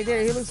the way they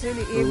did it. He looks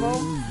really evil.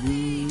 Oh,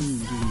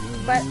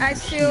 yeah, But I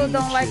still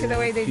don't like it the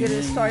way they did the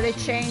Chad story. They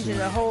changed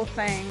the whole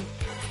thing.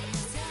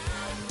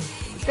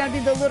 It's gonna be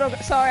the little.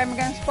 Sorry, I'm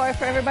gonna spoil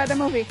for everybody the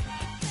movie.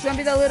 It's gonna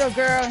be the little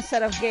girl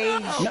instead of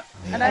Gage. No.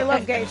 And I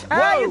love Gage.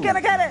 Ah, you're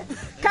gonna get it.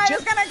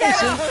 Kyle's gonna get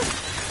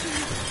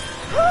it.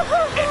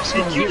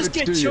 Did you give just it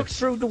get to you. chucked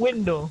through the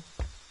window?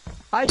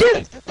 I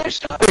did.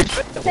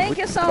 Thank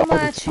you so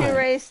much,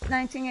 Erased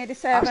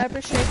 1987. I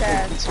appreciate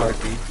that. It's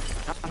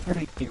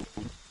heartbeat.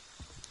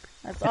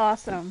 That's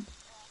awesome.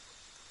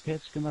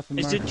 Kids come up and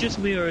Is murder. it just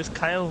me or is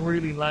Kyle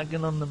really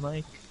lagging on the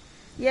mic?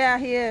 Yeah,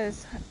 he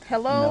is.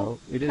 Hello, No,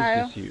 it is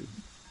Kyle. just you.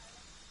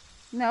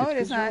 No, it's it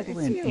is not. 'cause It's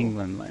you're in you.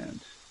 England land.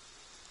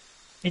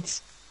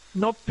 It's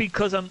not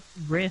because I'm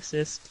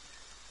racist.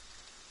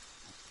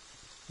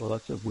 Well,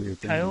 that's a weird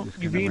thing. Kyle, just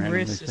you're kinda being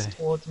randomly racist say.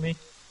 towards me.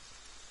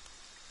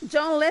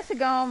 John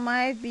Lithgow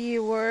might be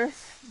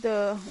worth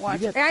the watch.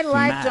 get I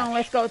like smashed. John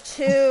Lithgow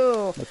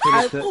too. That's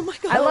what it said. Oh my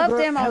god. I loved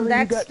Ellie, him on you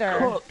got Dexter,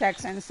 cooked.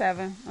 Tex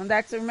 7. On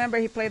Dexter, remember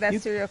he played that You-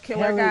 serial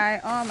killer Ellie-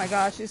 guy? Oh my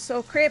gosh, he's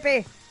so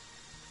creepy.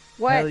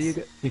 What? Hell, you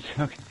got, it's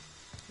okay.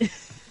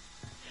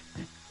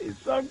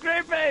 It's so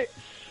creepy.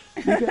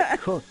 You got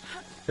cooked,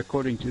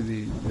 according to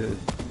the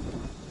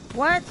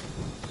What?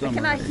 I summary.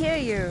 cannot hear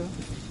you.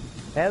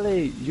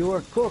 Ellie, you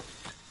are cooked.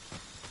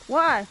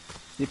 What?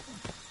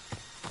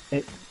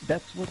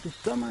 That's what the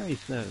summary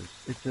says.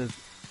 It says,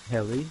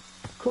 Ellie,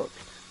 cooked.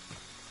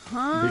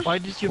 Huh? Why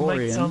does your mic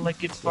Victorian sound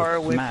like it's far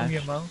away smash. from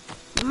your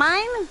mouth?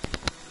 Mine?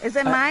 Is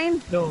it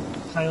mine? No,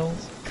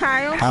 Kyle's.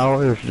 Kyle? How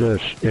is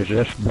this? Is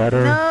this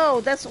better?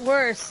 No, that's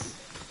worse.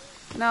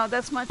 No,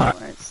 that's much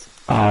worse. Is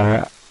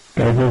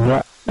it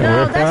what?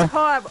 No, is it that's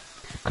horrible.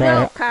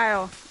 No,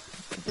 Kyle.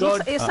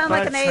 God, You sound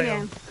like an bad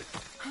alien.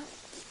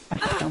 I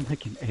sound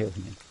like an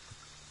alien.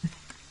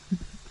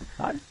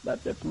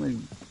 That definitely...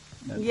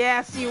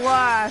 Yes, he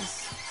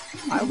was.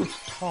 I was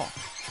taught.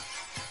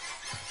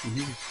 And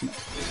he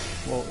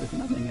was, well, if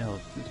nothing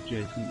else, this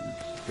Jason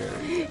is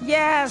very...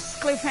 Yes,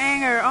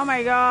 Cliffhanger. Oh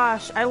my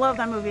gosh. I love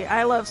that movie.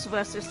 I love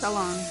Sylvester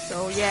Stallone.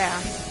 So, yeah.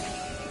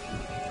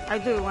 I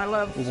do. I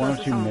love Well, why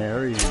don't Sylvester you Stallone.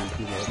 marry him if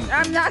you love him?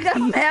 I'm not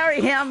gonna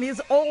marry him. He's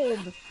old.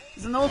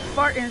 He's an old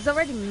fart, and he's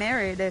already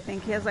married. I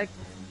think he has like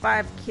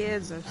 5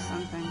 kids or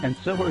something. And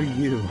so are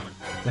you.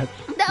 That's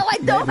No, I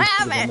don't maybe have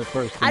should've been it. the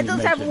first thing I you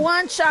just have mentioned.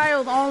 one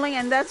child only,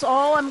 and that's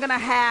all I'm gonna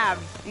have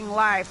in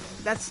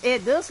life. That's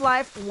it. This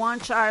life, one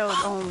child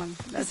only.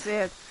 That's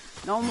it.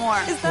 No more.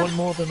 Is that, One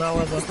more than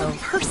ours, I is that a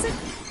have. person?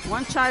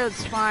 One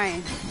child's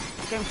fine.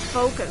 I can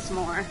focus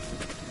more.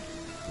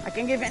 I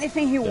can give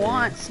anything he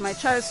wants. My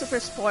child is super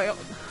spoiled.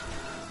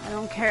 I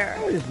don't care.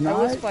 No, he's I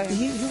will not. spoil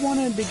him. You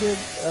wanted to get,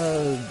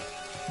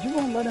 you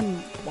won't let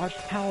him watch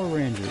Power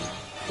Rangers.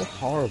 That's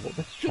horrible.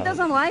 That's He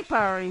doesn't like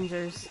Power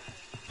Rangers.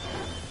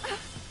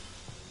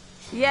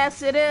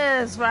 Yes, it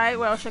is, right?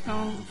 Well,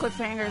 Chicken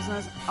Cliffhangers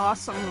and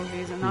awesome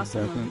movies and He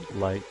awesome movies. doesn't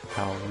like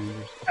Power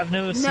Rangers. I've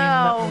never seen No.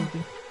 that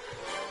movie.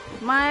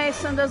 My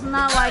son does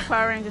not like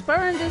Power Rangers. Power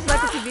Rangers is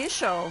like a TV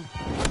show.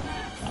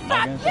 I'm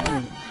not gonna say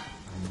it.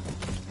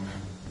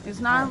 It's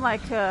not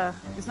like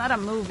it's not a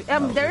movie.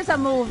 There's a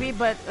movie,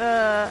 but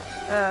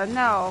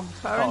no,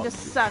 Power Rangers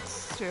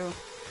sucks too.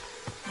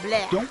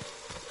 Blah. Don't.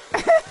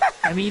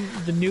 I mean,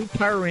 the new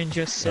Power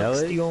Rangers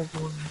sucks. Really? The old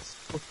ones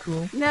were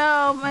cool.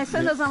 No, my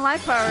son doesn't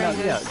like Power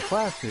Rangers. Yeah,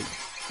 classic.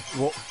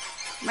 Well,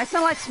 My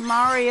son likes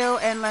Mario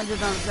and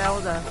Legend of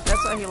Zelda.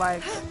 That's what he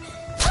likes.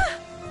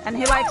 And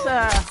he likes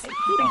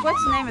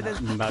what's the name of this?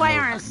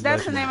 Clarence.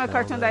 That's the name of the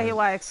cartoon that he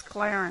likes.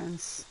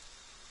 Clarence.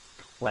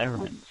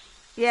 Clarence.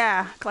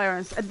 Yeah,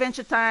 Clarence.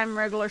 Adventure Time,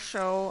 regular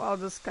show, all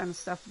this kind of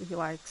stuff that he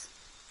likes.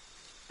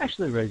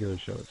 Actually, regular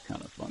show is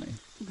kind of funny.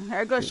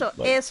 Regular show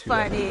Like is 2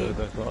 funny. episodes,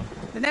 I thought.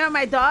 The name of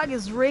my dog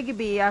is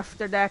Rigby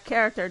after that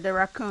character, the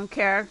raccoon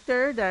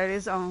character that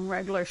is on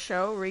regular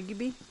show,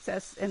 Rigby.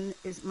 Says, and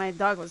my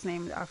dog was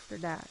named after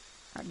that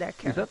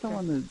character. Is that the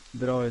one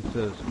that always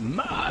says,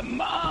 "My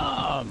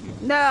mom"?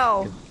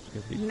 No.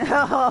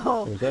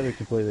 No. Or is that a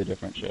completely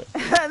different show?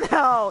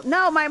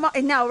 No, my mom.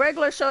 No,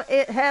 regular show.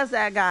 It has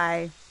that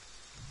guy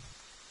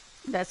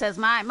that says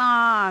my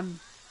mom.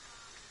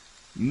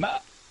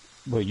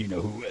 Well, you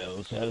know who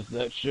else has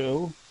that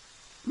show?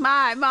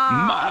 My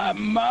mom. My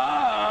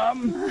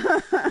mom.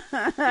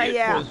 It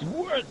Yeah. was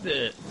worth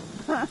it.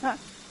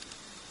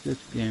 This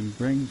game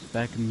brings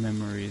back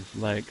memories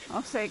like.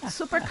 I'll say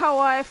Super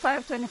Kawaii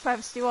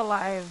 525 still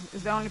alive.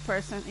 Is the only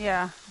person.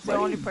 Yeah, the What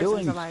only are you person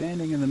doing alive.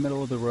 standing in the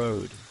middle of the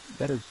road?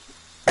 That is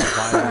a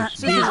violation.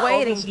 She's He's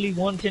waiting. obviously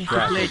wanting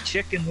to play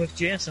chicken with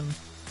Jason.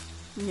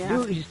 Yeah.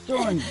 Dude, he's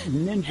throwing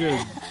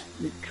ninja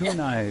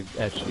kunai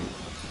at you.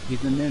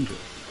 He's a ninja.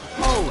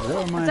 Oh,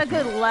 that reminds It's a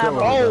good me. level.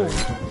 So,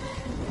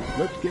 Oh.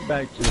 let's get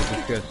back to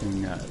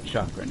discussing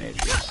chakra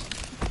natures.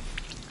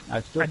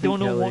 I still I think don't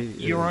know what Kelly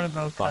you're is on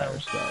about, fire Kyle.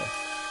 star.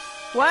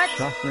 What?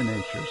 Chakra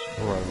natures,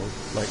 bro.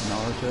 Like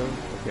Naruto,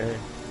 okay?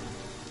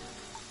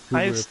 Who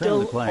I've we're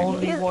still apparently playing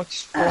only with.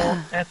 watched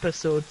 4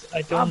 episodes.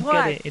 I don't what?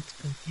 get it. It's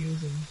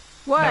confusing.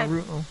 What?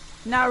 Naruto.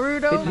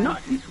 Naruto. It's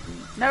not.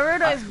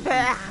 Naruto is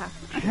bad.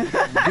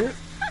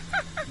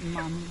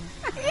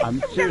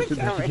 I'm seriously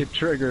about to get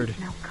triggered.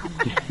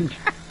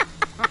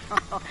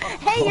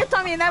 Hey, you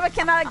told me you never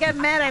cannot get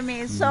mad at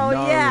me, so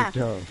yeah,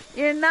 Naruto.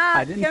 you're not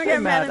I didn't gonna say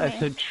get mad mad, at I me.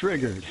 said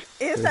triggered. You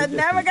There's a said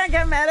never difference. gonna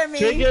get mad at me.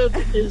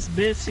 Triggered is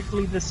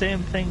basically the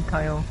same thing,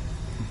 Kyle.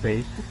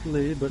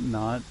 Basically, but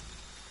not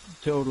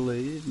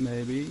totally,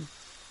 maybe.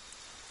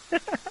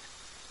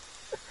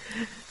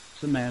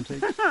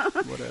 Semantics,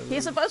 whatever.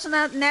 He's supposed to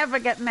not never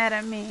get mad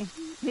at me.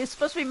 He's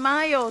supposed to be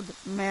mild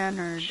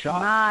mannered.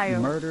 Shot,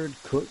 Mild. murdered,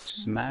 cooked,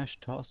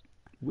 smashed, tossed.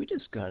 We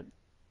just got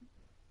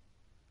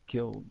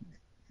killed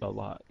a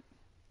lot.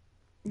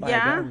 By a guy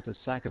Yeah. with a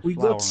sack of We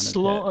flour on got his head.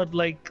 slaughtered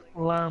like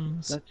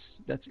lambs.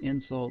 That's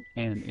insult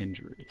and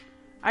injury.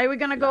 Are we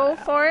gonna go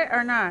for it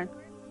or not?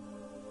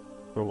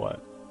 For what?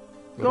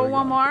 What Go are we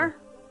one going more. for?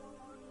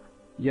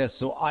 Yes,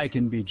 so I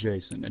can be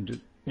Jason and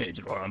just.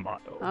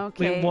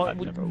 Okay. Wait, what I've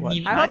would never watched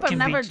you it. I hope not I'm can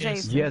be never Jason?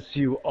 Jason. Yes,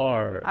 you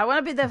are. I want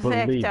to be the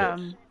Believe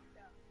victim.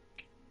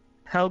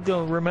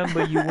 Helga,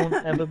 remember you won't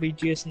ever be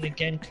Jason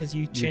again because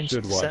you changed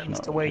should the watch sentence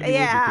Naruto. the way you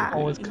Yeah. would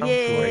always come Yeah.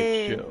 to it.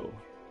 Great show.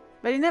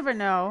 But you never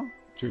know.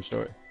 True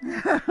story.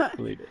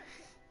 Believe it.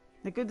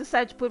 They could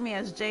decide to put me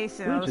as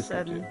Jason We all of a just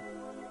have sudden. to.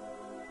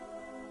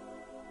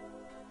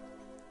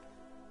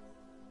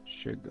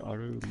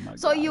 Shigaru, my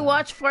So you God.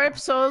 watch 4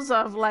 episodes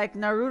of like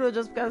Naruto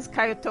just because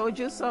Kyle told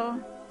you so?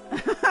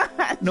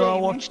 No, I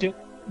Jamie. watched it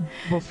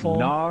before.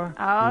 Naruto.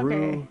 Oh,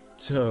 okay.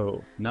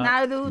 Not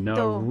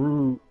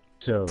Naruto.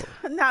 Naruto.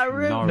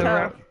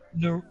 Naruto.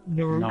 Naruto.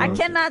 I Naruto.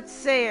 cannot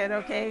say it,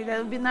 okay? That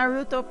would be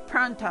Naruto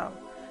Pronto.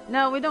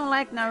 No, we don't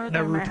like Naruto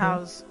in my Naruto.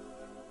 house.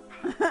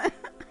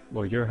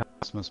 Well, your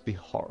house must be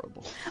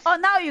horrible. Oh,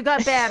 now you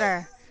got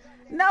better.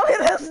 No,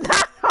 it is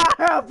not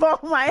horrible,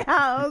 my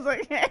house,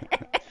 okay?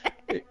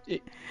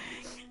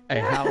 A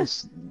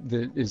house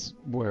that is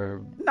where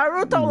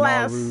Naruto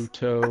less.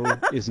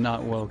 Naruto is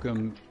not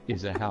welcome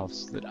is a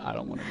house that I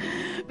don't want to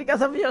be.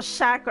 Because of your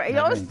chakra. You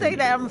Have always anything say to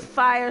that do I'm with it.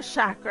 fire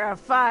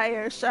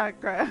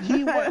chakra.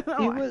 He was. I don't know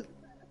He why. was.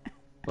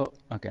 Well,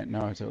 okay,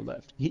 Naruto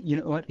left. You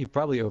know what? He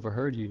probably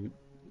overheard you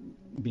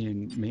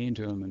being mean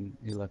to him, and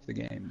he left the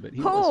game. But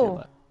he was Who?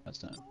 here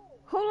last time.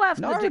 Who left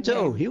the Naruto.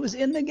 game? He was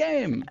in the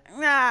game.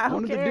 Nah, who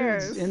One of the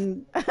cares? dudes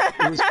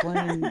who was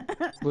playing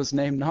was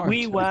named Naruto.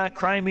 We were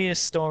Crimea's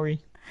story.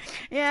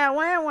 Yeah,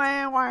 wah.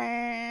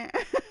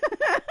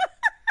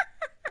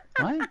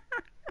 What?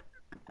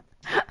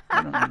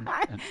 I don't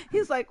understand.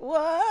 He's like,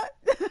 what?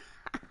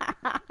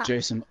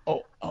 Jason.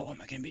 Oh, I'm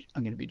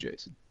gonna be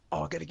Jason.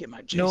 Oh, I gotta get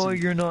my Jason. No,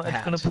 you're not. It's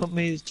hat. gonna put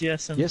me as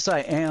Jason. Yes, I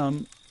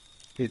am.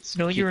 It's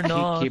No, you're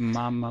not. Oh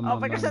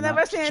my gosh, I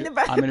never seen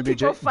anybody. I'm gonna be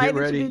people Jason. Get fighting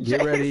to ready. be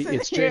Get ready. Jason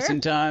It's here. Jason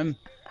time.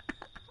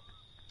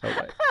 Oh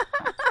wait.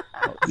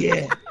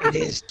 Yeah, it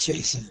is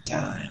Jason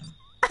time.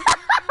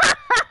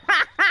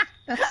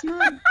 That's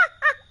not.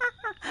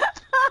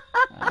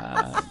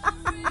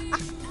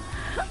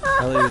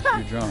 Elliot,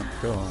 you're drunk.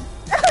 Go on.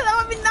 That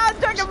would be not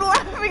drunk. I'm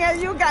laughing at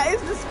you guys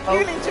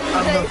disputing to be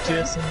I'm not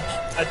Jason.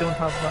 Jason. I don't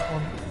have that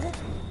one.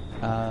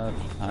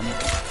 I'm.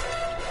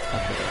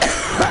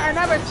 I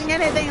never seen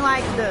anything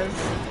like this.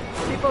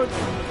 People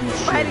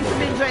fighting to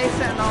be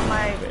Jason on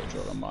my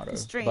Pedro Amato.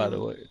 stream. By the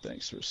way,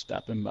 thanks for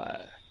stopping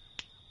by.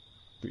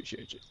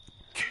 Appreciate you.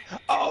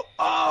 Oh,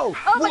 oh!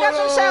 Oh my gosh,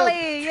 I'm What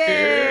Shelly!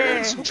 Yay!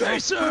 It's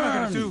Jason!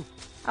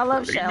 I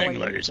love Good Shelly. evening,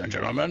 ladies and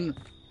gentlemen.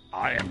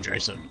 I am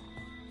Jason.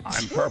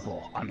 I'm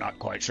purple. I'm not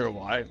quite sure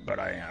why, but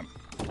I am.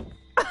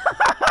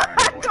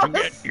 I'm going to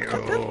get you.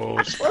 Stomp, the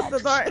door.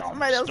 stomp,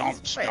 Somebody else's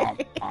stomp, stomp.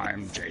 face.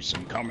 I'm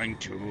Jason coming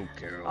to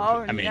kill.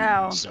 Oh, I mean,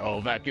 no.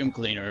 sell vacuum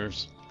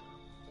cleaners.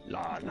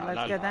 La la Let's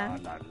la get la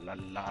that. la la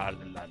la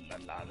la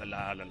la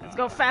la la. Let's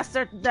go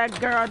faster. That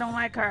girl, I don't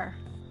like her.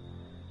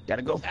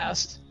 Gotta go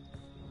fast.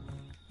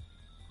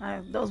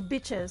 Those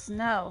bitches,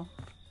 no.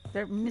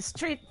 They're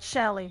mistreat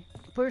Shelly.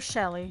 Poor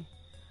Shelly.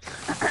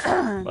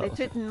 They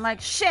treat me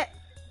like shit.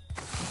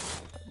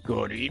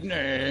 Good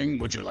evening.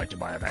 Would you like to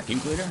buy a vacuum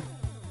cleaner?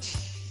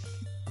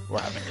 We're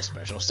having a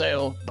special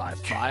sale. Buy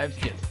 5,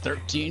 get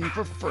 13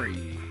 for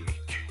free.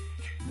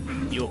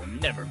 You'll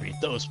never beat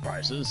those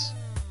prices.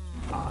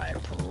 I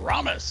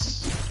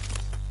promise.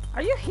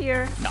 Are you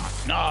here? Knock,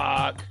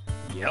 knock.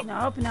 Yep,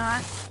 Nope,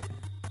 not.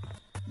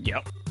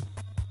 yep.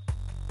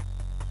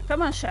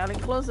 Come on, Shelly,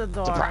 close the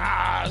door.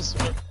 Surprise!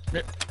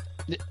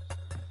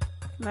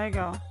 There you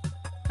go.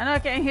 I know I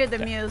can't hear the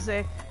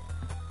music.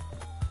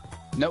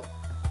 Nope,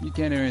 you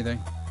can't hear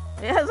anything.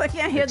 Yes, I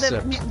can't hear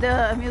Except-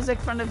 the music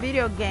from the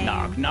video game.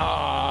 Knock,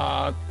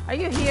 knock. Are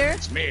you here?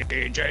 It's me,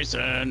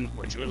 Jason.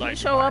 Would you like You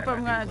to show buy up, a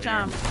I'm gonna vacuum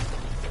jump. cleaner?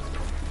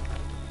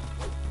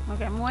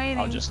 Okay, I'm waiting.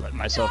 I'll just let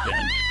myself in.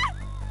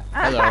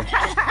 Hello.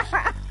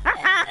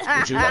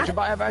 Would you like to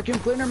buy a vacuum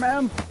cleaner,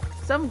 ma'am?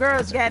 Some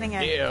girl's getting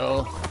it.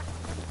 Deal.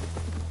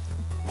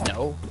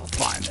 No?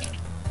 Fine then.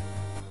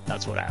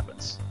 That's what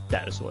happens.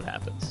 That is what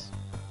happens.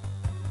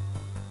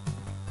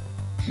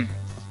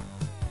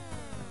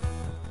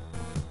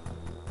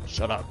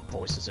 Shut up,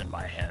 voices in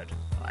my head.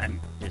 I'm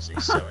busy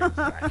selling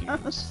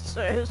vacuums.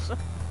 Seriously.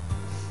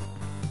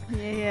 You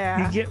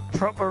Yeah. get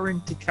proper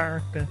into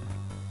character.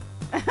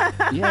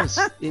 Yes,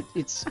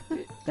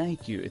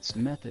 thank you. It's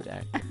method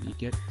acting.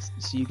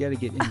 You got to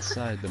get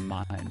inside the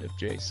mind of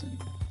Jason,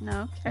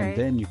 No, and okay.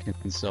 then you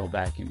can sell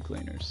vacuum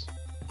cleaners.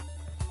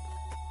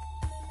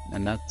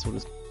 And that's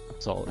what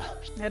it's all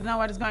about. I don't know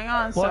what is going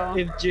on, What so.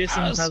 if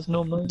Jason Us- has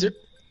no money? Did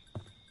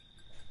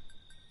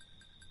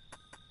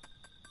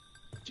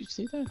you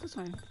see that? This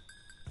way.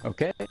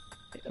 Okay.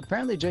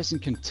 Apparently Jason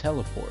can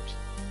teleport.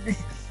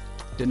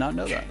 Did not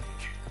know that.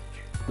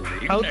 Good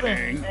How the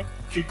evening. heck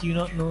did you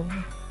not know?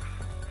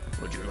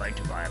 Would you like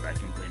to buy a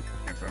vacuum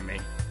cleaner from me?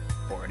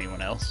 Or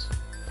anyone else?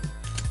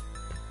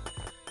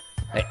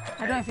 Hey, I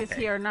don't know if it's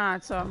here or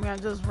not, so I'm gonna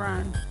just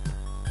run.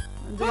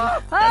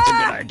 that's a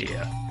good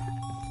idea.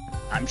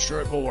 I'm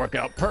sure it will work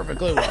out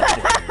perfectly well for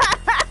you.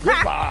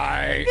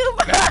 Goodbye.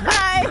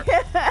 Goodbye!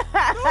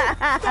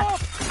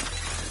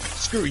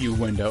 Screw you,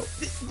 window.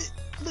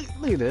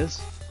 Look at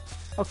this.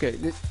 Okay,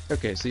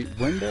 okay, see,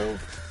 window.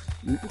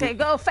 Okay,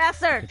 go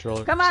faster!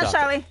 Controller, Come on,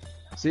 stop it. Charlie!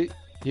 See,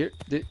 here,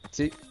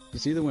 see, you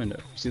see the window?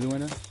 You see the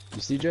window?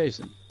 You see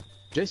Jason?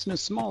 Jason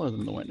is smaller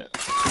than the window.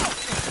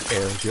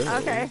 Ergo,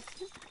 Okay,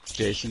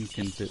 Jason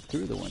can fit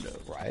through the window,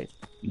 right?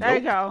 there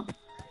you Nope. go.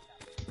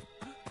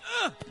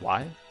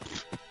 Why?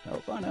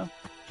 Nope, I know.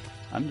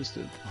 I'm just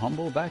a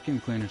humble vacuum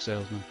cleaner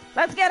salesman.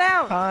 Let's get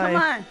out! Hi.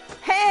 Come on!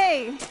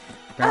 Hey!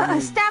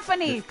 Apparently-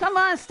 Stephanie! Come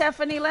on,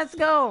 Stephanie, let's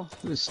go!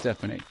 Who is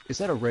Stephanie? Is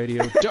that a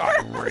radio? Die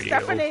radio.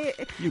 Stephanie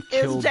You is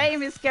killed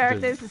Jamie's character.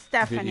 the This is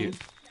Stephanie.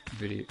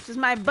 Video. She's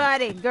my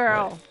buddy,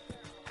 girl.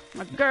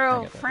 My I got that.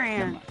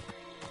 girlfriend.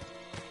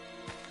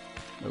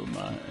 Never mind. Oh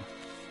my.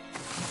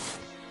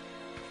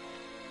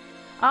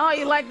 Oh,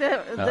 you like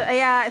the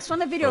yeah? It's from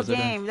the video Was it in-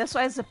 game. That's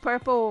why it's a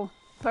purple.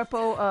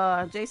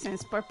 Jason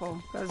is purple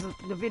because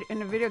in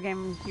the video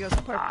game he was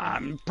purple.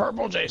 I'm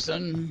Purple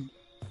Jason.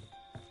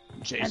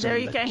 Jason And there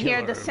you the can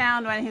hear the killer.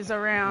 sound when he's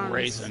around.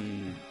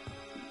 Raisin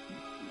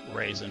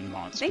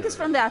monster. I think it's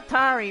from the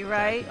Atari,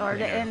 right? Vacuum Or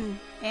the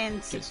cleaner.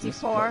 N64.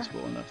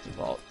 Flexible enough to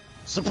vault.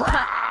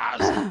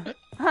 Surprise!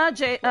 Huh,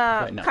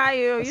 no. Kyle,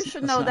 you That's-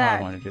 should that's know not how I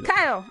that. wanna do that.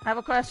 Kyle, I have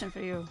a question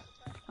for you.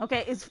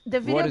 Okay, is the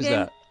video What is game,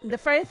 that? the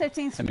Friday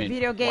 13th I mean,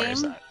 video what game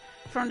is that?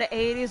 from the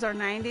 80s or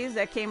 90s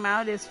that came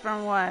out is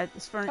from what?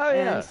 It's from Oh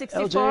yeah,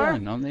 64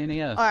 LJN on the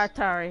NES. or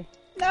Atari?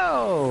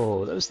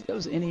 No, that was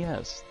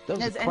NES. That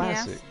was It's a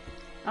classic. NES?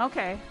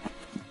 Okay.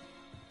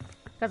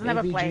 Because I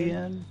never played.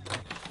 AVGN,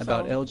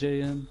 about So-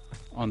 LJN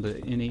on the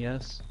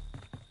NES.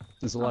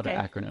 There's a lot Okay.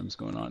 of acronyms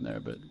going on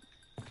there, but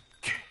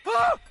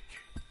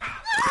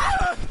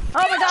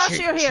Oh my gosh,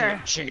 you're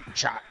here! Cheat,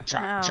 chop,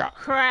 chop, Oh, chop.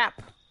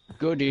 crap.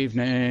 Good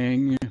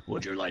evening.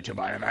 Would you like to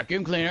buy a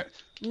vacuum cleaner?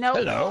 Nope.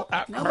 Hello.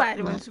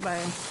 Nobody wants to buy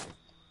it.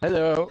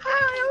 Hello.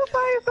 I'll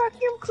buy a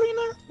vacuum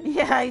cleaner.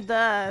 Yeah, he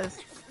does.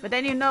 But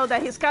then you know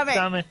that he's coming.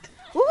 Damn it.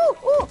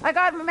 Ooh, I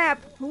got my map.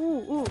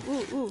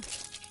 Ooh.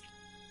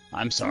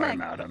 I'm sorry, Mike.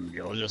 madam.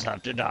 You'll just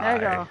have to There die. you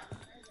go.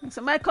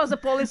 Somebody calls the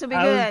police to be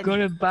I was good.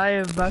 gonna buy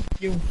a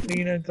vacuum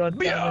cleaner,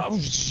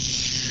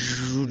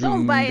 goddammit.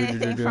 Don't buy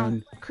anything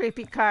from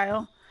Creepy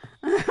Kyle.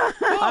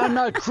 I'm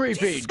not creepy.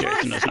 Jesus Christ.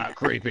 Jason is not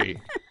creepy.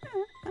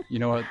 You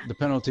know what? The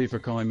penalty for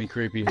calling me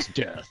creepy is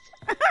death.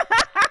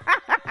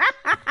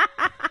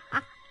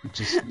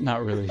 Just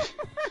not really.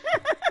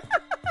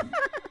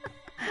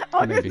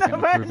 Maybe kind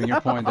of proving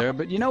your point there,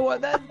 but you know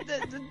what?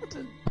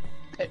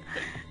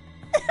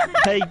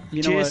 Hey,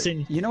 You know Jason,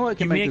 what? You know what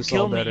can you make may this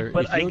kill all me, better?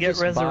 but If I you'll get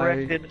just buy-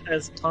 resurrected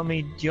as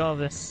Tommy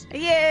Jarvis.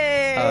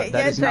 Yay!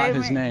 That is not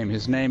his Jamie. name.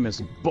 His name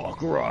is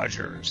Buck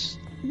Rogers.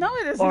 No,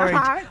 it is Alright,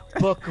 not.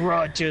 Buck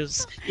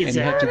Rogers is And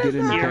you have to get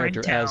in the here in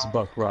character as town.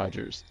 Buck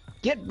Rogers.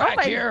 Get Oh back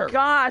my here!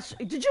 gosh!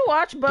 Did you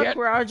watch Buck Get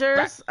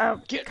Rogers?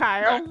 Get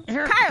Kyle. back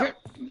here! Kyle.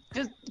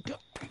 Just go.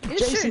 You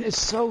Jason should- is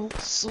so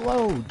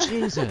slow.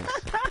 Jesus.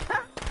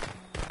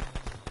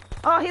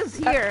 Oh, he's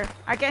here.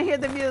 I can hear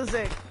the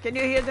music. Can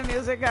you hear the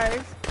music,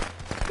 guys?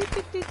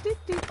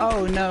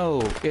 Oh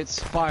no, it's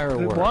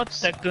fireworks. What?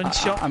 That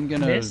gunshot I'm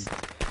gonna missed?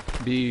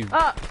 be.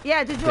 Oh,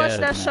 yeah. Did you watch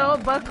Dead that now.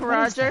 show, Buck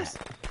Rogers?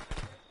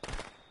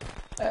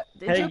 Did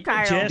you, Hey,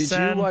 Kyle? Jess. Did you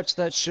Jason. watch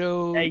that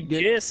show? Hey,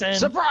 Jason.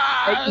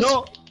 Surprise! Hey,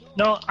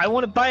 no, I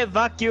want to buy a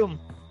vacuum.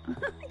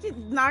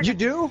 Not- You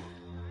do?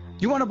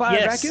 You want to buy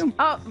Yes. a vacuum?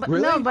 Oh, but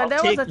Really? no, but there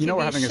I'll was take- a You know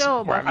we're TV having show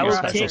we're about having a will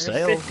special take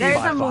sale. 50. There's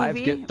Buy a 5,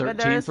 movie, get but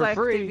 13 there's for like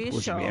free. TV Would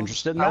you show. be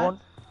interested in I that? want,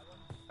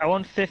 I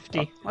want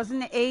 50. Was in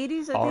the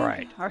 80s, I All think,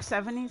 right. or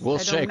 70s. We'll I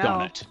don't shake know.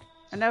 on it.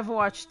 I never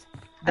watched.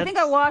 I think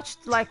That's- I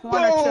watched like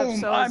one or two Boom!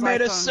 episodes. I made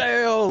like, a on-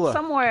 sale.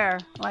 somewhere.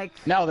 Like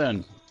Now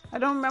then, I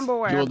don't remember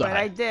where, You'll but die.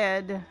 I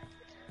did.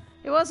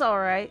 It was all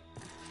right.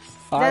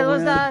 I There was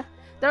win. a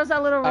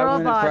little I win at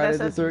robot Friday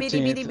that the says bitty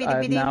 13th. bitty bitty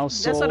I've bitty. now That's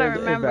sold what I a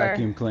remember.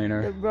 vacuum The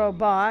cleaner.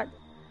 robot.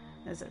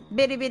 There's a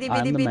bitty bitty I'm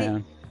bitty the bitty.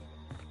 man.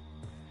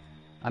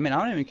 I mean, I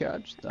don't even care. I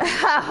just,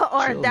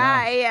 Or chill die.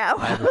 now. Yeah.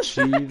 I have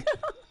achieved.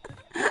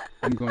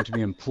 I'm going to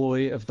be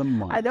employee of the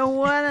month. I don't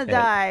want to at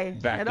die. I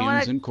Vacuums don't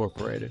want to.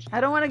 Incorporated. I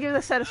don't want to give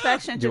the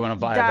satisfaction Do you to want to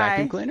buy die. a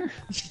vacuum cleaner?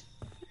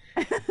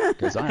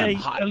 Because I am Hey,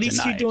 hot at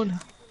least tonight. you don't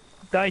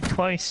die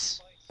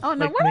twice. Oh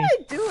no! like What me. am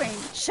I doing,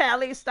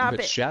 Shelly? Stop But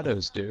it.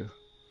 shadows do.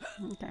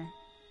 Okay.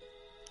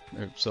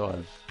 Or so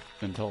I've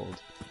been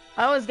told.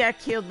 I always got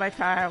killed by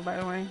Kyle, by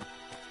the way.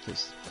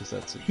 Because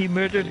that's. He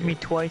murdered me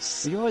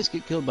twice. You always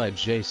get killed by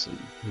Jason,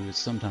 who is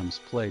sometimes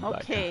played by.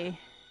 Okay.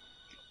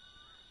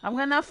 I'm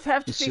gonna have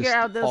to It's figure just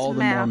out this all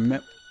map. the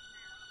more.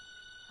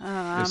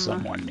 I'm- Is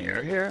someone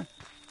near here?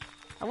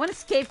 I want to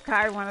escape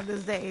Kyle one of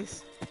these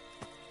days.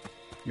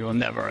 You will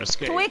never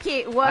escape.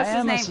 Twiki, what's I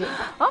his am a name? si-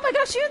 Oh my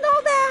gosh, you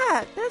know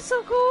that! That's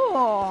so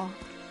cool.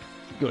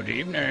 Good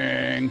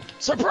evening.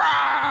 Surprise!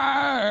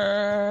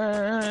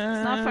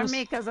 It's not for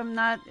me because I'm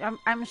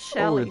Oh,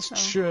 Shelly. it's so.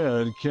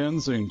 Chad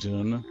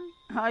Kensington.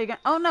 How are you gonna?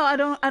 Oh no, I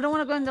don't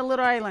want to go in the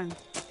little island.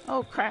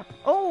 Oh crap!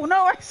 Oh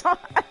no, I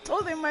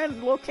told him my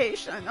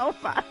location. Oh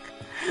fuck!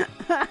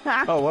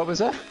 Oh, what was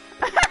that?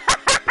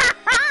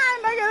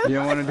 I'm not gonna. You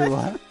don't want to do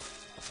what?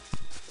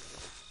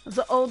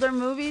 The older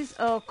movies?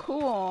 Oh,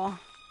 cool.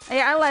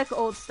 Yeah, I like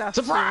old stuff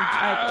too.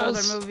 I like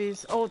older Surprise!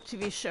 movies, old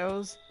TV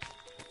shows.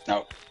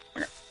 No.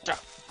 Chop.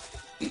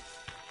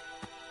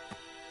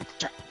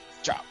 Chop.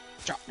 Chop.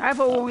 Chop. I have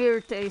a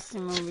weird taste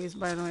in movies,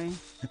 by the way.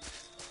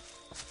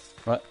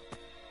 What?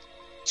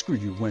 Screw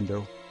you,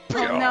 window.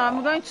 Oh no,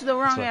 I'm going to the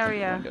wrong That's what I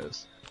think area.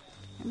 windows.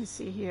 Let me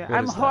see here. What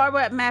I'm is that? horrible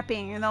at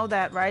mapping, you know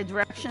that, right?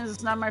 Directions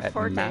is not my At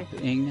forte.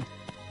 mapping.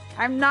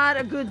 I'm not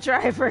a good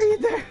driver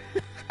either.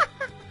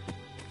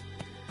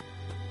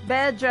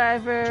 Bad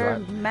driver,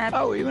 map.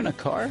 Oh, even a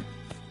car?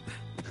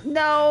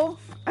 No.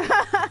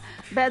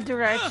 Bad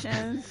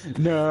directions.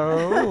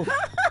 No. No,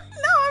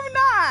 I'm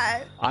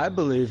not. I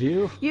believe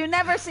you. You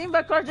never seen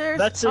Buck Rogers?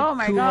 That's a oh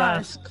my cool gosh.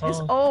 ass car. It's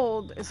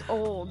old. It's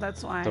old.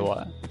 That's why. The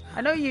what?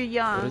 I know you're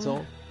young. What is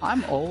old?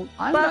 I'm old.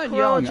 I'm Buck not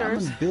young.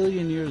 Rogers. I'm a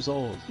billion years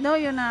old. No,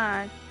 you're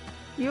not.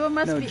 You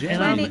must No, be James-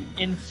 And I'm 20.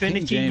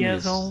 infinity King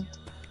years James. old.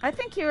 I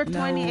think you're No,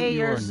 28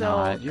 you're years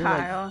not. old, You're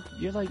Kyle. Like,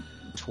 you're like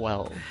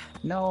 12.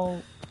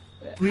 No.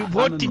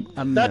 What did?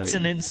 I'm That's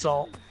an million.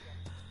 insult.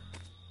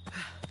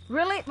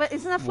 Really? But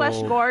isn't that Flash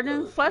Well,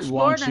 Gordon? Flash why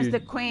don't Gordon's you the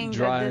queen.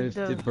 Drive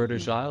the the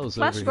British Isles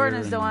Flash over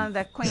Gordon's here the and- one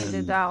that queen did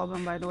and, the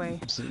album, by the way.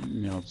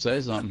 You know,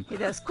 say something. He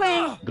does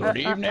queen. Good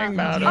evening,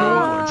 madam.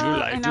 Oh, Would you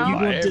like I to know. You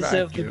buy don't a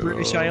deserve the vacuum?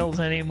 British Isles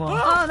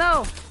anymore. Oh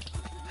no!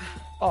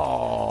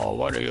 Oh,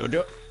 what are you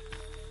doing?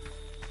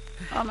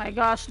 Oh my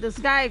gosh, this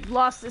guy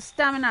lost his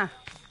stamina.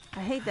 I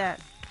hate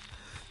that.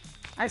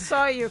 I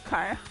saw you,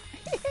 Kyle.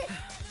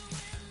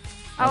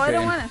 Oh, I Okay,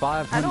 don't in want to.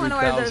 I don't want to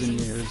wear 500,000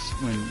 those. years,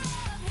 when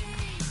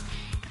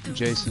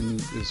Jason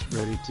is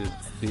ready to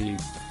be.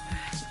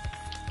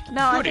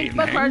 No, I Good think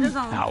evening. Buck Rogers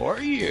on. How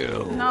are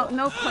you? No,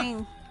 no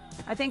queen.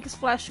 I think it's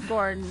Flash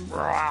Gordon.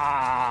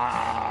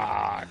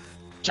 Rah,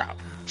 chop,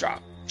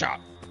 chop, chop.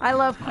 I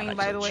love I Queen, like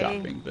by some the way.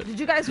 shopping, but- Did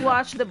you guys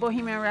watch the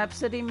Bohemian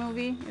Rhapsody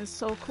movie? It's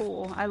so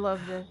cool. I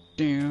loved it.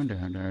 Dun,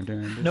 dun, dun,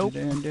 dun, Nope.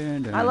 dun,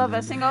 dun, dun, I love it. I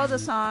dun, sing all the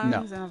dun. songs No.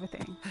 and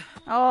everything.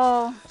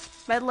 Oh,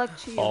 bad luck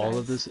to you. All guys.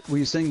 of this. Will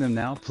you sing them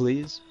now,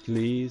 please?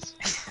 Please.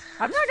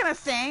 I'm not gonna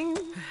sing.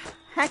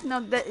 Heck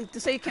no,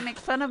 so you can make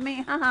fun of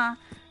me. Haha.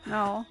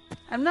 No,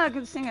 I'm not a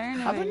good singer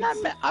anyway.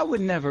 I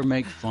would never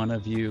make fun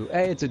of you.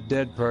 Hey, it's a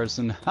dead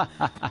person.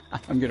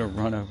 I'm gonna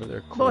run over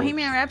their corpse.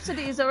 Bohemian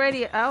Rhapsody is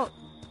already out.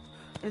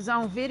 It's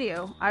on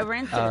video. I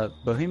rented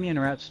it. Bohemian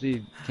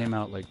Rhapsody came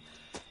out like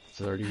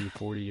 30,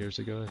 40 years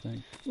ago, I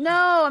think.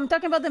 No, I'm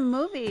talking about the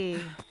movie.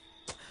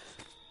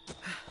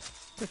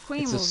 The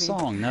Queen It's movie. a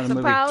song, not a It's movie.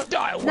 about,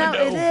 Die, no,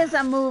 window. it is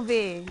a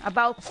movie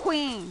about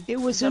Queen. It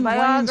was a in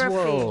Wayne's biography.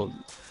 World.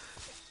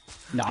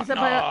 Knock, It's a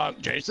knock.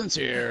 Jason's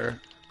here.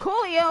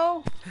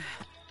 Coolio.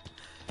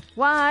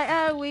 Why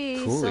are we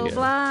so Coolio.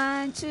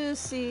 blind to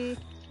see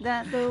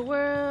that the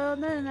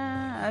world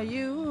are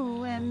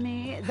you and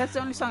me? That's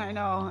the only song I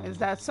know. Is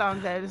that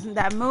song that is in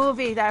that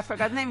movie that I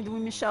forgot the name with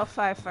Michelle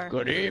Pfeiffer.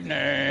 Good She's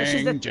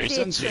the evening.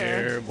 Jason's teacher.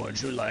 here. Would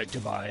you like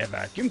to buy a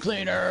vacuum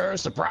cleaner?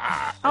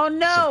 Surprise. Oh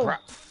no!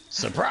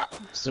 Surprise.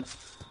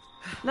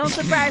 Don't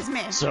surprise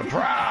me.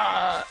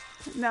 Surprise.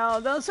 No,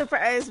 don't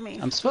surprise me.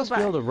 I'm supposed to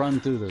be able to run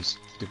through this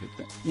stupid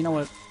thing. You know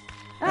what?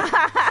 I'm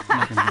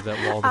not gonna give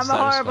that wall the I'm a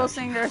horrible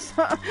satisfaction.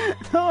 singer,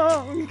 so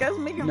no, you guys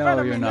making fun No,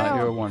 of you're me. not. No.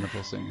 You're a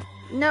wonderful singer.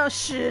 No,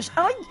 shush.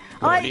 Oh,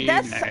 Good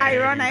that's evening,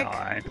 ironic.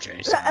 I'm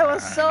Jason. That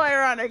was so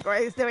ironic,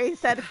 right? The way he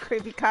said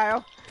creepy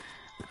Kyle.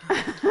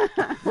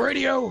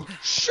 Radio,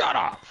 shut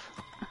up!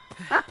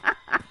 I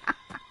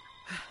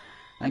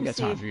ain't got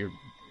see. time for your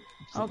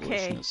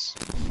Okay. foolishness.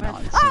 Oh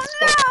Nonsense.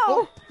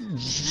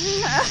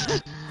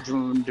 no!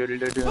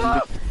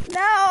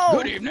 No!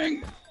 Good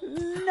evening.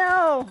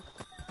 No!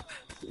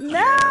 No!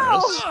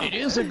 Yes, it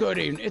is a good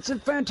evening. It's a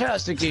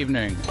fantastic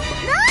evening. No!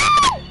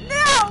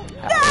 No!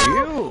 How are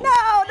you?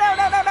 No! No!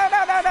 No! No! No!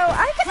 No! No! No!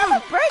 I can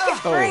never break it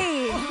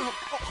free.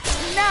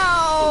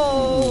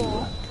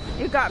 No!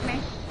 You got me.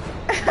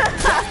 Chop,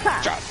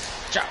 chop,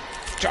 chop,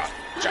 chop,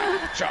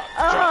 chop, chop.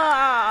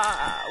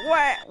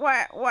 What?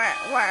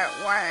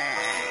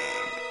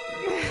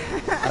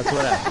 That's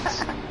what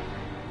happens.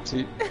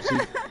 See,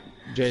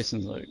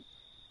 Jason's like,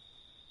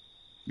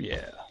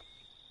 yeah.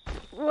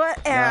 What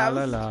La else?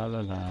 la la la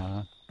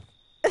la.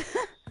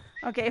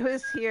 Okay,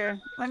 who's here?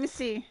 Let me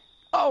see.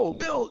 Oh,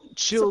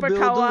 Chill Super Bill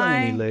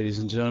kawaii. Delaney, ladies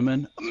and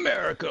gentlemen.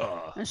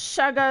 America.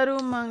 Shagaru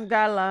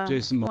Mangala.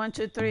 Jason 1,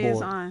 2, 3 is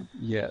Boy. on.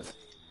 Yes.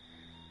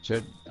 I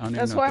don't even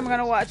That's know what if I'm it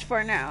gonna is. watch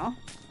for now.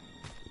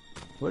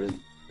 What is?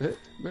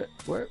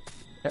 Where?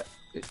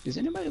 Is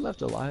anybody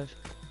left alive?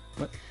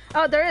 What?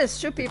 Oh, there is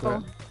two people.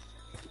 Where?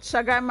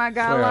 Shagai Where are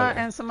Magala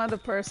they? and some other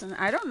person.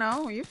 I don't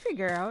know. You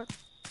figure out.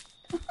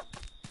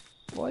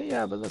 Well,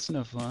 yeah, but that's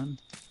no fun.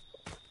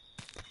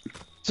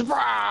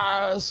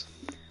 Surprise!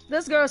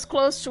 This girl's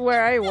close to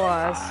where I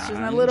was. She's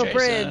in a little Jason.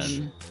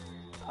 bridge.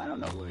 I don't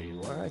know where you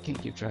are. I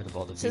can't keep track of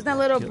all the She's in people a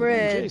little killed.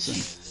 bridge.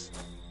 Jason.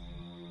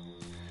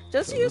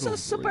 Just A use little a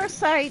super bridge.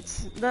 sight,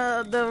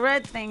 the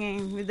red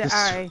thingy with the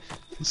eye.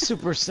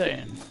 Super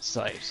Saiyan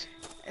sight.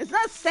 It's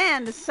not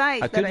sand, it's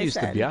sight I that could I use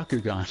said. the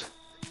Byakugan.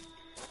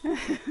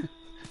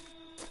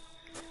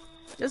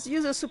 Just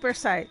use a super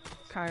sight,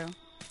 Kyle.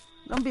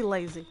 Don't be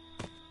lazy.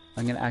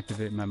 I'm gonna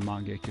activate my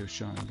Mangekyo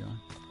Sharingan.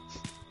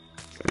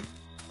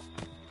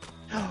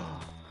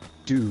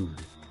 Dude,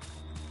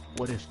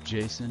 what if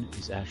Jason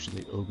is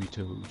actually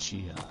Obito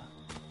Uchiha?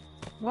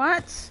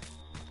 What?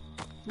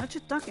 What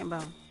you talking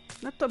about?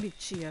 Not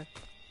Tobichia.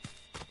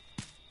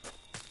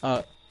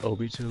 Obito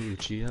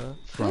Uchiha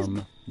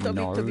from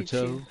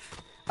Naruto.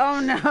 Oh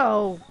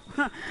no!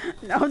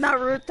 No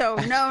Naruto!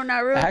 No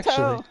Naruto!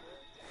 Actually,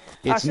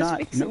 it's she's not.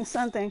 fixing No,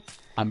 something.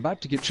 I'm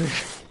about to get triggered.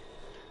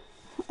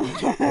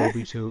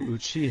 Obito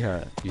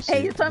Uchiha. You see,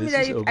 Hey, you told me this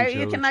that is you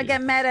Obito cannot Uchiha.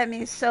 get mad at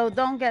me, so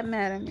don't get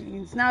mad at me.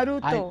 It's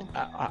Naruto.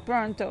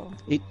 Pronto.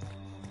 It,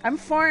 I'm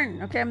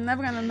foreign, okay? I'm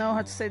never gonna know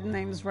how to say the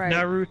names right.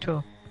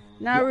 Naruto.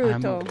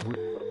 Naruto.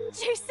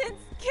 Jason's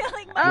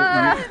killing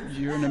me.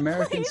 You're an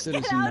American Please get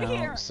citizen out now,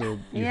 here. so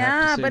you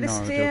Yeah, have to say but it's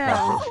Naruto still-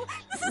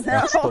 properly.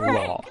 That's the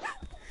law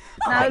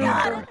of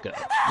Naruto.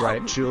 America.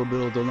 Right, Chill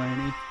Bill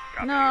Delaney?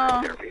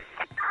 No.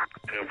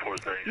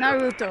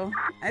 Naruto.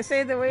 I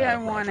say it the way I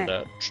want it.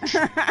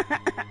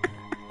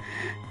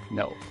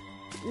 No.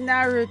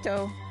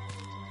 Naruto.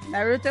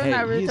 Naruto, Hey,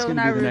 Naruto, he's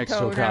gonna Naruto, be the next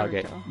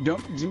Hokage.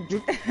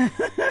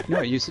 Naruto.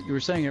 No, you were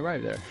saying it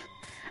right there.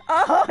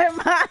 Oh, am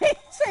I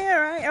saying it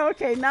right?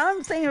 Okay, now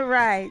I'm saying it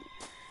right.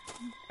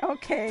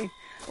 Okay.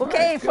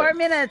 Okay, Right, 4 good.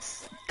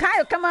 minutes.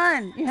 Kyle, come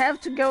on. You have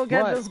to go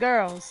get What? those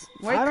girls.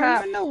 Wake I don't up.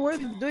 even know where.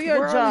 Do your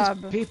where are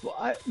job. these people,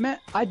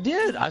 I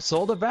did. I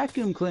sold a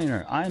vacuum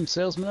cleaner. I am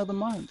salesman of the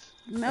month.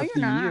 No, of you're the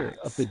not. year,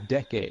 of the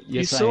decade. You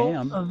Yes, I sold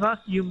am. a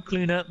vacuum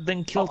cleaner,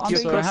 then killed I'm your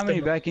sorry, how customer. many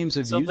vacuums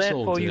have so you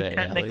therefore sold you today,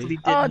 technically Ellie? did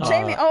Oh, not.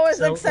 Jamie always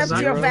So, accepts your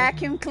zero.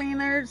 vacuum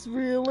cleaners,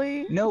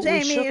 really? No, we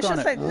Jamie, shook you on should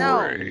it. say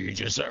no.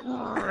 Rage, it's a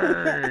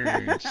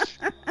rage.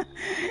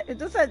 It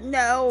just said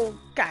no,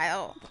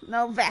 Kyle.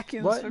 No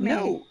vacuums What? for me.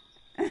 No.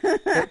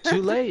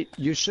 Too late.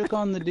 You shook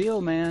on the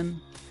deal,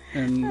 man.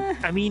 And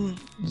I mean,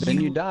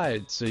 then you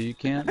died, so you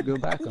can't go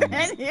back on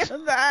And that.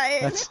 you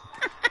died.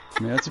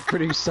 That's a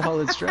pretty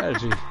solid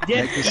strategy.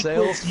 yeah, Make the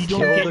sale, equals you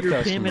don't kill get the your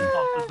customer. payment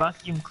off the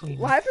vacuum cleaner.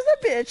 Life is a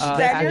bitch.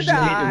 then you Actually,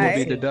 it will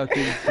be die.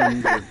 deducted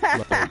from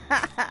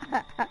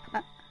your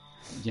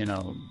you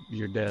know,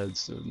 you're dead,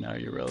 so now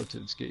your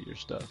relatives get your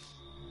stuff.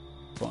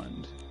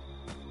 Fund.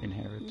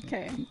 Inheritance.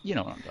 Okay. You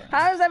know what I'm talking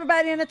about. How's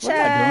everybody in the What am I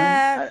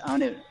chat? doing? I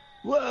don't even...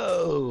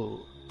 Whoa!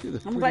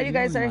 I'm glad you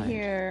guys are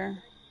here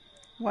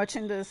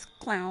watching this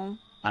clown.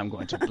 I'm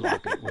going to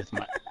block it with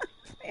my...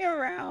 Be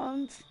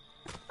around.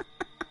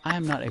 I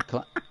am not a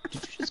clown.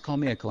 Did you just call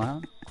me a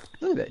clown?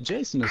 Look at that.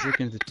 Jason is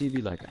looking at the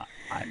TV like,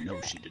 I know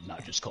she did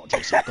not just call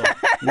Jason a clown.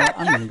 Well,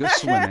 I'm going to go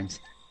swimming.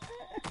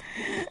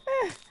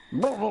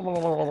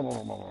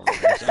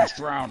 Jason's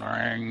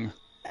drowning.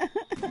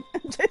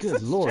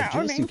 Good lord,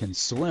 drowning. Jason can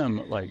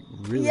swim like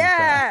really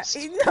fast.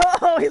 Yeah,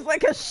 no, he's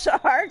like a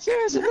shark.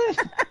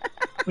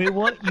 Wait,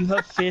 what? You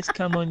have face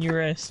cam on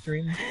your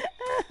stream?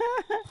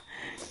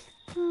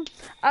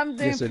 I'm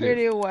doing Yes, I do.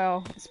 pretty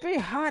well. It's pretty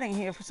hot in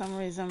here for some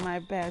reason. My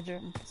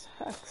bedroom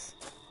sucks.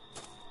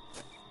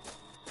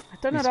 I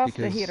turned it off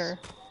the heater.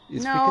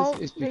 It's No,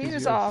 because, it's the because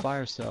heater's you're off. a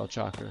fire style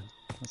chakra.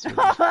 That's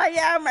what Oh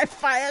yeah, my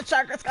fire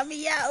chakra's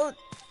coming out.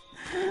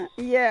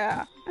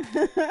 Yeah.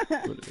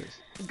 what it is.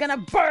 It's gonna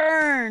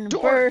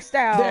burst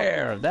out.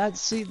 There.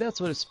 That's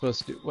what it's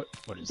supposed to do. What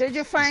is Did this?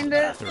 you This is find the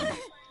it? bathroom.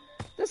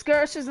 This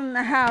girl, she's in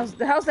the house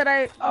that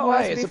I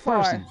was hey, it's before.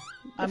 a person.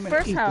 The I'm gonna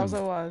first eat house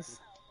them. I was.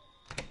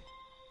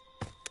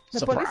 The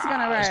Surprise! police is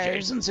gonna arrive.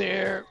 Jason's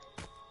here.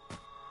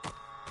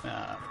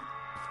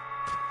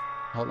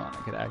 Hold on, I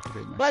could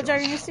activate my. Blood shell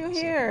Dragon, you're now. still Let's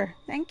see. here.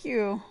 Thank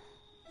you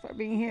for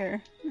being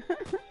here.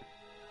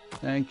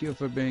 Thank you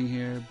for being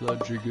here,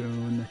 Blood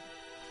Dragoon.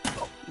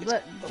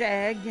 Blood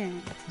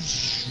Dragon.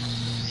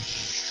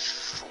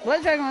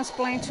 Blood Dragon was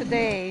playing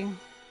today.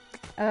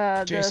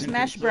 The Jason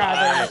Smash can-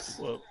 Brothers.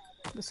 Whoa.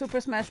 The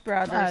Super Smash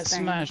Brothers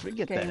thing. Smash, we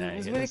get that game. out of It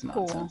was here. really That's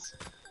cool. nonsense.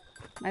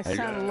 My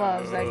son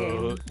loves that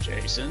game.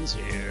 Jason's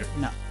here.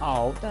 No,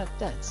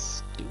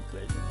 that's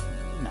stupid.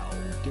 No,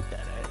 get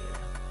that out of here.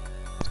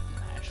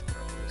 Smash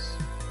Bros.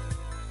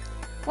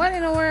 What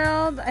in the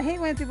world? I hate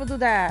when people do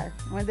that.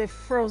 When they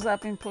froze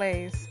up in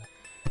place.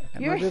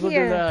 And You're when people do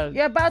here. that-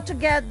 You're about to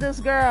get this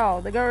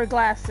girl. The girl with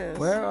glasses.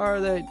 Where are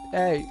they?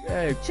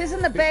 Hey. She's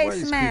in the where are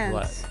these people basement.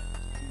 at?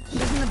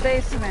 She's in the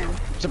basement.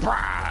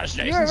 Surprise!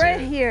 Jason's You're right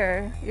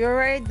here. You're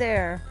right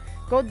there.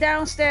 Go Where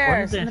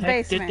downstairs the in the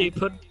heck basement. did they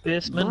put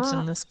basements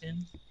in this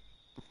game?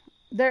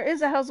 There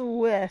is a house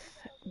with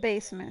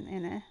basement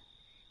in it.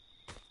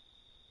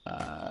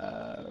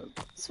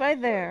 It's right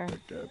there.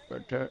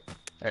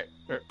 Hey,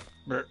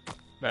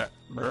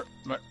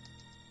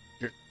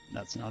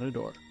 that's not a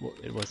door. Well,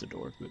 it was a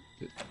door, but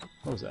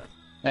what was that?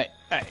 Hey!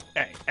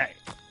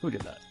 Who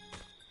did that?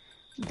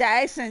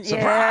 Dyson,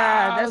 Surprise!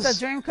 yeah, that's a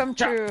dream come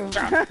true.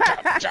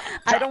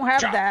 I don't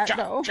have that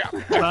though.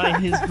 Buy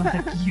his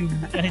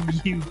vacuum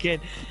and you get.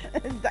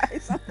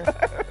 Dyson.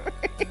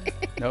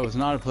 That was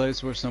not a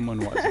place where someone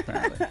was,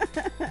 apparently.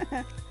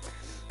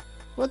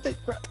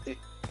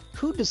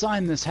 Who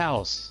designed this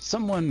house?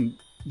 Someone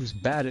was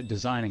bad at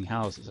designing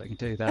houses, I can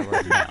tell you that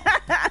right now.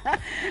 I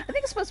think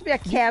it's supposed to be a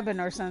cabin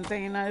or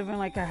something, not even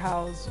like a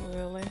house,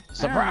 really.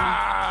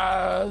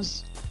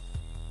 Surprise!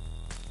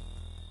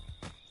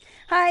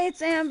 Hi,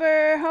 it's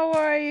Amber. How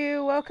are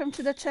you? Welcome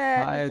to the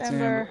chat. Hi, it's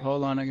Amber.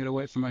 Hold on, I gotta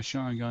wait for my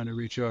Sharon gun to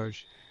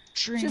recharge.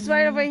 She's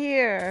right over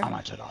here.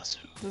 Amaterasu.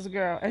 This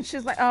girl, and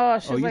she's like, oh,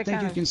 she's Oh, you like, think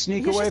kinda, you can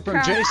sneak he's away just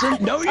from kinda-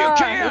 Jason? No, you Oh,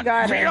 can't! you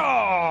got her.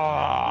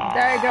 Yeah!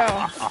 There you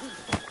go.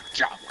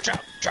 Chop,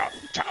 chop, chop,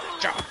 chop,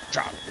 chop,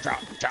 chop, chop,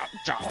 chop,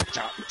 chop,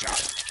 chop, chop.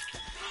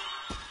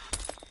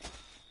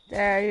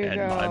 There you And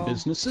go. my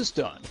business is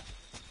done.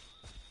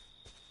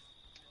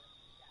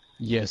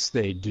 Yes,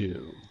 they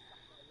do.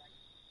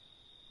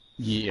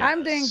 Yes,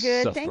 I'm doing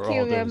good. suffer Thank all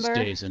you, those Amber.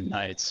 days and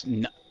nights.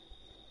 No.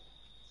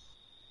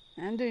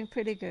 I'm doing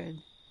pretty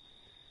good.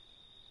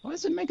 Why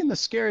is it making the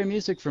scary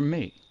music from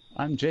me?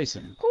 I'm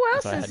Jason. Who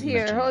else if I is hadn't here?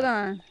 mentioned Hold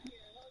that. on.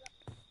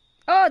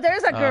 Oh,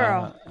 there's a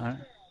girl.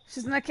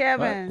 She's in the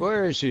cabin.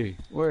 Where is she?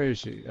 Where is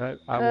she? I will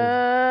eat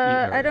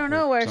her I don't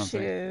know or where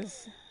something. she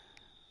is.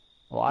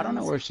 Well, I don't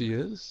know where she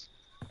is.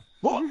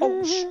 Whoa,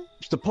 oh,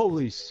 it's the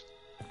police.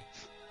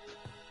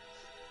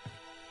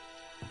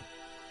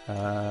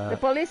 The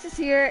police is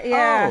here.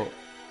 Yeah. Oh.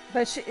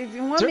 But she,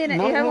 in 1 minute,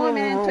 you have 1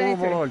 minute and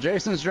 23.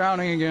 Jason's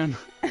drowning again.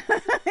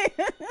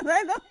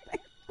 I don't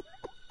think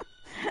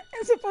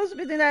it's supposed to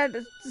be that.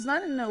 It's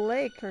not in a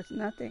lake or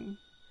nothing.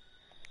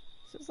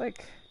 It's just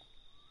like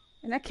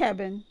in a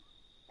cabin.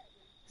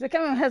 The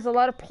cabin has a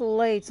lot of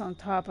plates on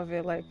top of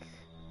it, like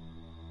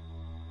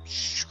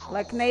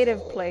native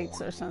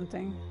plates or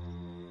something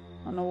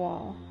on the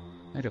wall.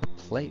 Made of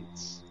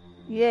plates.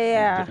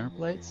 Yeah. Dinner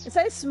plates. It's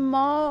like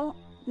small.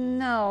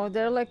 No,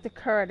 they're like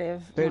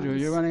decorative. Pedro,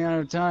 ones. you're running out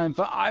of time.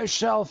 I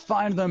shall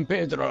find them,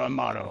 Pedro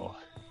Amaro.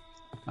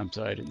 I'm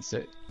sorry, I didn't say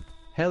it.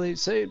 Helly,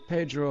 say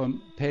Pedro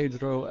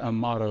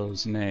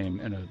Amaro's name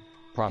in a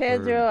proper...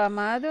 Pedro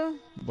Amado?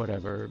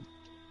 Whatever.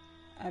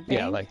 I think.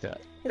 Yeah, like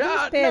that. It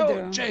is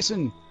Pedro. No,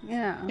 Jason!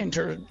 Yeah. Okay,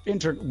 you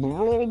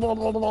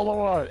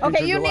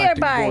intergalactic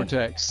nearby.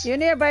 Vortex. You're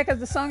nearby because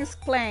the song is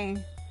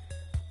playing.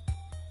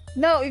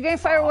 No, you're going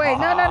far away. No,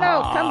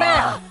 come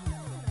back.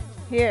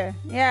 Here,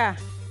 yeah.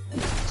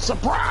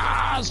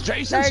 Surprise!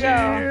 Jason's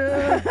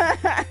There you here!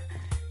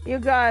 go. You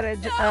got it,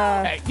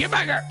 Hey, get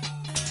back here!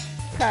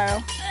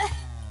 Kyle.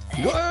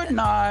 Good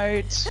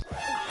night!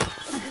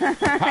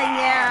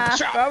 Yeah,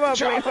 Chop, probably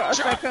chop, for a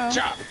chop, second.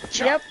 chop,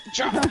 Yep.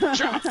 chop,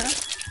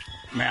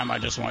 chop. Ma'am, I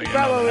just want you to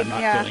know Probably, that I'm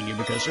not yeah. killing you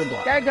because you're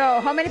blind. There you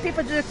go. How many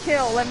people did you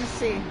kill? Let me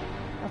see.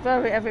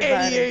 Probably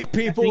everybody. 88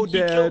 people think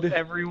you killed dead,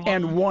 everyone.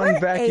 and one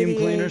vacuum 88?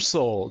 cleaner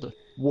sold.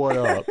 What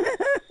up?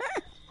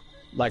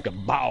 Like a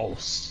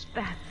boss.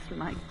 That's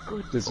my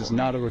good This is boy.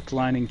 not a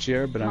reclining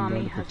chair, but I'm Mommy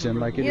going to has pretend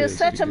like it You're is.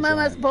 such a because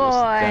mama's I'm just boy.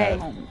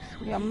 that.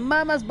 You're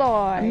mama's boy.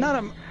 I'm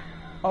not a...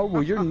 Oh,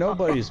 well, you're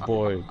nobody's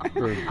boy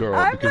or girl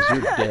I'm because not,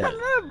 you're dead. I'm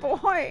not a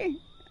boy.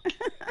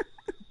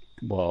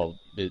 Well,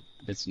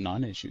 it's a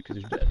non-issue because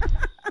you're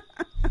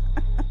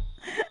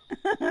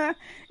dead.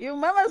 You're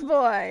mama's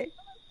boy.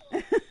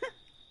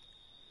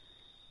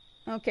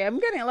 Okay, I'm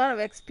getting a lot of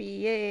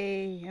XP.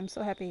 Yay. I'm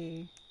so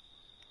happy.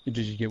 Did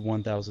you get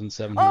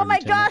 1,710? Oh my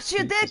gosh, you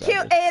XP? did 'Cause I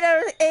kill 8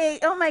 out of 8.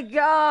 Oh my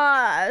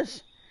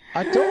gosh.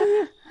 I told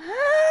you.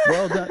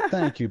 Well done.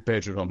 Thank you,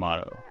 Pedro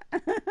Amato.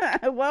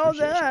 Well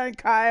Appreciate you. done,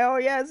 Kyle.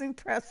 Yes,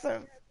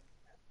 impressive.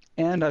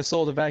 And I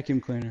sold a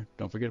vacuum cleaner.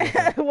 Don't forget about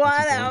that. That's important.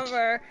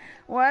 Whatever.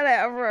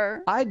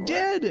 Whatever. I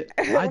did.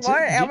 I did.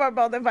 Whatever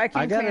about the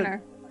vacuum I gotta-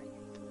 cleaner.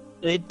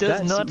 It does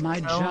That's not my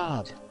count.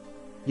 job.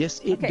 Yes,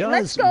 it Okay, does.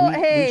 let's go. We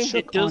Hey.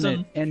 shook It on doesn't.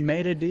 it and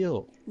made a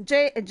deal.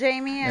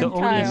 Jamie and The only-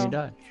 Kyle. Jamie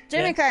died.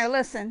 Jamie and Yes. Kyle,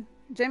 listen.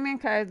 Jamie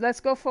and Kyle, let's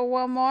go for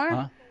one more.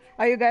 Huh?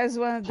 Are you guys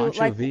want to do Pancho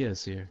like?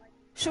 Villa's here.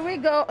 Should we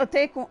go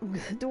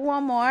do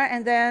one more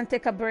and then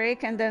take a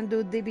break and then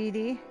do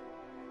DBD?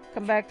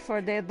 Come back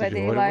for Dead by Did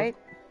you order Daylight.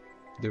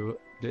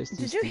 This Did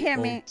is you the hear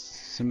me?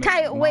 ultimate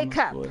Kyle, wake mama's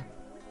up. boy.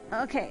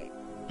 Okay.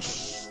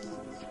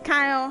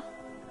 Kyle.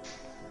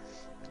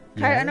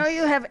 Kyle, I know Yes?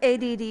 you have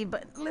ADD,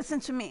 but listen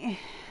to me.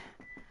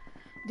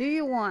 Do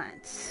you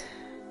want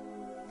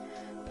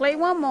play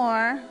one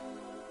more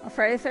on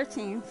Friday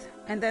 13th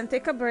and then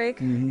take a break,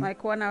 Mhm.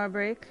 like 1 hour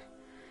break,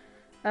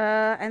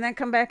 and then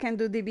come back and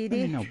do What do you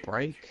DBD? mean, no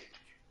break.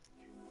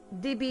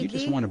 DBD. You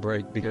just want a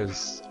break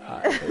because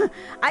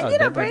I need a Dead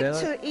by break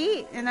Daylight? to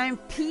eat and I'm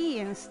pee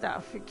and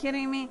stuff. You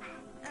kidding me?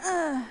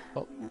 Ugh.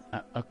 Oh,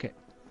 okay.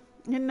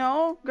 You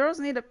know, girls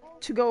need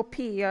to go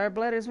pee. Our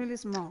bladder is really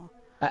small.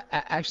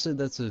 Actually,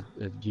 that's a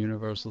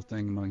universal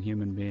thing among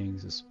human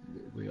beings. Is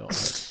we all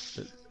have.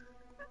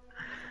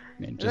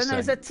 I mean, No, just no,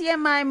 it's a saying.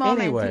 TMI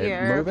moment Anyway,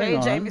 here. moving Okay,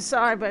 on. Jamie,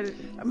 sorry, but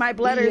my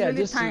bladder Yeah, is really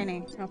just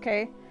tiny.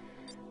 Okay.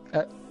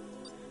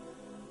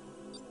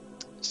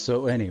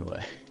 So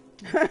anyway,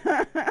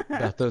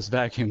 about those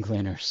vacuum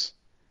cleaners,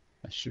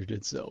 I sure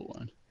did sell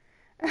one.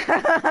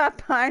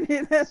 Piney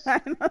the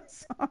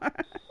dinosaur.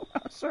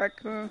 Welsh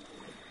raccoon.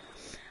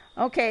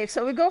 Okay,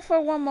 so we go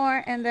for one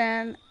more and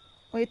then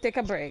we take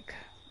a break.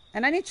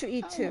 And I need to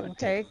eat too,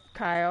 okay,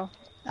 Kyle?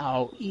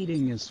 Oh,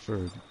 eating is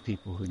for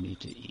people who need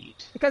to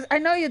eat. Because I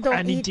know you I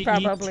don't need eat to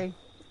eat. probably.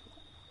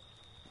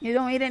 You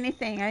don't eat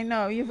anything. I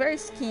know. You're very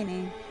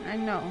skinny. I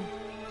know.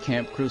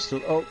 Camp Crystal.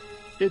 Oh,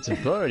 it's a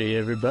party,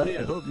 everybody.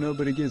 I hope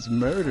nobody gets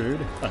murdered.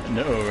 I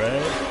know,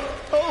 right?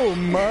 Oh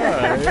my!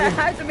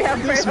 How to be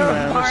afraid This of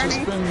man has Barney.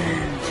 just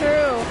been...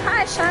 True.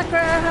 Hi,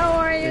 Chakra. How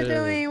are you Yeah.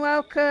 doing?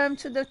 Welcome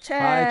to the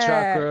Hi, chat.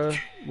 Chakra.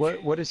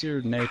 What is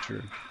your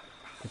nature,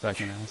 if I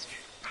can ask?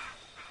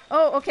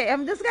 Oh, okay.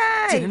 I'm this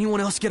guy. Did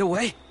anyone else get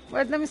away?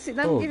 Wait, let me see.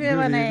 Let me Oh, give you good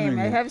a name. I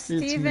evening. have It's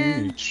me,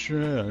 Steven.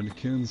 Chad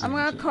Kensington. I'm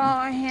gonna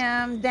call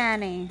him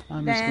Danny.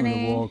 I'm just Danny.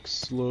 gonna walk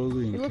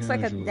slowly and He looks like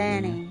a casually.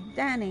 Danny.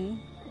 Danny.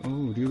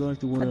 Oh, do you like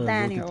the way I look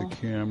Daniel. at the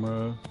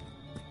camera?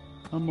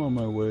 I'm on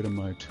my way to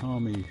my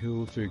Tommy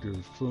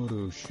Hilfiger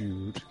photo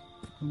shoot.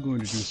 I'm going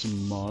to do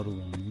some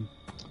modeling.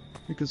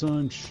 Because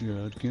I'm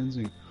Chad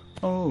Kensington.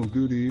 Oh,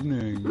 good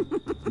evening,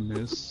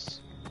 miss,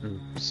 or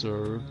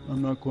sir.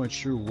 I'm not quite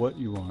sure what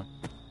you want.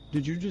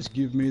 Did you just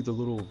give me the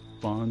little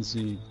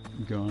Fonzie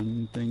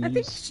gun thingies? I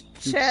think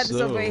If Chad's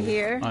so, over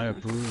here. I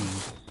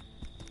approve.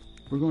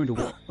 We're going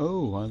to...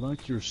 Oh, I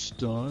like your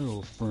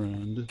style,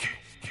 friend.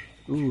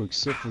 Ooh,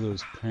 except for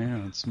those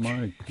pants.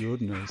 My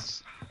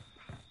goodness.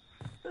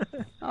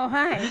 Oh,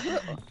 hi.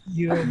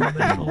 You're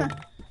metal.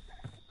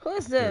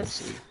 Who's this?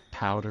 Seriously,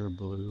 powder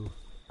blue.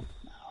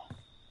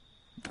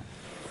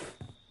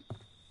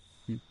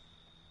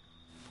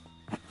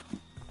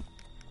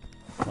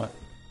 What?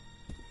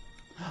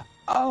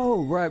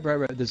 Oh, right.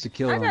 There's a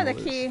killer I on got the the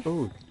loose. key.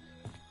 Oh,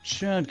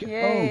 Chad.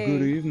 Yay. Oh,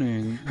 good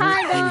evening.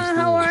 Hi, Who's Don.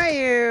 How this? are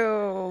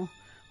you?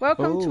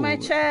 Welcome to my Oh.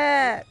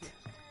 chat.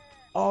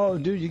 Oh,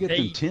 dude, you get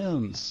Hey. them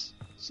Tims.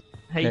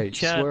 Hey,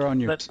 Chad, swear on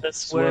your that's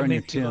swear what on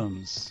your makes you look-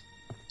 Tims.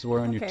 Swear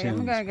on your Okay, Tims,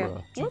 I'm gonna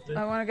bro. get. Whoop,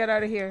 I want to get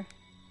out of here.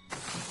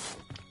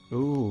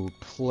 Ooh,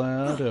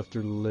 plaid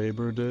after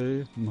Labor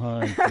Day.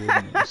 My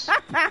goodness.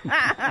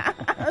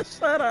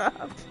 Shut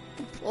up.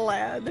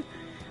 Plaid.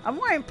 I'm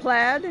wearing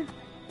plaid.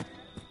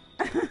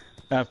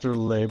 After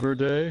Labor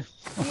Day?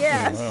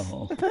 Yes.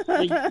 Wow.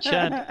 Hey,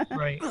 Chad,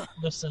 right,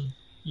 listen.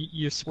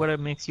 Your sweater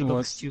makes you look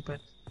What? stupid.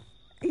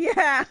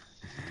 Yeah.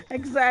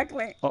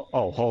 Exactly.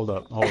 Oh, hold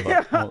up. Hold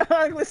up.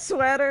 Ugly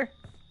sweater.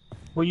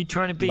 Were you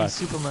trying to be Bye.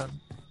 Superman?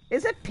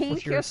 Is it pink,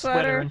 with your your sweater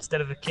sweater?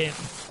 instead of a cape.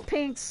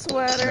 Pink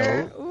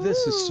sweater. No, this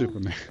is Ooh.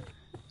 Superman.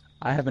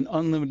 I have an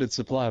unlimited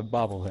supply of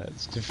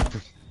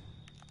bobbleheads.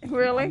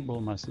 Really? I'm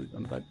blowing my sleep.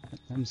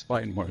 I'm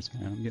fighting worse,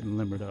 man. I'm getting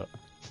limbered up.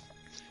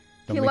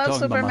 Don't He be loves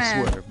talking about my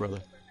Superman. sweater, brother.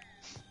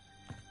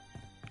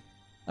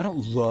 I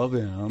don't love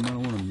him. I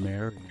don't want to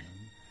marry him.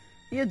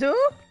 You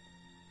do?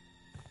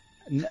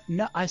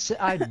 No, I said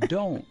I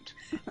don't.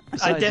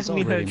 Besides, I he's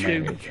definitely heard already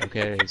you. married,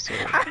 okay, so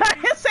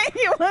I say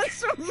he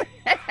wants to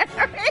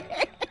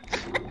marry.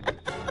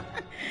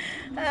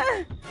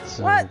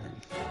 so What?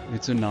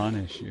 it's a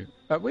non-issue.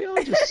 Are we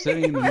all just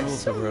sitting in the middle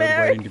of the road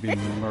marry. waiting to be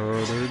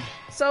murdered?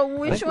 So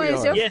which think one we is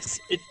are. your Yes,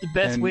 it's the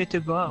best And way to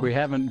go out. We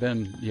haven't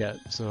been yet,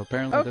 so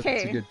apparently that's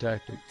Okay. a good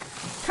tactic.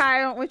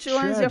 Kyle? Which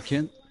one is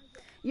Shad,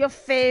 your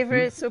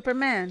favorite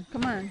Superman?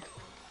 Come on.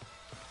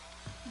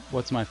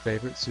 what's my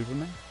favorite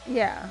Superman?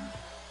 Yeah.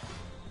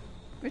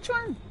 Which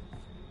one?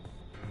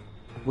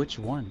 Which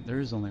one? There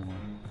is only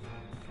one.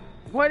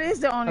 What is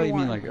the Oh, only you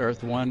one? mean like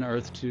Earth 1,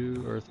 Earth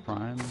 2, Earth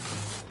Prime?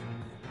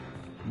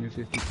 New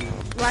 52?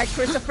 Like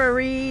Christopher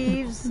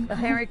Reeves,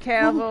 Henry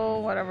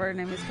Cavill, whatever her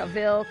name is,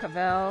 Cavill.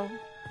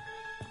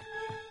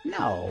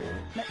 No.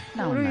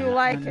 No, Who do no, you no,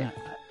 like no, it?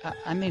 no.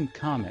 I mean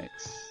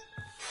comics.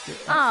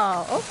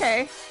 Oh,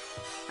 okay.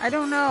 I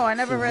don't know. I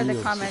never The read the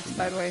real comics,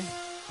 by the way.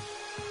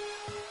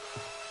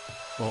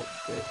 Well,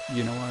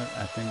 you know what?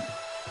 I think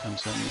I'm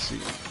starting to see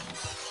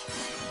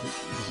this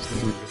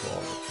is the root of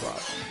all the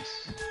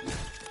problems.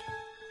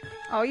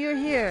 Oh, you're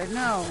here.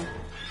 No.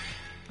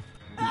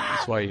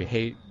 That's why you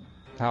hate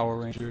Power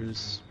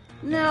Rangers.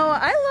 No,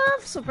 I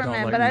love Superman,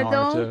 Don't like but I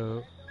don't.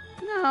 Naruto.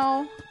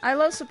 No, I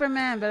love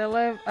Superman, but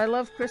I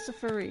love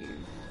Christopher Reeve.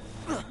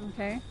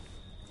 Okay,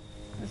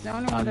 that's the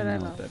only I one don't that I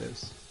know what love. that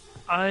is.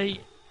 I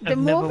The have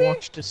never movie?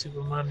 watched a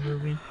Superman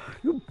movie.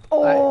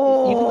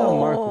 Oh, Even though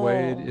Mark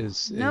Waid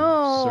is a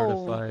no.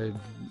 certified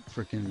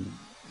freaking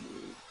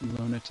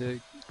lunatic,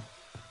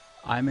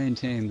 I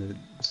maintain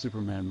that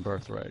Superman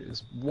Birthright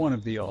is one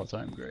of the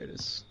all-time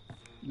greatest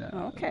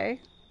Okay,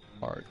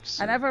 arcs.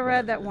 I never or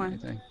read that whatever, one.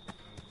 anything.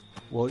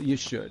 Well, you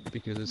should,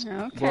 because it's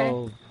Okay.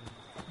 well,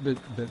 but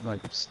like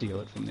steal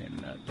it from the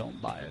internet. Don't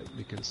buy it,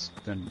 because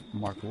then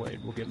Mark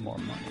Waid will get more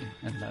money,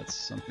 and that's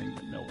something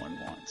that no one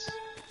wants.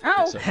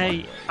 Oh, Except Hey,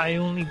 Mark Waid. I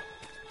only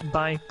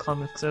buy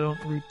comics. I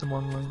don't read them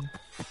online.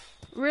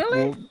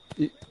 really?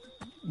 Well,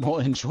 well,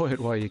 enjoy it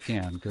while you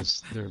can,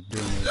 because they're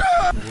doing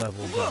a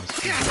level best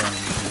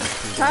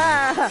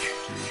Ah,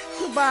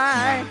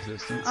 goodbye.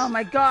 non-existence. Oh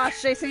my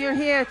gosh, Jason, you're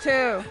here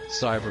too.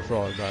 Cyber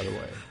Frog, by the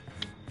way.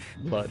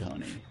 Blood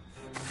Honey.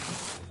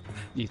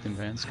 Ethan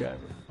Van Sciver.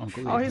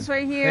 Uncle Oh, Ethan. he's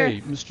right here.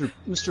 Hey,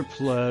 Mr.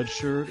 Plaid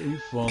Shirt, are you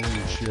following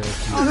Chad?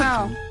 Oh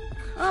no.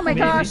 Oh my Maybe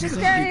gosh, he's some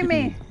scaring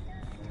me.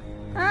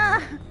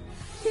 Ah,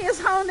 he is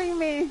hounding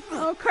me.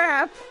 Oh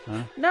crap.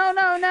 Huh? No,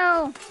 no,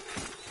 no.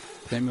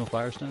 Samuel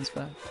Firestone's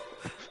back?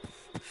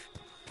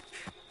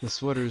 The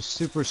sweater is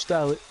super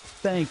stylish.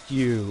 Thank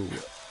you,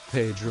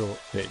 Pedro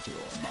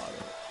Amado.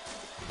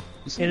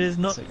 It is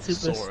not Say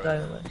super Sora.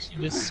 stylish.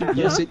 It is super.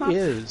 Yes, it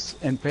is.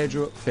 And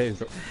Pedro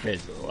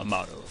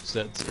Amado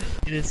said so.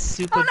 It is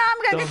super. Oh no,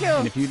 I'm gonna get dumb.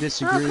 And killed. if you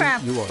disagree,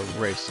 crap. you are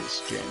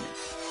racist, Jamie.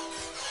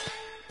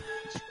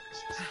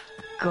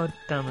 God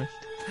damn it!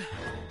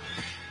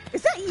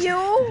 Is that you?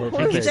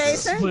 Okay. Who's This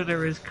Jason?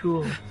 sweater is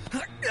cool.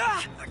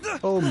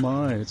 Oh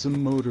my, it's a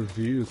motor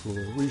vehicle.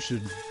 We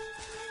should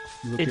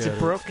look It's at a it.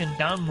 broken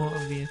down motor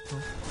vehicle.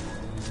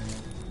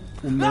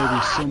 Well,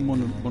 maybe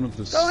one of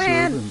the Go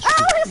ahead. servants Oh,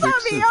 could he's on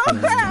fix me. it Oh for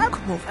me.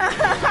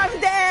 crap.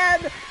 I'm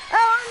dead.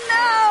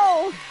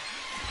 Oh no.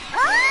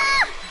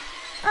 Ah!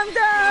 I'm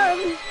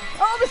done.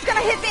 Oh, it's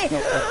gonna hit me.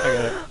 No, I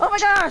got it. Oh my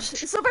gosh.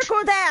 Super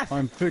cool death.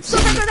 I'm fixing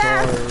Super the cool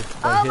car.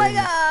 death. by Oh my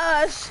hitting-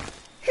 gosh.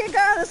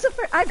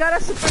 I got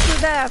a super cool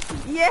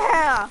death.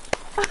 Yeah.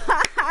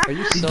 Are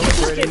you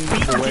celebrating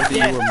the way that you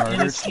were In a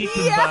murdered?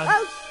 sleeping bag.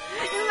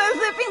 Yes. In the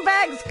sleeping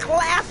bags.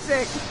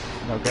 Classic.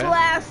 Okay.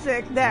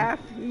 Classic death.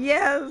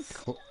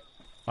 Yes.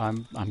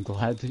 I'm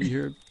glad that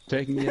you're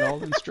taking it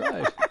all in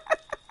stride.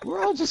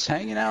 We're all just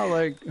hanging out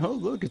like, oh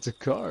look, it's a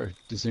car.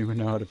 Does anyone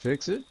know how to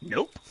fix it?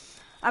 Nope.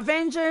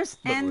 Avengers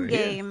But we're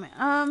here.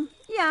 Endgame.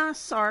 Yeah,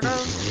 sort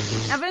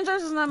of.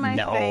 Avengers is not my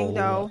No. thing,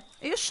 though.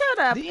 You shut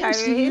up, The Kyrie.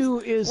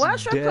 MCU is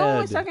What's your dead.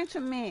 phone is talking to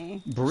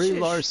me? Brie Shush.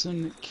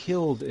 Larson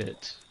killed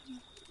it.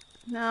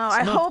 No, It's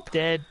I not hope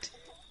dead.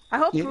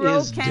 It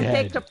Rogue is can dead.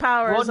 take the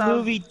powers What of.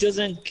 movie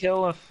doesn't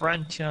kill a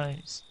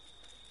franchise?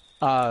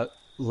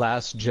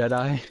 Last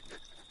Jedi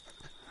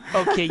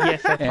Okay, yeah,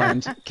 fair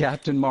point. and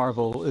Captain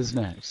Marvel is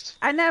next.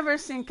 I never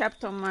seen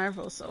Captain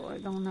Marvel, so I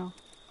don't know.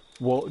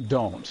 Well,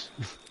 don't.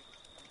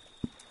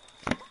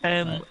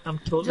 I'm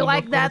totally Do you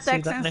like not that, gonna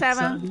X see and next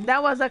Seven? Saturday.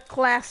 That was a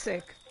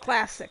classic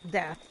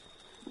death.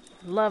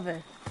 Love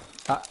it.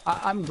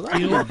 I'm glad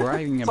You- you're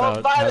bragging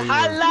about how you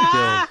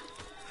were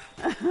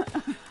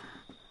killed.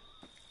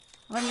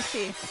 Let me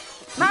see.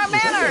 Mark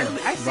Manor!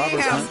 I see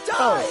Robert him.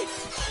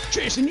 Hunt?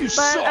 Jason, you But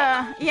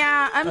suck!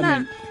 yeah, I'm I not.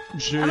 mean,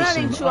 Jason, I'm not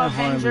into I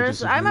highly Avengers.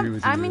 disagree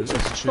with I'm you. into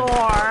It's a shame.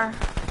 Thor.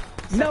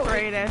 No,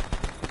 Separated.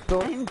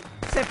 Thor-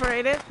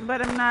 separated,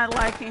 but I'm not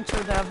like into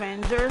the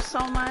Avengers so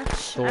much.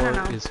 Thor I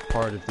don't know. is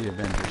part of the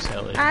Avengers,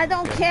 Ellie. I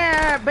don't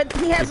care, but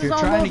he has If his you're own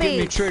trying movies. to get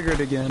me triggered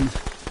again,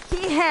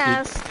 He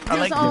has his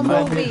like own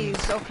the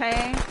movies,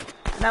 okay?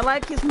 And I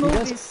like his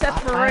movies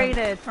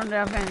separated from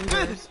the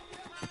Avengers.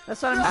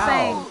 That's what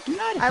I'm saying.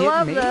 I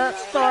love the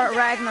Thor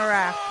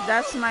Ragnarok.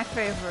 That's my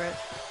favorite.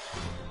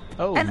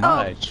 oh And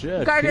my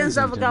shit. Guardians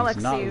of the Kensington's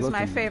Galaxy not is my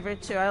looking-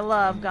 favorite too. I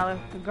love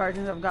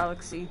Guardians of the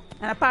Galaxy.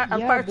 And part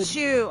Yeah, but-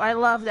 2, I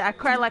loved it. I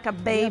cried like a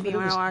Yeah, baby but it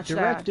when I was watched that.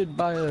 directed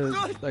by a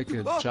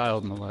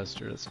child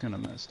molester. That's kind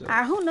of messed up.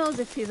 Who knows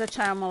if he's a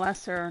child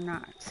molester or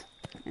not?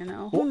 You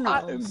know, who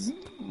knows?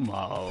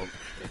 Well,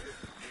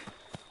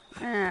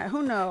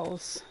 Who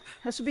knows?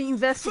 Has to be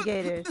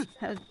investigated.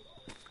 I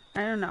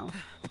don't know.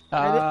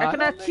 I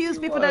cannot accuse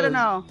people that I don't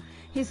know.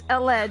 He's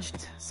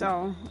alleged,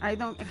 so I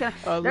don't.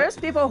 There's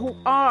people who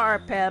are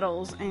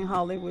pedals in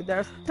Hollywood.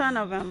 There's a ton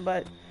of them,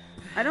 but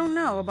I don't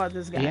know about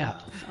this guy. Yeah.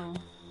 So.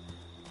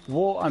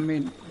 well, I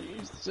mean,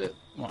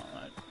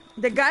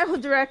 The guy who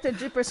directed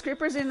Jeepers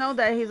Creepers, you know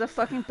that he's a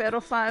fucking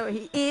pedophile.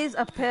 He is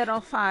a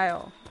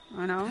pedophile,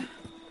 you know?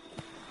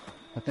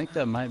 I think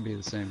that might be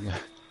the same guy.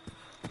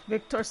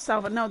 Victor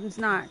Salva. No, it's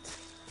not.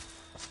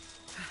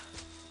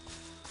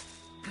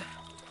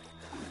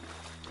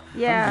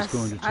 Yes, I'm just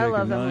going to I take a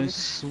love that movie. nice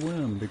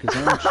swim because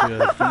I'm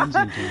Chad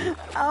Kensington.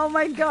 Oh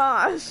my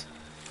gosh.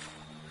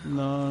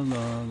 No.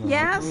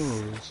 Yes?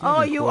 Ooh, it's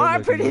Oh, really you quite are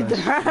like pretty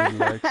nice,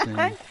 relaxing.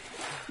 dark.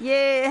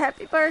 Yay,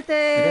 happy I gotta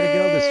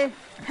birthday.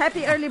 get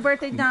Happy early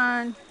birthday,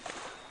 Don.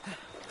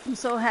 I'm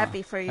so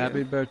happy for you.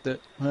 Happy birthday.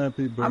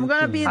 Happy birthday. I'm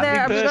gonna be there.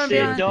 Happy I'm gonna be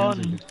birthday, on.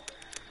 Don.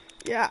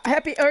 Yeah,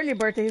 happy early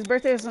birthday. His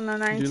birthday is on the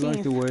 19th. Do you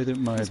like the way that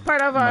my He's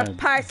part of our my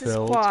Pisces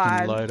belt squad.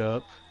 can light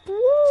up?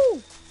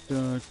 Woo!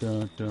 I'm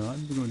going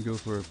to go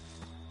for a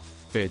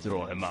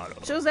Pedro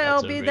Amaro. Tuesday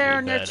I'll be there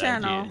on your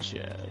channel.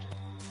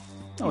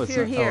 Oh, If it's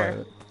you're not,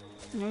 here.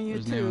 On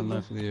there's no one YouTube.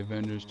 left for the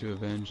Avengers to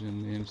avenge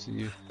in the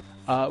MCU.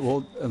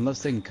 Well,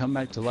 unless they can come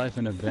back to life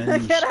and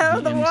avenge Get out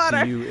of the water.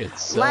 MCU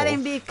itself. Let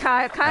him be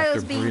Kyle. Kyle's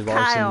after being Brie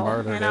Larson Kyle.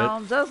 murdered You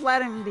know, just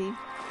let him be.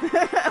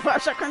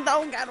 Shotgun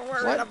don't gotta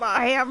worry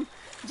about him.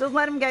 Just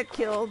let him get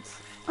killed.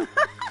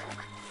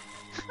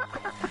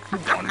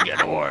 Don't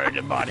get worried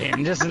about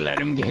him. Just let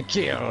him get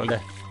killed.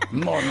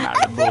 More I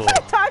Malibu. never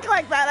talk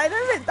like that. I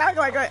didn't even talk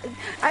like that.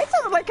 I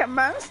sound like a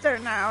monster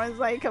now. It's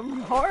like I'm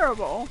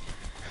horrible.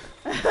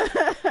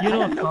 You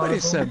don't Nobody know.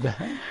 said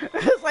that.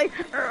 It's like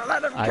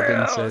let him I kill.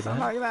 didn't say Something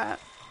like that.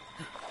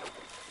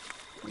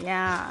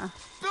 Yeah.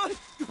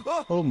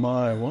 Oh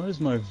my, why is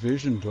my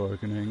vision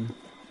darkening?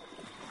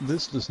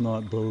 This does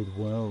not bode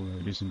well,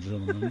 ladies and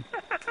gentlemen.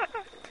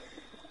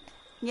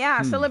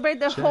 Yeah, celebrate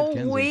the Chad whole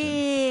Kensington.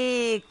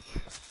 week.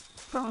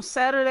 From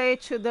Saturday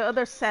to the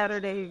other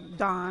Saturday,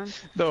 Dawn.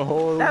 The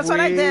whole That's what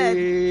I did.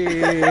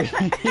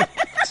 week.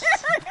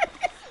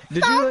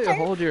 Did you like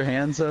hold your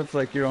hands up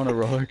like you're on a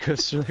roller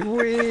coaster? Like,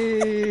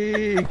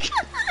 week!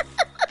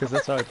 Because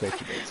that's how I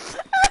pictured it.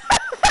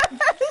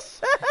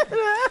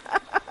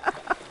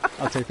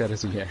 I'll take that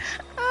as a yes.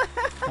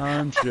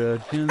 I'm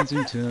Chad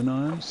Kensington.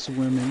 I'm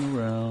swimming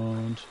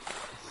around.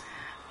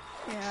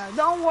 Yeah,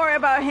 don't worry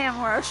about him,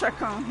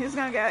 Rashakon. He's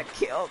gonna get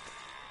killed.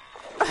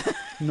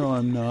 No,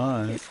 I'm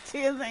not. He's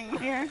teasing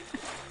here.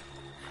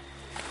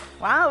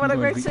 Wow, what a I'm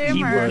great going to be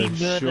swimmer. eaten by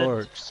Murdered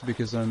sharks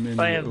because I'm in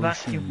by the a ocean.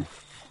 vacuum.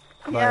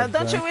 By Yeah, a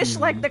don't you wish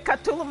vacuum. like the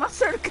Cthulhu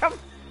monster to come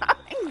out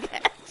and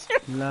get you?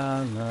 La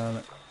la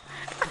la.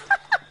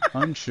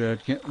 I'm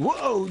Chad Ken.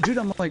 Whoa, dude,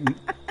 I'm like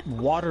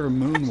water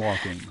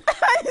moonwalking.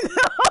 I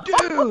know.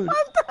 Dude,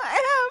 What the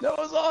F? that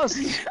was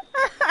awesome.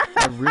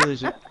 I really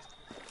should.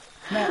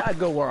 Man, I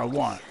go where I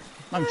want.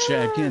 I'm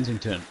Chad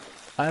Kensington.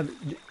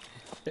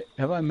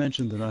 Have I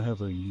mentioned that I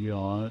have a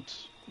yacht?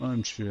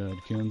 I'm Chad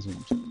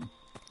Kensington.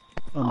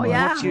 I'm Oh, on a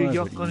yeah? What you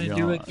you're private gonna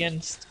do yacht.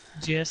 against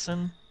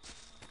Jason?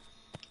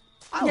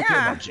 I don't care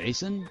Yeah. about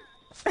Jason.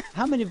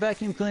 How many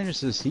vacuum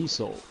cleaners has he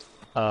sold?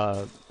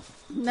 I'll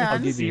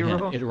None. give you a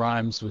Zero. hint. It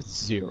rhymes with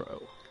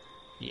 0.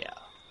 Yeah.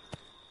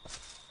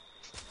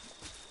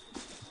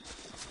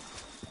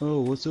 Oh,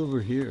 what's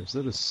over here? Is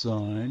that a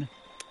sign?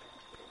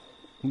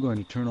 I'm going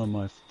to turn on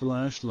my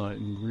flashlight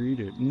and read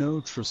it. No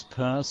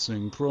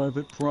trespassing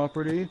private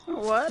property.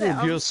 What Well,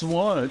 else? guess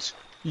what?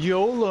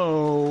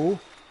 YOLO!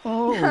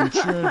 Oh,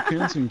 Chad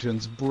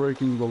Kensington's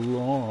breaking the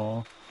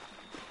law.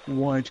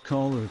 White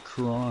collar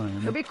crime.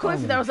 It'd be cool I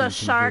if there was a won't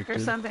get shark or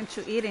convicted. something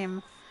to eat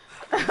him.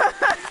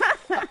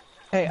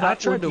 Hey, I That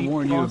tried would to be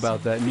warn you awesome.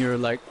 about that, and you're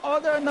like, "Oh,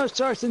 there are no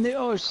sharks in the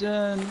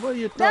ocean. What are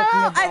you talking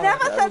No, about?" I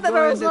never said will that go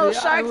there was into no I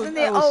sharks will- in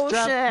the I will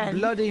strap ocean.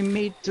 bloody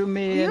meat to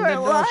me, You're and a then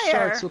those liar.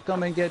 sharks will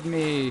come and get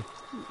me.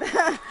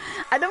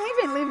 I don't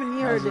even live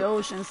near the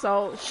ocean,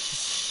 so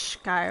shh,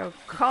 Kyle,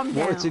 calm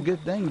Well, down. it's a good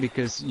thing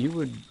because you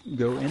would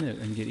go in it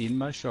and get eaten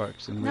by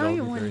sharks, and we'd No, all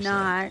you be very would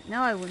sad. not.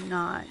 No, I would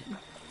not.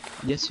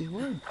 Yes, you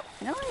would.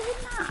 No, I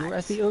would not. You were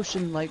at the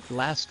ocean like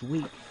last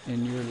week,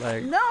 and you're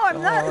like, No,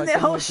 I'm not "Oh, in I the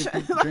can't wait to ocean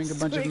drink a last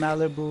bunch week. of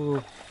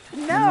Malibu.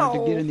 I'm No.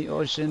 going to get in the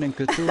ocean, and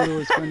Cthulhu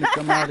is going to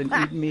come out and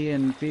eat me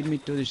and feed me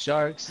to the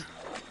sharks."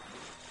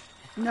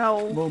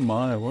 No. Oh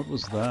my, what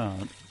was that?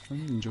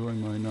 I'm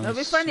enjoying my nice It'll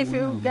be funny if you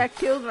swim. get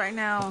killed right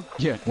now.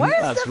 Yeah, Where's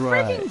that's the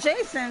right. freaking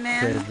Jason,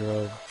 man?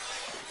 Pedro.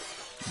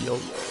 YOLO.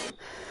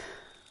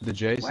 The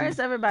Jason? Where's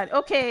everybody?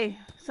 Okay,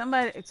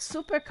 somebody. It's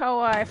Super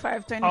Kawaii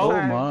 525. Oh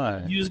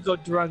my. You just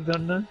got dragged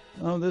under.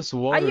 Oh, this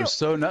water you- is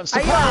so nuts.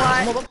 Are you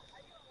alright?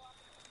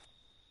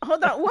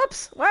 Hold on.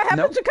 Whoops. What happened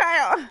Nope. to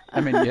Kyle?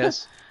 I mean,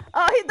 yes.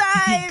 Oh, he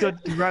died. He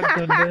got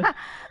dragged under.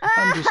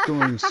 I'm just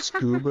going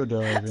scuba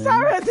diving.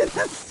 Sorry, I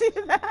didn't see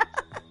that.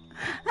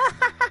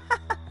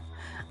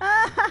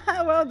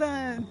 Well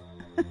done.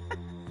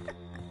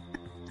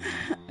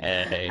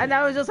 Hey. And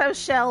now we just have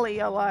Shelly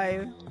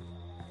alive.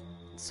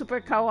 Super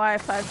Kawaii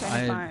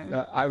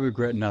 525. I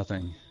regret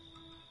nothing.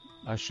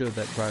 I showed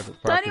that private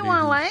property. 21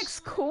 who's- likes,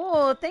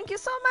 cool. Thank you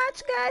so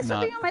much, guys, for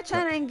Not- being on my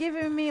channel and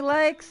giving me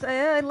likes.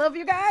 I love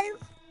you guys.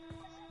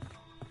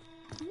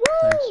 Woo!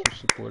 Thanks for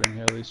supporting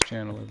Haley's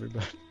channel,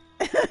 everybody.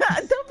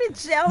 Don't be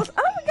jealous.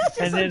 Oh my gosh,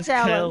 you're And so then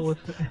Kyle jealous.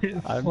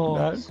 with I'm oh.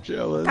 not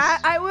jealous.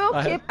 I will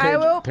I keep.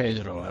 have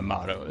Pedro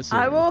Amato.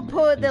 I will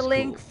put the He's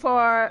link cool.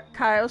 for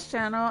Kyle's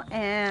channel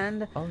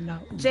and Oh no.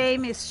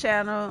 Jamie's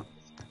channel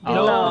Oh,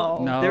 below.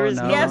 no, There is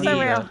no, no Yes, I need.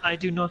 will. I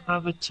do not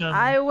have a channel.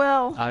 I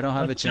will. I don't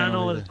have My a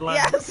channel. is either. blank.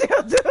 Yes,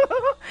 you do.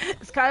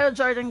 It's Kyle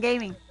Jordan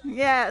Gaming.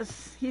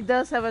 Yes, he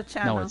does have a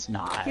channel. No, it's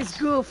not. He's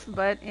goof,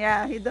 but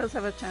yeah, he does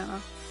have a channel.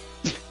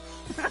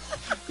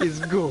 He's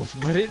goof,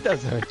 but he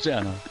does have a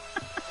channel.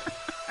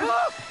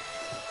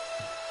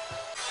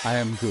 I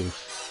am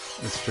goof.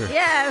 That's true.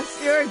 Yes,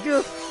 you're a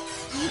goof.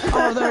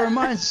 Oh, that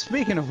reminds.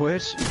 Speaking of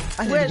which,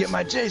 I need to get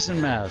my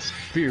Jason mask.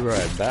 Be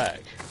right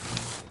back.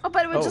 Oh,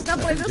 but we're just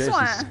gonna play this Jason's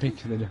one.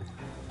 speaking of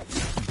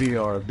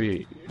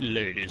BRB,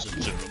 ladies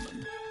and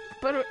gentlemen.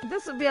 But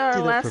this will be our See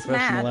that last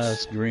professional match.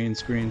 ass green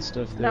screen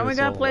stuff there? Then we're It's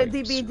gonna all, play like,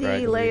 DBD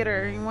scraggly.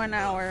 later in 1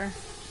 hour.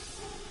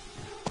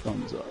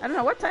 Thumbs up. I don't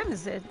know what time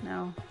is it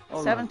now.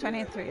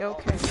 7:23.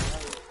 Okay.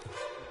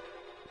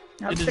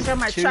 I have It to is pick up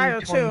my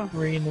child too.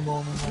 2:23 in the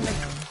morning right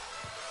now.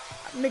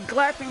 I'm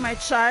neglecting my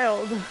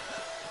child.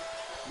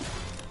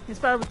 He's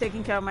probably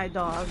taking care of my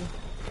dog.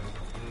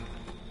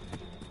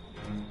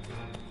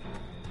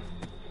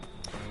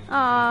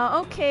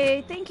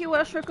 Okay. Thank you,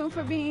 Welsh Raccoon,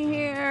 for being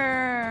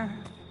here.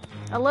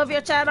 I love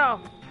your channel.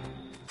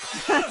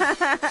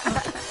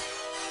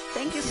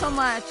 Thank you so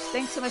much.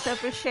 Thanks so much. I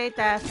appreciate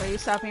that for you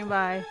stopping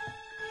by.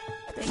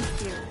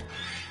 Thank you.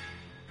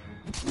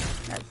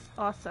 That's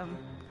awesome.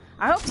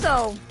 I hope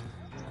so.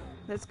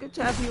 It's good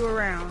to have you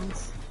around.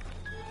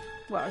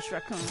 Welsh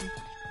Raccoon.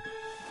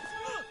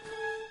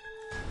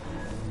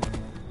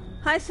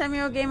 Hi,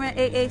 Samuel Gamer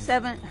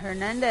 887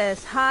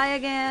 Hernandez. Hi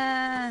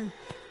again.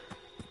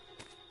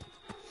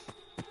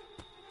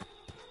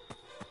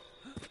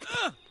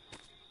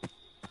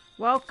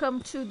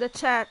 Welcome to the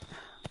chat,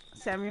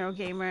 Samuel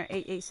Gamer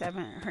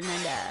 887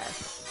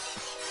 Hernandez.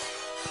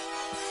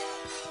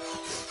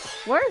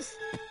 Where's...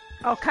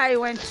 Oh, Kai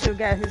went to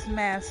get his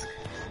mask.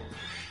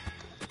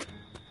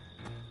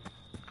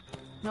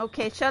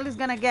 Okay, Shelly's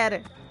gonna get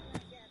it.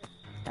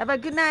 Have a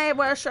good night,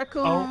 Welsh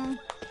Raccoon. Oh.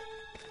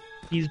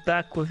 He's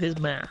back with his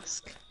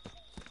mask.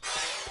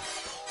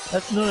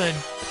 That's not a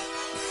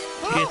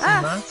Jason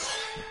mask.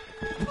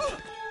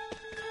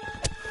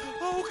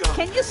 Oh God!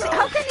 Can you see?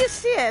 How can you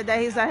see it that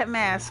he's a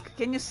mask?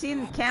 Can you see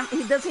in cam?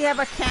 Does he have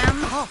a cam?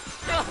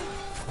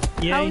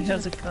 Yeah, How he is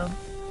has a cam.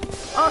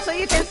 Oh, so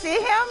you can see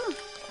him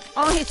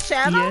on his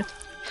channel?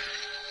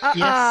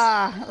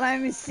 Yeah. Yes.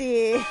 Let me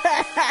see.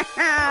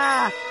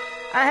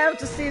 I have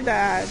to see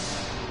that.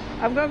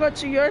 I'm gonna go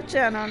to your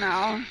channel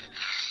now.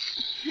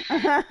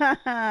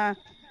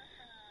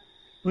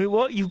 Wait,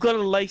 what? You've got a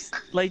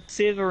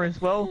lightsaber as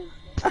well?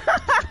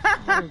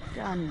 Well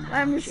done.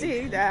 Let me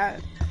see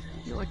that.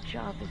 Your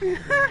job is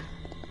done.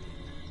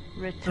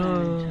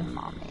 Return to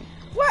mommy.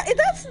 What?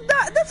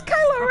 That's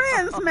Kylo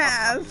Ren's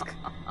mask.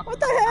 What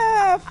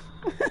the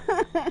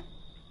heck?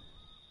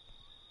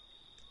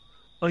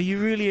 Are you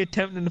really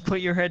attempting to put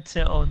your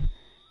headset on?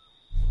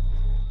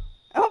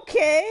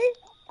 Okay.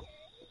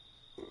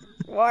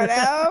 What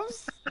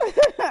else?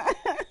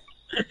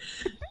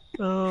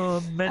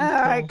 Oh, mental.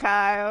 All right,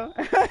 Kyle.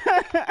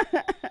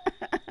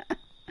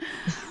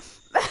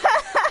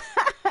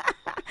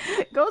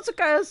 Go to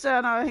Kyle's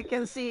channel. He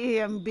can see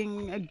him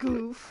being a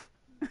goof.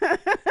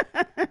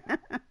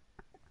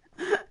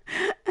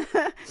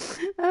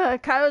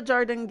 Kyle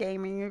Jordan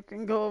Gaming. You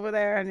can go over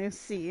there and you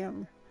see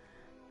him.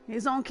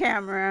 He's on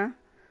camera.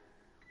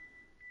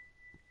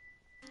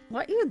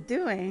 What are you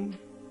doing?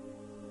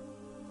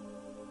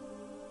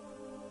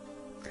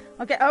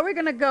 Okay, are we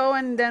gonna go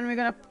and then we're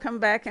gonna come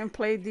back and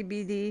play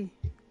DBD?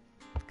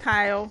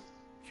 Kyle.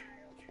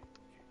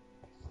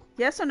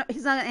 Yes or no?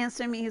 He's not gonna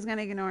answer me. He's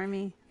gonna ignore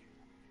me.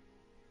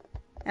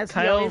 As he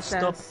Kyle, always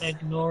stop does.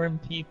 ignoring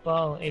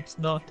people. It's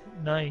not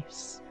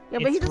nice. Yeah,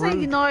 but he It's doesn't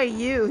rude. ignore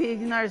you. He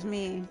ignores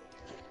me.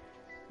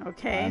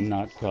 Okay. I'm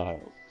not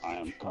Kyle. I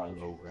am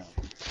Kylo Ren.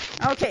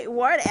 Okay,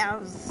 what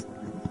else?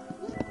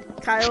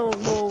 Kyle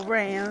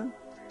Ren.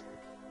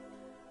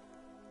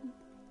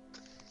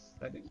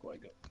 That didn't quite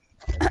go.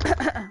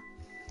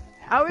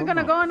 Are we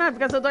gonna go or not?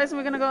 Because otherwise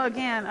we're gonna go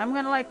again. I'm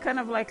gonna like kind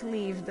of like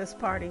leave this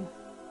party.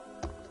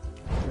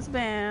 This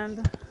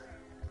band.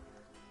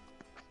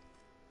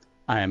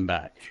 I am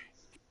back.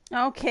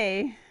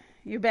 Okay.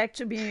 You're back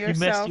to being You yourself.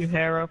 messed your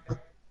hair up.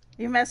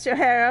 You messed your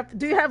hair up.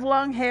 Do you have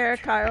long hair,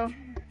 Kyle?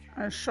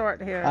 Or short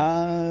hair?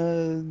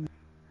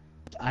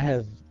 I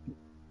have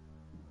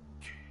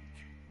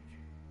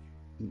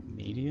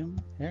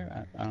medium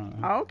hair. I don't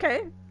know.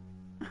 Okay.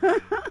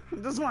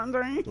 Just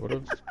wondering. Sort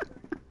of.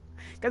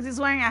 Because he's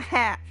wearing a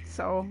hat,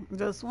 so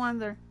just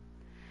wonder.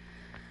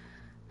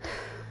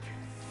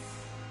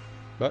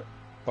 But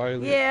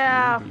finally,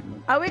 Yeah.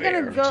 Are we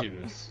gonna bear go?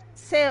 tooth.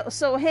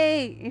 So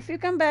hey, if you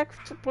come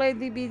back to play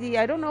DBD,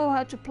 I don't know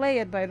how to play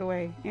it, by the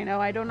way. You know,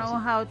 I don't know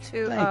how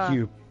to. Thank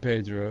you,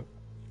 Pedro.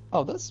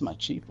 Oh, that's my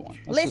cheap one.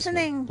 That's just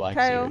Listening, Black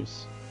Kyle.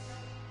 Series.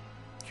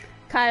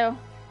 Kyle,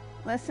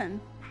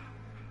 listen.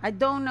 I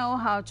don't know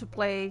how to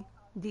play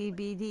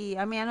DBD.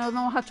 I mean, I don't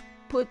know how to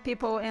put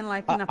people in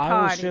like in a I will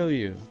party. show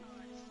you.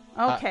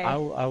 Okay. I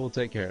will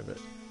take care of it.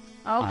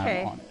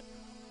 Okay. I'm on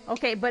it.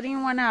 Okay, but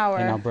in 1 hour.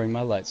 And I'll bring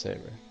my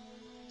lightsaber.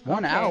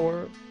 1 Okay.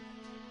 hour?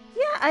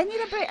 Yeah, I need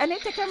a break. I need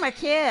to take care of my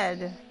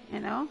kid. You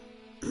know.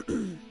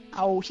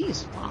 Oh,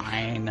 he's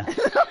fine.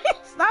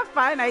 It's not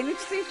fine. I need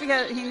to see if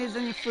he needs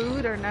any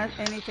food or not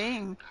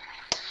anything.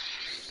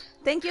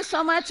 Thank you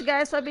so much,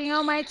 guys, for being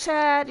on my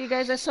chat. You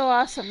guys are so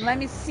awesome. Let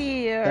me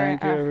see your.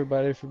 Thank you,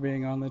 everybody, for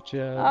being on the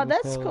chat. Oh, Miss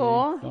that's Kelly.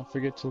 cool. Don't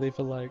forget to leave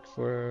a like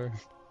for...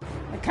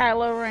 The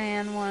Kylo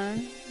Ren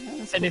one.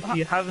 That's And if cool.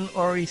 you haven't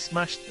already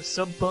smashed the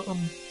sub button,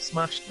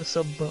 smash the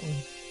sub button.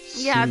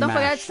 Yeah, don't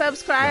forget to Smash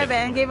subscribe like-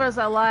 and give us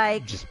a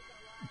like Just...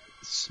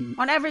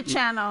 on every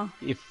channel.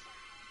 If...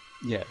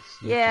 Yes.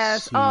 you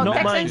Yes. just Oh, Not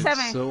smash mine. Text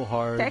it N7. so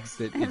hard Text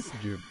that N-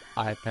 if your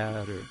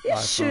iPad or Yeah, iPhone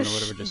or shush,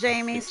 whatever just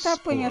Jamie.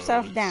 Stop putting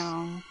yourself explodes.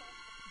 down.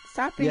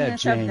 Stop putting Yeah,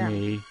 yourself down.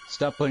 Jamie.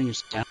 Stop putting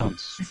yourself down,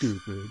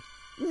 stupid.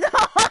 No,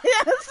 I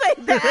didn't say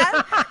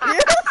that.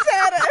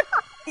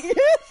 You said it.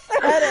 You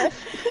said it.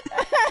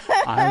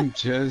 I'm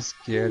just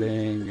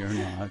kidding. You're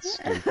not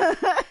stupid.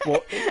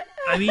 Well,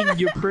 I mean,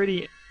 you're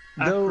pretty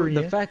though the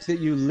accurate. fact that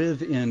you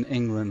live in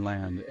England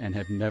land and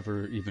have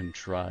never even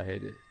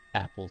tried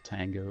Apple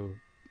Tango,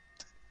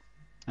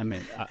 I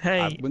mean, I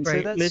Hey, wouldn't say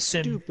right, that's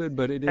listen. stupid,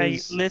 but it Hey,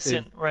 is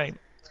listen, right.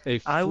 a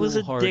I was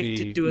foolhardy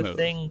addicted to a move.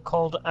 thing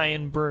called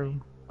Iron Brew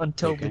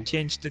until Okay. they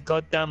changed the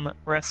goddamn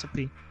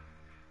recipe.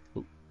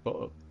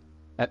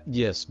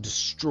 Yes,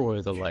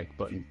 destroy the like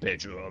button,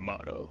 Pedro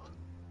Amato.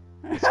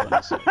 That's what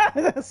I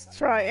said. Let's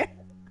try it.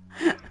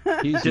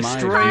 He's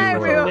Destroy my Hi,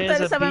 your Real hero. laser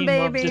 37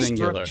 beam of baby.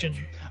 Singular.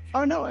 destruction.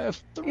 Oh no, I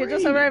have 3. You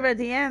just arrived at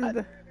the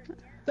end.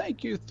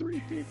 Thank you, 3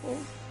 people.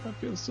 I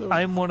feel so.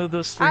 I'm one of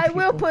those 3 I people.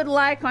 will put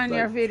like on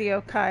your Thank-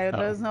 video, Kyle. Oh.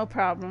 There's no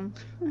problem.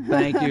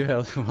 Thank you,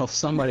 Hel- Well,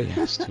 somebody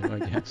has to, I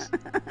guess.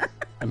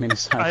 I mean,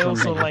 aside I from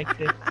also me. liked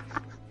it.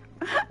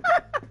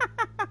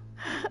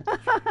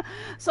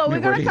 So I we're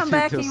mean, where gonna do you come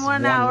think back those in 1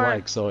 one hour.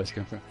 likes always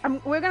come from?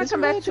 We're gonna Does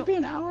come it really back have to to. be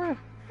an hour?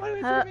 Why do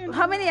we have to be an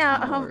How many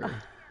hours?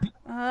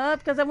 hour?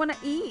 Because I want to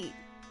eat.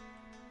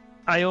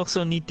 I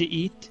also need to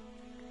eat.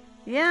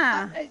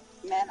 Yeah.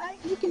 Man,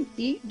 you can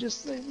eat.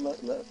 Just say, look,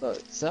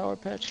 Sour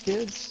Patch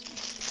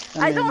Kids.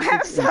 I don't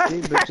have it's Sour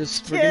empty, but Patch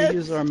just we're gonna Kids.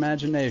 use our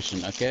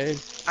imagination, okay?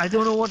 I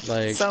don't know what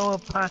Like- Sour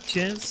Patch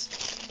is.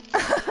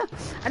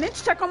 I need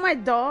to check on my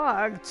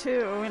dog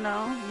too. You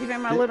know, give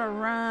him a little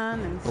run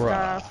and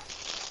Bruh.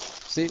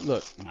 stuff. See,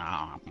 look.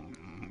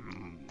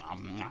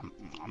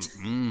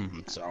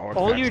 Sour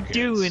All Patch you're Kids.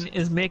 doing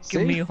is making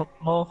See? me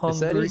more It's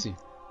that hungry. easy.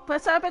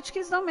 But Sour Patch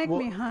Kids don't make Well-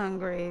 me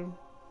hungry.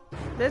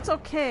 That's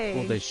okay.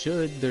 Well, they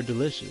should. They're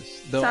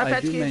delicious. Though Sour I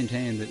Patch do Kids-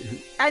 maintain that.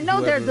 I know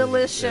they're whoever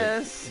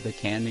delicious. The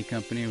candy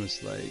company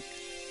was like.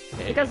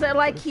 Hey, Because they're what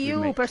like if we you,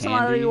 make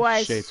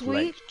personality-wise, candy shaped sweet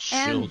like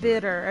and children?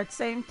 bitter at the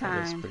same Well,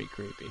 that's time. pretty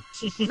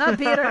creepy. Not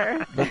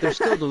bitter. But they're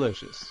still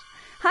delicious.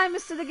 Hi,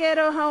 Mr.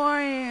 DeGhetto. How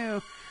are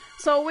you?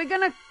 So we're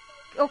gonna.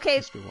 Okay,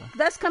 Mr. White.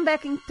 let's come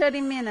back in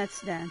 30 minutes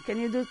then. Can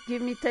you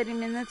give me 30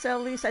 minutes at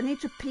least? I need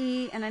to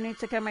pee and I need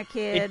to take care of my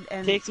kid. It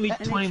and takes me I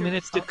need 20 to-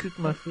 minutes to cook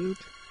my food.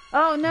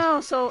 Oh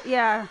no! So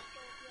yeah,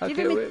 Okay,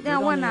 give me we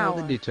don't 1 need all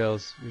hour. the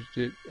details. We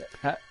should-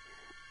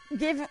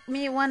 Give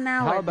me 1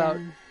 hour. How about-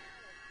 then.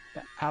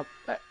 how-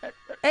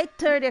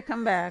 8:30? I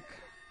come back.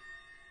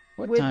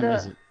 what with time the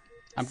is it?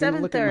 I'm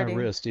gonna look at my 7:30.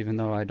 wrist, even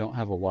though I don't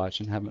have a watch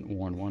and haven't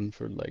worn one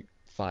for like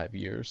 5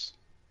 years.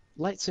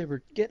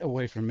 Lightsaber, get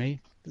away from me.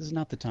 This is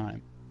not the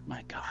time.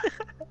 My God.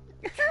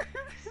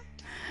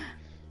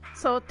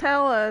 So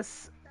tell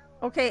us.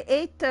 Okay,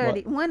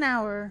 8:30. What? 1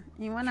 hour.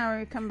 In 1 hour,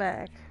 you come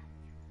back.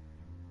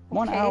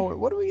 1 Okay. hour.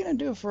 What are we gonna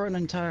do for an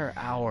entire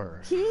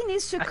hour? He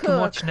needs to I cook. can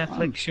watch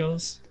Netflix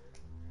shows.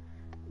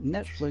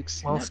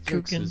 Netflix. Whilst Netflix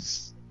cooking.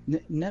 is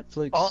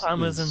Netflix. All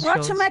Amazon is- Watch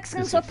a shows.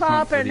 Mexican Is a soap front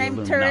opera for the named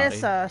Illuminati.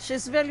 Teresa.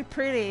 She's very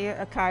pretty,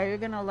 Kai. You're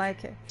gonna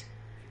like it.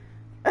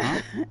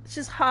 Huh?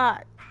 She's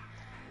hot.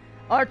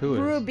 Or Who is?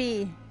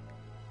 Ruby.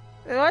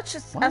 Watch a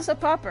What?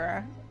 soap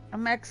opera. A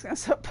Mexican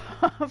soap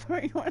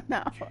opera in 1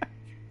 hour.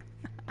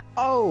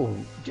 Oh,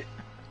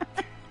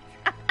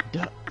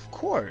 duh, of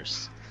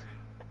course.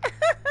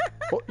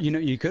 Well, you know,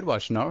 you could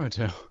watch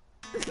Naruto.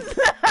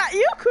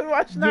 You could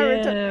watch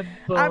Naruto. Yeah,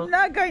 but I'm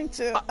not going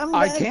to.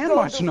 I can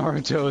watch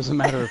Naruto, as a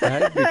matter of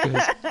fact,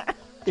 because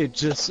it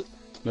just...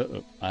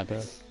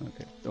 iPad?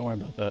 Okay, don't worry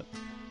about that.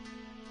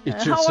 It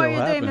just How so are you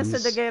doing, happens...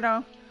 Mr.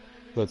 Degato?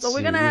 Let's So see,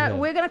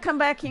 we're gonna come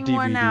back in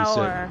 1 DVD hour.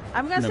 set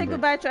I'm gonna say number,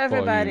 goodbye to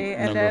everybody, volume,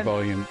 and number then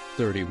volume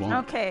 31.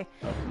 okay,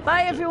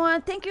 bye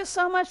everyone. Thank you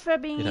so much for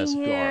being It has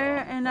here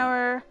Gara. in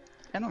our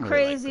I don't really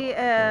crazy like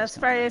Gara.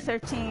 Friday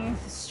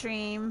 13th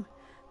stream.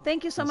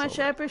 Thank you so That's much.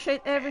 I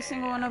appreciate every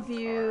single one of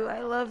you. I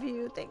love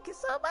you. Thank you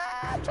so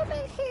much for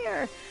being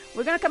here.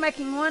 We're gonna come back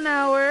in 1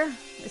 hour,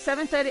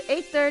 7:30,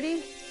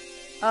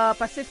 8:30,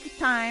 Pacific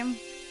time,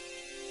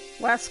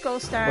 West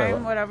Coast time, Well,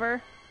 whatever.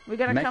 We're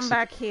gonna come Mexi-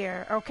 back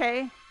here,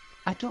 okay?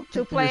 I don't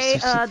To think there is play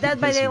such a thing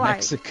Dead by as Daylight.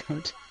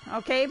 Mexico.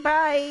 Okay,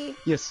 bye.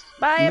 Yes,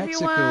 Bye,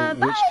 Mexico, everyone.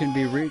 which Bye. can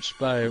be reached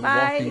by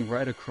Bye. walking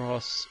right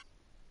across.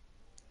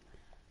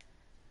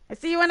 I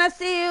see you when I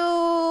see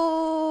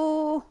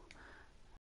you.